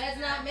 Yeah. The bed's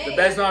not made. The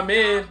bed's not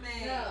made.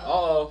 No.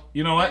 Uh-oh.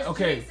 You know what? There's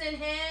Okay. drinks in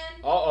hand.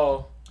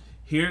 Uh-oh.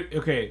 Here,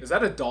 okay. Is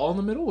that a doll in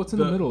the middle? What's in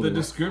the middle? The there?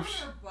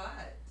 description.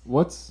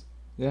 What's?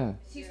 Yeah.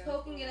 She's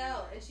poking it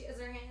out, and she has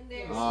her hand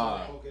there.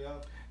 Ah.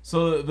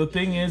 So the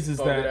thing is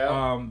Poke it that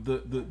out.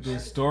 the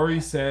story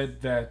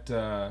said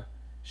that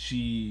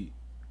she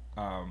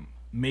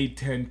made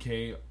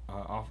 10K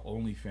off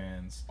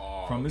OnlyFans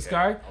from this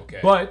guy,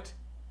 but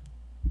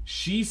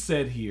she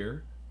said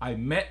here, I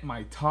met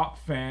my top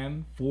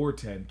fan for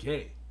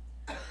 10K.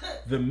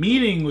 The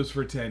meeting was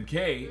for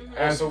 10K,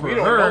 as so per we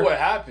don't her. know what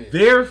happened.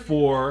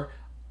 Therefore,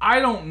 I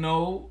don't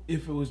know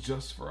if it was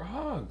just for a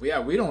hug.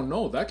 Yeah, we don't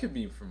know. That could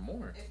be for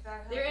more.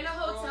 They're in a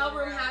hotel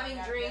room having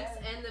drinks,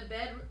 and the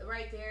bed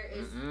right there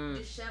is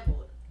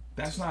disheveled.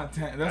 That's not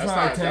 10. That's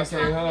not a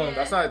 10K hug.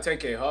 That's not a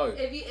 10K hug.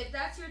 If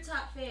that's your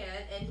top fan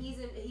and he's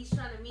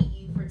trying to meet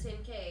you for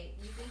 10K,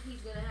 you think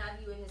he's gonna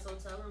have you in his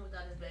hotel room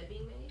without his bed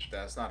being made?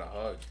 That's not a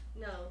hug.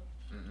 No.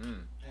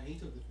 And he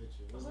took the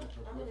picture. It wasn't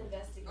I'm an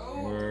investigator.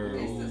 Oh,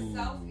 it's a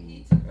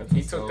selfie.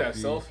 He took that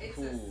selfie. It's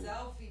a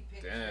selfie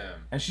picture. Damn.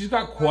 And she's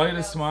got quite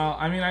a smile.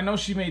 I mean, I know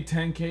she made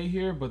 10K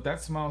here, but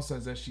that smile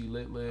says that she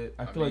lit.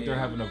 I feel like they're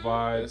having a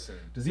vibe. Listen.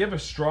 Does he have a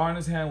straw in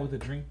his hand with a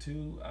drink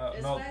too? No,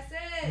 It's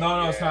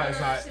no, it's not. It's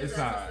But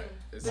not.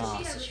 she It's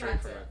has a straight for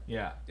cocktail. her.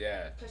 Yeah.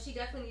 Yeah. Because she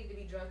definitely needed to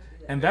be drunk to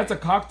do that. And that's a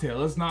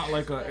cocktail. It's not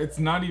like a. It's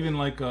not even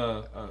like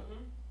a.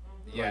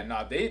 Yeah,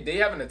 nah, they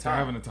having a time. They're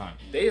having a time.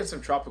 They in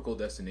some tropical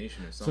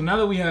destination or something. So now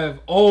that we have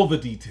all the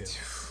details,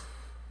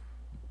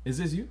 is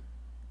this you?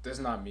 This is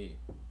not me,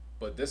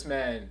 but this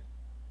man,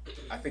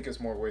 I think it's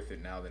more worth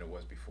it now than it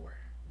was before.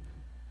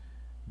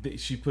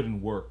 She put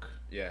in work.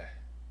 Yeah,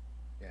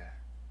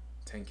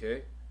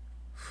 10K.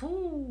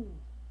 Whew.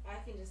 I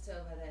can just tell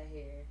by that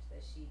hair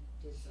that she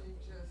did something.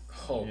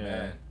 Oh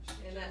man.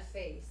 And that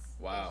face.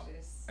 Wow.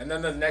 And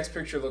then the next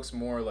picture looks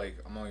more like,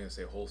 I'm not gonna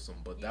say wholesome,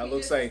 but that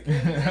looks just- like.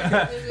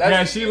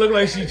 Yeah, she looked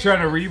like she's trying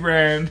to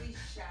rebrand.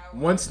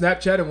 One's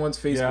Snapchat and one's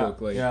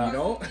Facebook, like yeah. you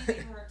know.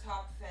 Meeting her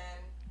top fan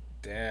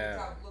Damn.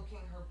 without looking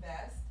her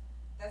best.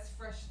 That's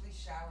freshly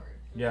showered.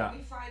 Yeah. Let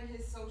me find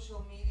his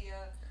social media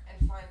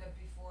and find a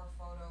before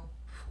photo.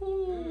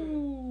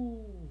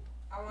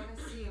 I want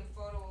to see a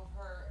photo of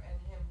her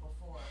and him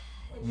before.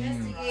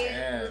 Investigate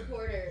Damn.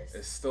 reporters.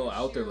 It's still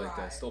out there like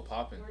that, still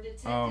popping. We're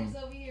detectives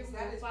over here.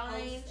 We'll find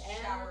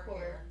and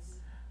report.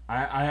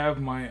 I have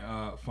my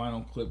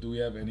final clip. Do we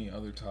have any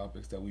other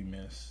topics that we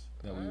missed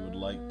that we would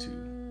like to?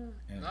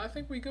 No, I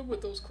think we good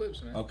with those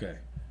clips, man. Okay,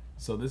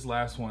 so this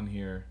last one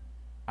here,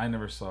 I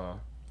never saw,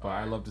 but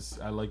I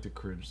like to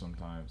cringe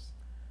sometimes.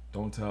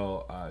 Don't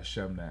tell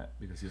Shem that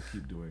because he'll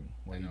keep doing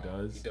what he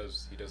does.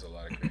 He does a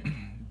lot of cringe.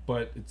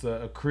 But it's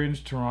a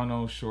cringe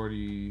Toronto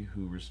shorty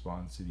who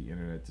responds to the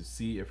internet to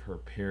see if her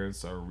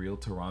parents are real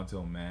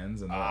Toronto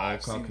men's and they're all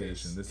I've seen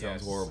Caucasian. This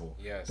sounds Yes. horrible.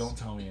 Yes. Don't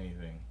tell me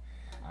anything.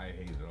 I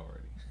hate it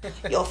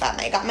already. Yo, fam,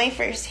 I got my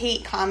first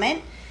hate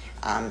comment.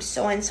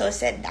 So and so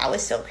said that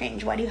was so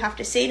cringe. What do you have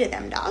to say to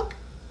them, dog?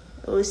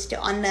 It was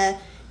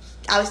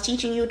I was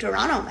teaching you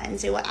Toronto, man.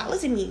 Say what? I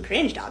wasn't being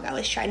cringe, dog. I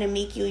was trying to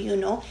make you,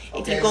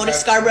 if you go to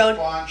Scarborough,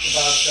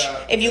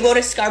 if you go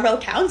to Scarborough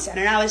Town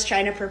Center, I was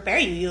trying to prepare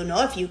you.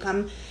 If you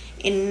come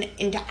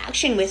into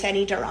action with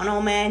any Toronto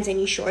mans,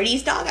 any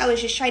shorties, dog, I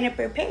was just trying to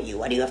prepare you.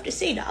 What do you have to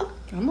say, dog?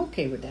 I'm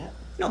okay with that.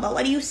 No, but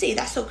what do you say?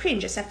 That's so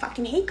cringe. It's a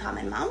fucking hate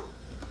comment, mom.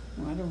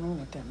 Well, I don't know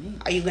what that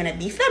means. Are you gonna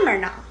beef them or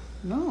not?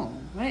 No.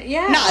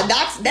 Yeah. No,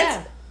 that's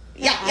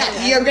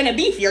yeah. You're gonna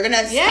beef. You're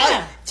gonna tell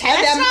That's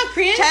them. not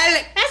cringe.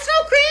 That's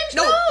not cringe.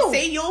 No.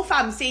 Say yo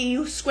fam. Say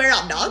you square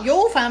up, dog.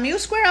 Yo fam. You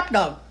square up,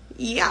 dog.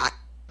 Yeah.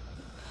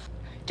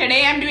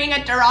 Today I'm doing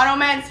a Toronto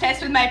man's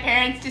test with my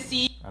parents to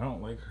see. I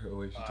don't like her the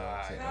way she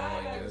talks. I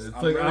don't like it. It's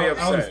I'm really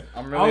upset.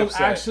 I was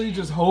actually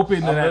just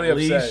hoping that really at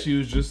least upset. she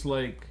was just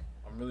like.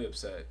 I'm really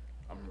upset.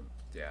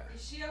 Yeah.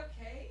 Is she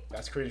okay?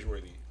 That's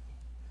cringeworthy.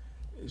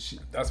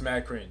 That's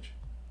mad cringe.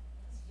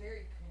 It's very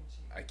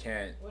cringy. I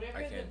can't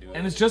do it.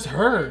 And it's just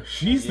her.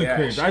 She's the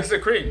cringe. She's the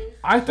cringe.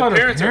 I thought The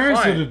her parents are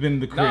parents fine. would have been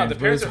the Nah, cringe, the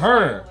but parents it's are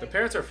her. fine. The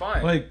parents are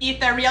fine. Like, If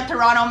they're real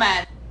Toronto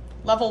man.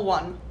 Level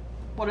 1.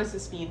 What does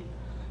this mean?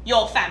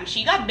 Yo fam,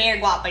 she got bare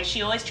guap, but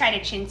she always try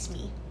to chintz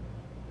me.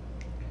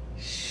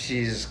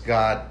 She's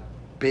got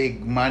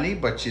big money,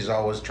 but she's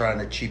always trying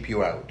to cheap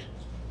you out.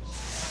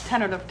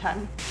 10 out of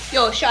 10.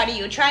 Yo, shawty,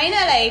 you trying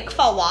to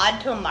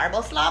forward to a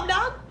marble slab,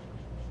 dog?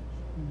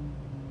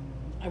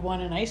 I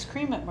want an ice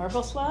cream at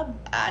Marble Slab.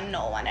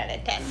 No, 1 out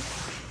of 10.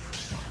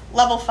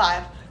 Level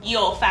 5.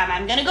 Yo, fam,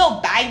 I'm gonna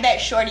go bag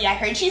that shorty. I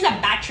heard she's a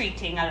battery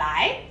ting, a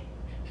lie?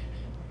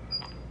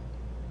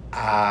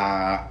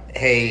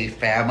 Hey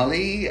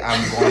family,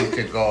 I'm going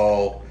to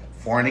go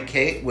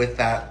fornicate with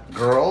that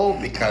girl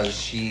because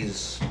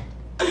she's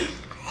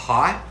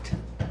hot?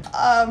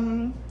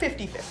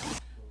 50-50.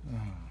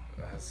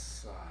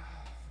 That's.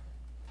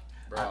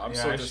 Bro, I'm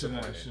so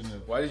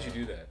disappointed. Why did you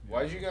do that?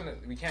 Why did you gonna?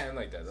 We can't end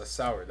like that. That's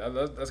sour.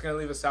 That's gonna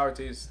leave a sour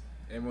taste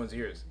in everyone's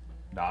ears.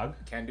 Dog.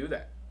 Can't do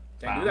that.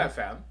 Can't do that,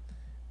 fam.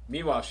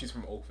 Meanwhile, she's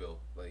from Oakville.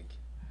 Like,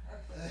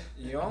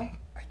 you know,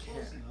 I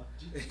can't.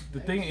 The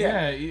thing,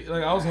 yeah,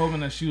 like I was hoping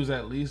that she was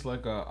at least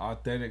like a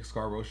authentic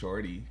Scarborough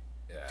shorty.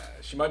 Yeah,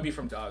 she might be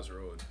from Dawes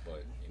Road,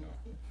 but you know,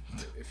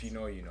 if you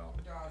know, you know.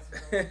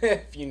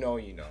 If you know,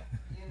 you know.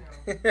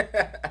 You know.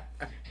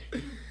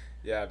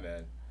 Yeah,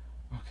 man.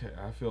 Okay,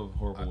 I feel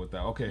horrible with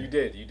that. Okay. You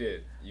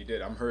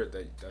did. I'm hurt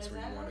that's where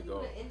you want to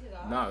go.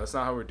 No, that's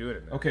not how we're doing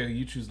it, man. Okay,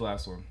 you choose the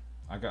last one.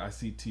 I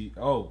see T.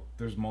 Oh,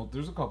 there's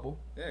a couple.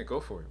 Yeah, go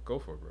for it,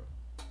 bro.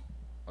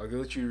 I'll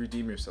let you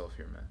redeem yourself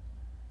here, man.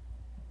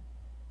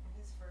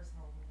 His first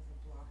home was a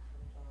block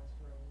from Dawes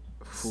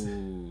Road.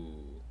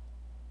 Ooh.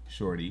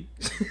 Shorty.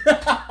 And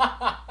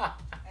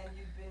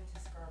you've been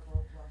to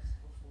Scarborough Bluffs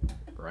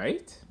before.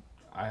 Right?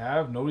 I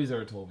have. Nobody's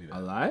ever told me that. A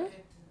lie? You've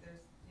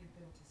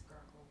been to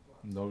Scarborough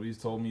Bluffs. Nobody's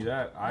told me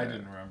that. I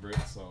didn't remember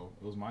it, so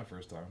it was my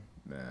first time.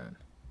 Man.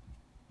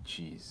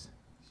 Jeez.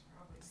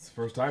 It's the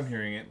first time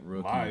hearing it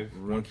live.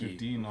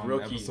 115 on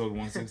episode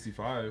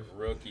 165.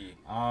 Rookie.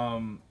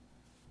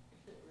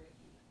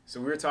 So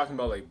we were talking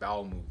about like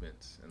bowel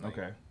movements. And, like,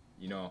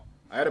 you know,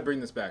 I had to bring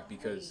this back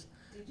because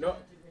no,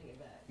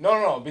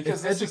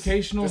 because it's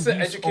educational. This is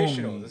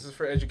educational. This is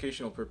for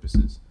educational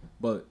purposes.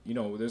 But you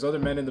know, there's other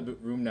men in the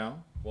room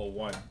now. Well,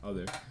 one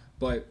other.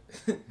 But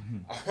I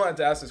wanted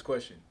to ask this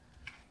question: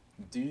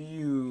 do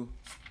you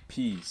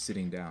pee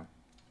sitting down?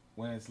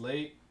 When it's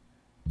late,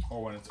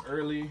 or when it's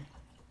early,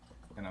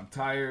 and I'm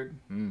tired?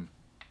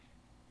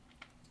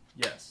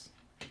 Yes.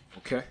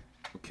 Okay.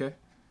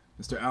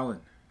 Mr. Allen.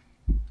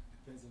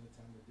 Depends on the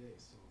time of day.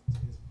 So to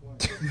his point.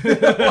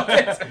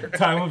 What?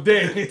 Time of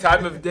day.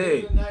 Time of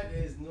day.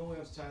 There's no way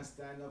I'm trying to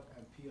stand up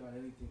and pee on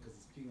anything because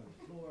it's peeing on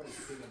the floor, it's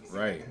peeing on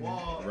the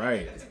wall.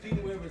 Right. It's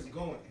peeing wherever it's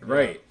going.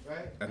 Right.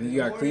 Right. I think you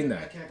gotta clean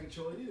that. I can't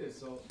control it either.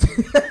 So I'm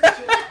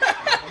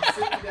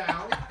sitting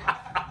down.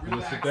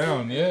 Relax. Sit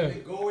down. Yeah.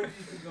 Go where you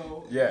can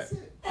go. Yeah.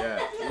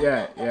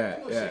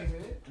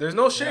 There's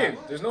no shame.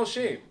 There's no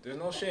shame.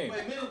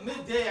 But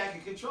midday I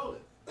can control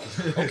it.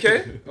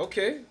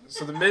 Okay.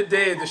 So the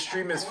midday, the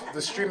stream is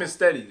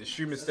steady. The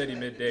stream is steady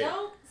midday.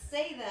 Don't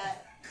say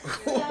that.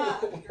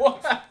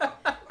 What?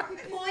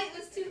 The point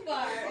was too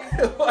far. I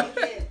don't like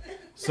it.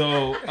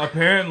 So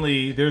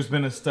apparently, there's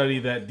been a study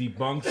that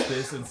debunks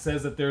this and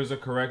says that there's a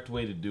correct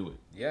way to do it.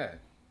 Yeah.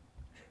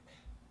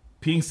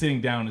 Peeing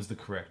sitting down is the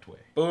correct way.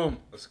 Boom.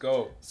 Let's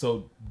go.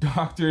 So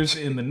doctors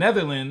in the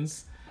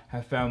Netherlands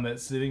have found that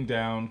sitting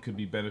down could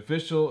be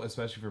beneficial,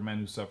 especially for men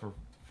who suffer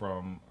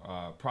from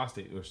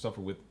prostate or suffer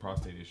with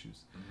prostate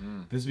issues.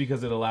 Mm-hmm. This is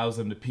because it allows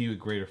them to pee with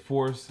greater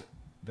force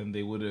than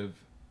they would have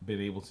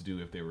been able to do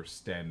if they were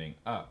standing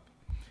up.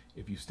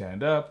 If you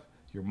stand up,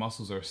 your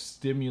muscles are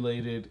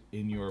stimulated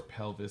in your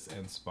pelvis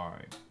and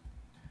spine.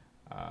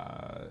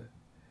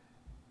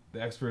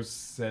 The experts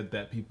said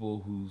that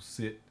people who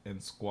sit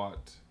and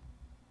squat,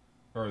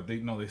 or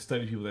they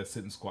study people that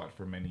sit and squat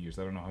for many years.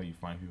 I don't know how you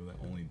find people that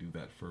only do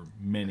that for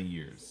many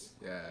years.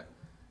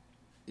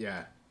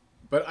 Yeah.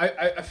 But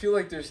I feel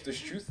like there's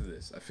truth to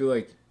this. I feel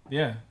like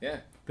yeah.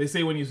 They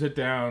say when you sit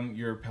down,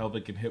 your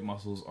pelvic and hip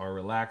muscles are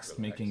relaxed.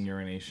 Making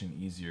urination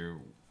easier.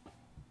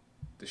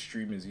 The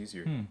stream is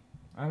easier.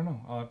 I don't know.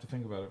 I'll have to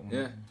think about it.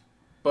 Yeah.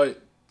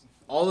 But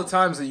all the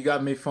times that you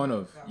got made fun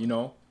of, you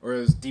know, or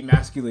is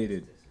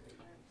demasculated.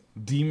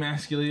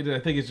 Demasculated? I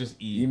think it's just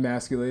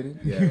emasculated.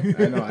 Yeah,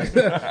 I know.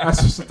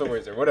 That's just the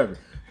words there. Whatever.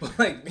 But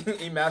like being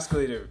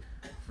emasculated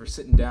for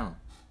sitting down.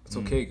 It's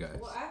okay, guys.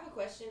 Well, I have a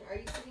question. Are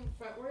you sitting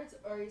frontwards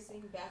or are you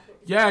sitting backwards?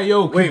 Yeah,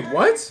 yo. Wait,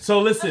 what?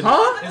 So listen.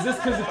 Huh? Is this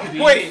because of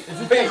Kadeem? Wait. Is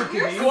this because of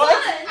Kadeem? What?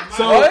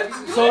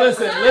 So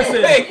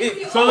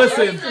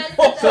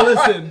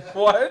listen.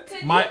 What?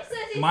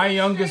 My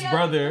youngest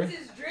brother,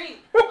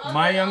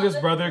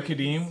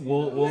 Kadeem,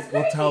 will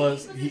tell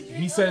us.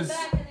 He says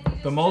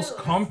the most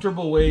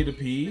comfortable way to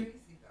pee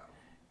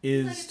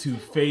is to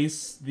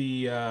face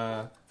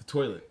the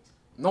toilet.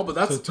 No, but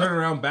that's... So turn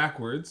around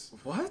backwards.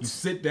 What? You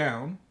sit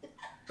down.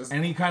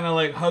 And he kind of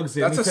like hugs it.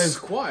 That's he a says,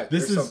 squat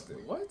this or is,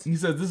 something. What? He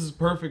says this is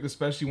perfect,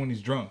 especially when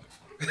he's drunk.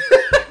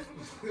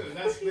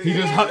 He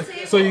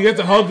just so you get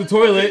to hug the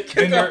toilet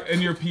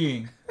and you're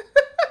peeing.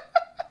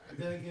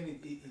 Then again,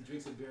 he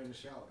drinks a beer in the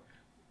shower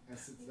and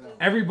sits down.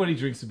 Everybody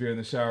drinks a beer in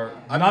the shower.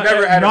 Not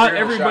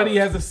everybody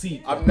has a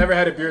seat. I've never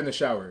had a beer in the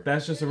shower.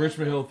 That's just a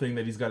Richmond Hill thing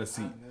that he's got a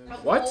seat.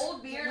 What?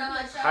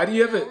 How do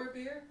you have it?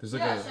 There's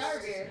like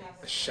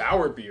a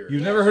shower beer.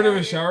 You've never heard of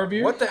a shower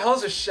beer? What the hell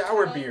is a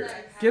shower beer?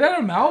 Get out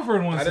of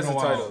Malvern once in a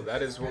while.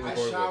 That is the title. That is what we're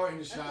going shower in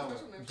the shower.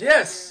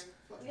 Yes.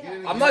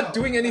 I'm not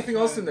doing anything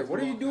else in there. What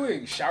are you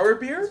doing? Shower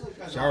beer?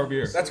 Shower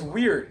beer. That's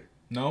weird.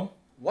 No.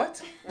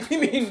 What? What do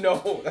you mean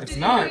no? It's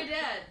not.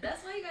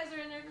 That's why you guys are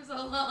in there for so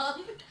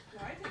long.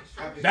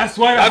 That's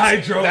why the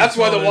hydro. That's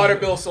why the water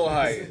bill's so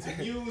high.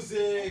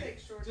 Music.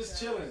 Just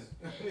chilling.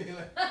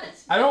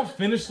 I don't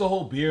finish the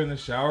whole beer in the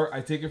shower.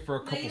 I take it for a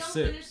couple sips.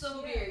 You don't finish the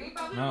whole beer. You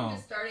probably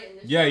just start it in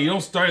the shower. Yeah, you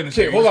don't start it in the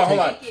shower.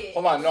 Okay,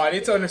 hold on. No, I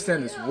need to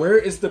understand this. Where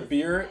is the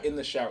beer in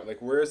the shower?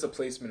 Like, where is the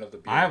placement of the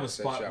beer? I have a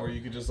spot where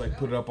you can just like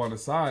put it up on the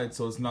side,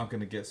 so it's not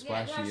gonna get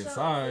splashy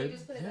inside.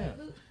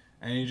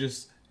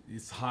 And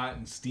it's hot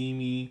and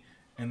steamy,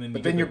 and then.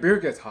 But then your beer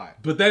gets hot.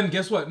 But then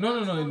guess what? No,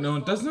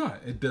 it does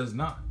not. It does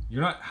not.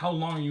 You're not. How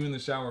long are you in the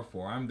shower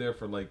for? I'm there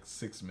for like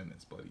 6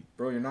 minutes, buddy.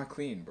 Bro, you're not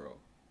clean, bro.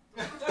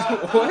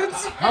 What?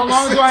 How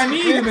long do I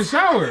need in the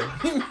shower?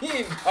 What do you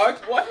mean, dog?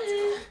 What?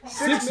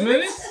 6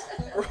 minutes?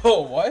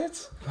 Bro,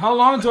 what? How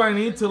long do I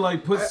need to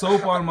like put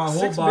soap on my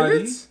whole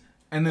body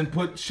and then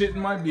put shit in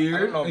my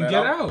beard and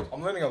get out?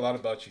 I'm learning a lot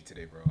about you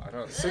today, bro. I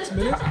don't know. 6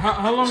 minutes?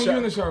 How long are you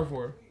in the shower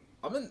for?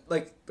 I'm in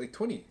like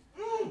 20.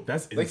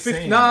 That's like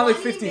insane. like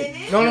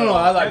 15. No,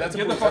 I lied. That's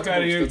get a the fuck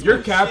out of here. That's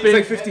You're capping.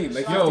 It's like 15.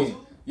 Like 15.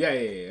 Yeah.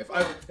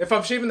 If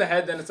I'm shaving the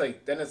head, then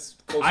it's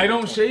closer. I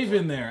don't shave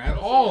in there at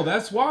all.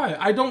 That's why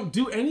I don't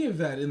do any of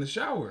that in the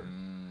shower.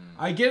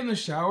 I get in the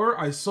shower,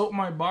 I soap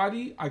my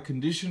body, I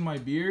condition my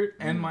beard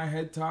and my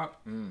head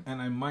top,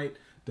 and I might,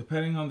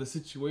 depending on the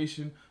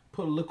situation,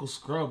 put a little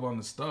scrub on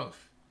the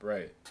stuff.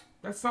 Right.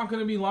 That's not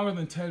gonna be longer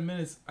than 10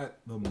 minutes at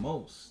the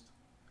most,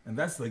 and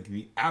that's like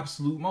the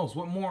absolute most.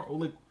 What more?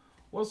 Like,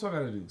 what else do I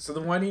gotta do? So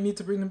then why do you need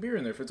to bring the beer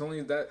in there if it's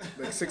only that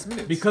like 6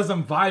 minutes? Because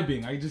I'm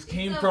vibing. I just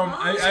came from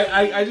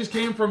I just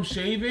came from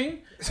shaving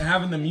and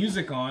having the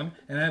music on,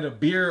 and I had a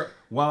beer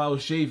while I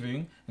was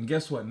shaving. And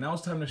guess what? Now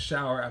it's time to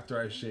shower after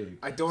I shave.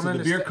 I don't understand.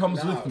 The beer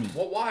comes with me.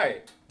 Well,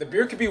 why? The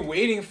beer could be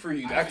waiting for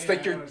you. That's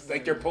like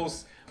your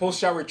post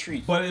shower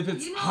treat. But if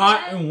it's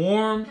hot and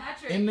warm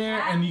in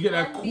there, and you get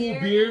a cool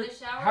beer,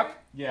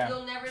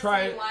 you'll never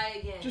try say it. why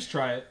again. Just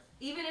try it.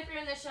 Even if you're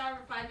in the shower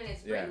for 5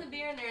 minutes, bring the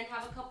beer in there and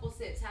have a couple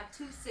sips. Have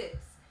 2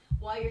 sips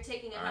while you're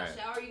taking a hot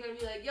shower. You're gonna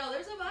be like, yo,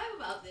 there's a vibe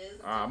about this.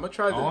 I'm gonna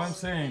try this. All I'm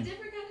saying.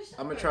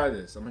 I'm gonna try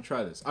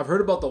this. I've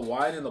heard about the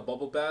wine and the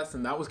bubble baths,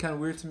 and that was kind of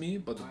weird to me.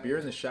 But the beer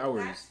in the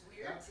showers.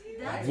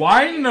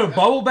 Wine in a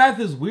bubble bath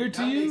is weird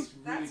to you?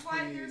 That's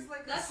why there's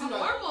like that's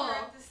normal.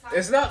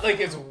 It's not like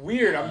it's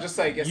weird. I'm just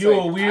like you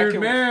a weird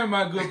man,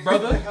 my good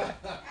brother.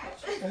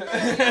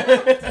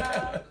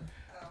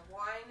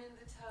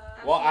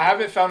 Well, I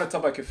haven't found a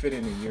tub I could fit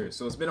in years,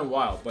 so it's been a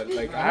while. But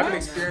like, I haven't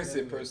experienced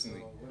it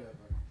personally.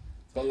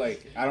 But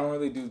like, I don't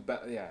really do.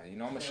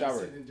 I'm a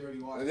shower.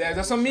 Yeah,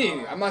 that's what I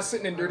mean. I'm not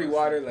sitting in dirty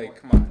water. Like,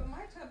 come on. But my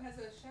tub has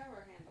a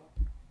shower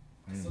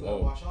handle. So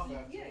wash off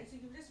after. Yeah, so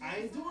you can just. I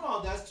ain't doing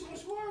all that. That's too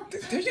much work.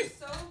 Did you?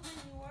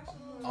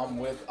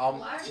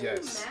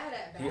 Yes.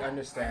 He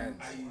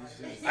understands.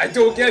 I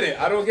don't get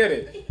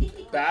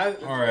it.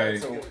 Bad. All right.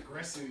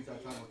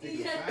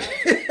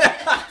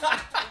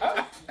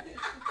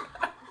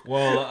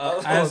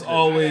 Well, as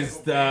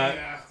always,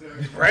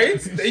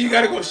 right? Then you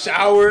gotta go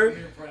shower.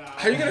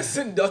 How are you gonna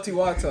sit in dirty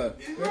water?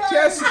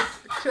 Can't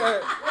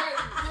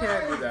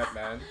do that,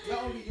 man.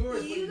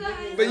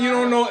 But you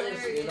don't know.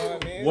 You know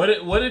what I mean?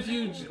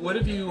 What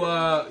if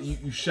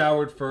you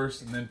showered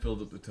first and then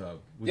filled up the tub?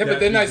 But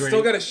then I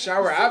still gotta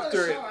shower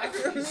after it. I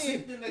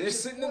mean, you're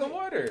sitting in the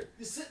water.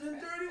 You're sitting in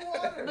dirty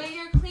water. But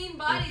your clean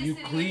body is you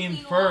sitting clean in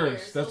clean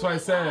first. water, That's so why I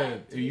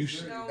said you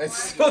it's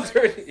still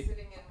dirty.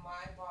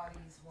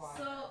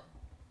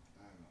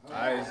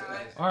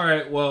 All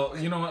right, well,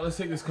 you know what? Let's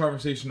take this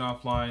conversation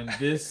offline.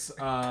 This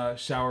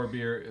shower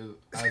beer,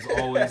 as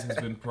always, has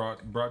been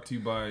brought to you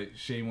by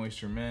Shea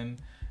Moisture Men.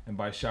 And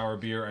by shower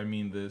beer, I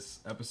mean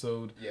this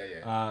episode.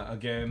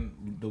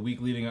 Again, the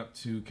week leading up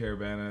to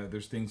Caravana,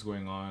 there's things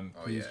going on.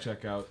 Please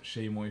check out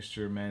Shea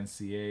Moisture Men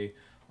CA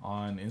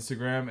on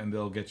Instagram, and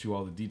they'll get you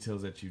all the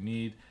details that you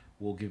need.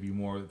 We'll give you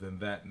more than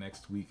that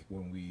next week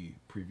when we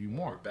preview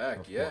more. We're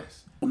back,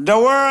 course. The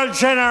World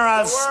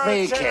General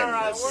speaking.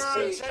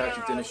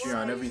 Patrick Dennis here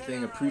on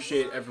everything.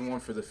 Appreciate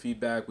everyone for the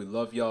feedback. We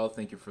love y'all.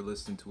 Thank you for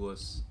listening to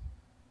us.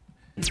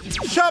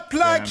 Shop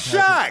like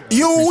Shaq.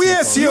 You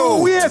waste you.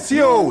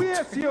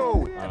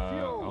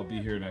 I'll be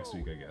here next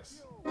week, I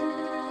guess. I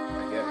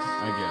guess.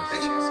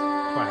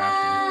 If I have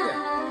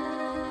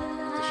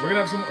to. We're gonna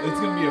have some. It's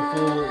gonna be a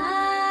full.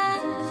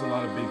 There's a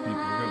lot of big people.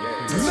 We're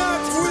gonna not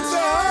with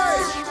the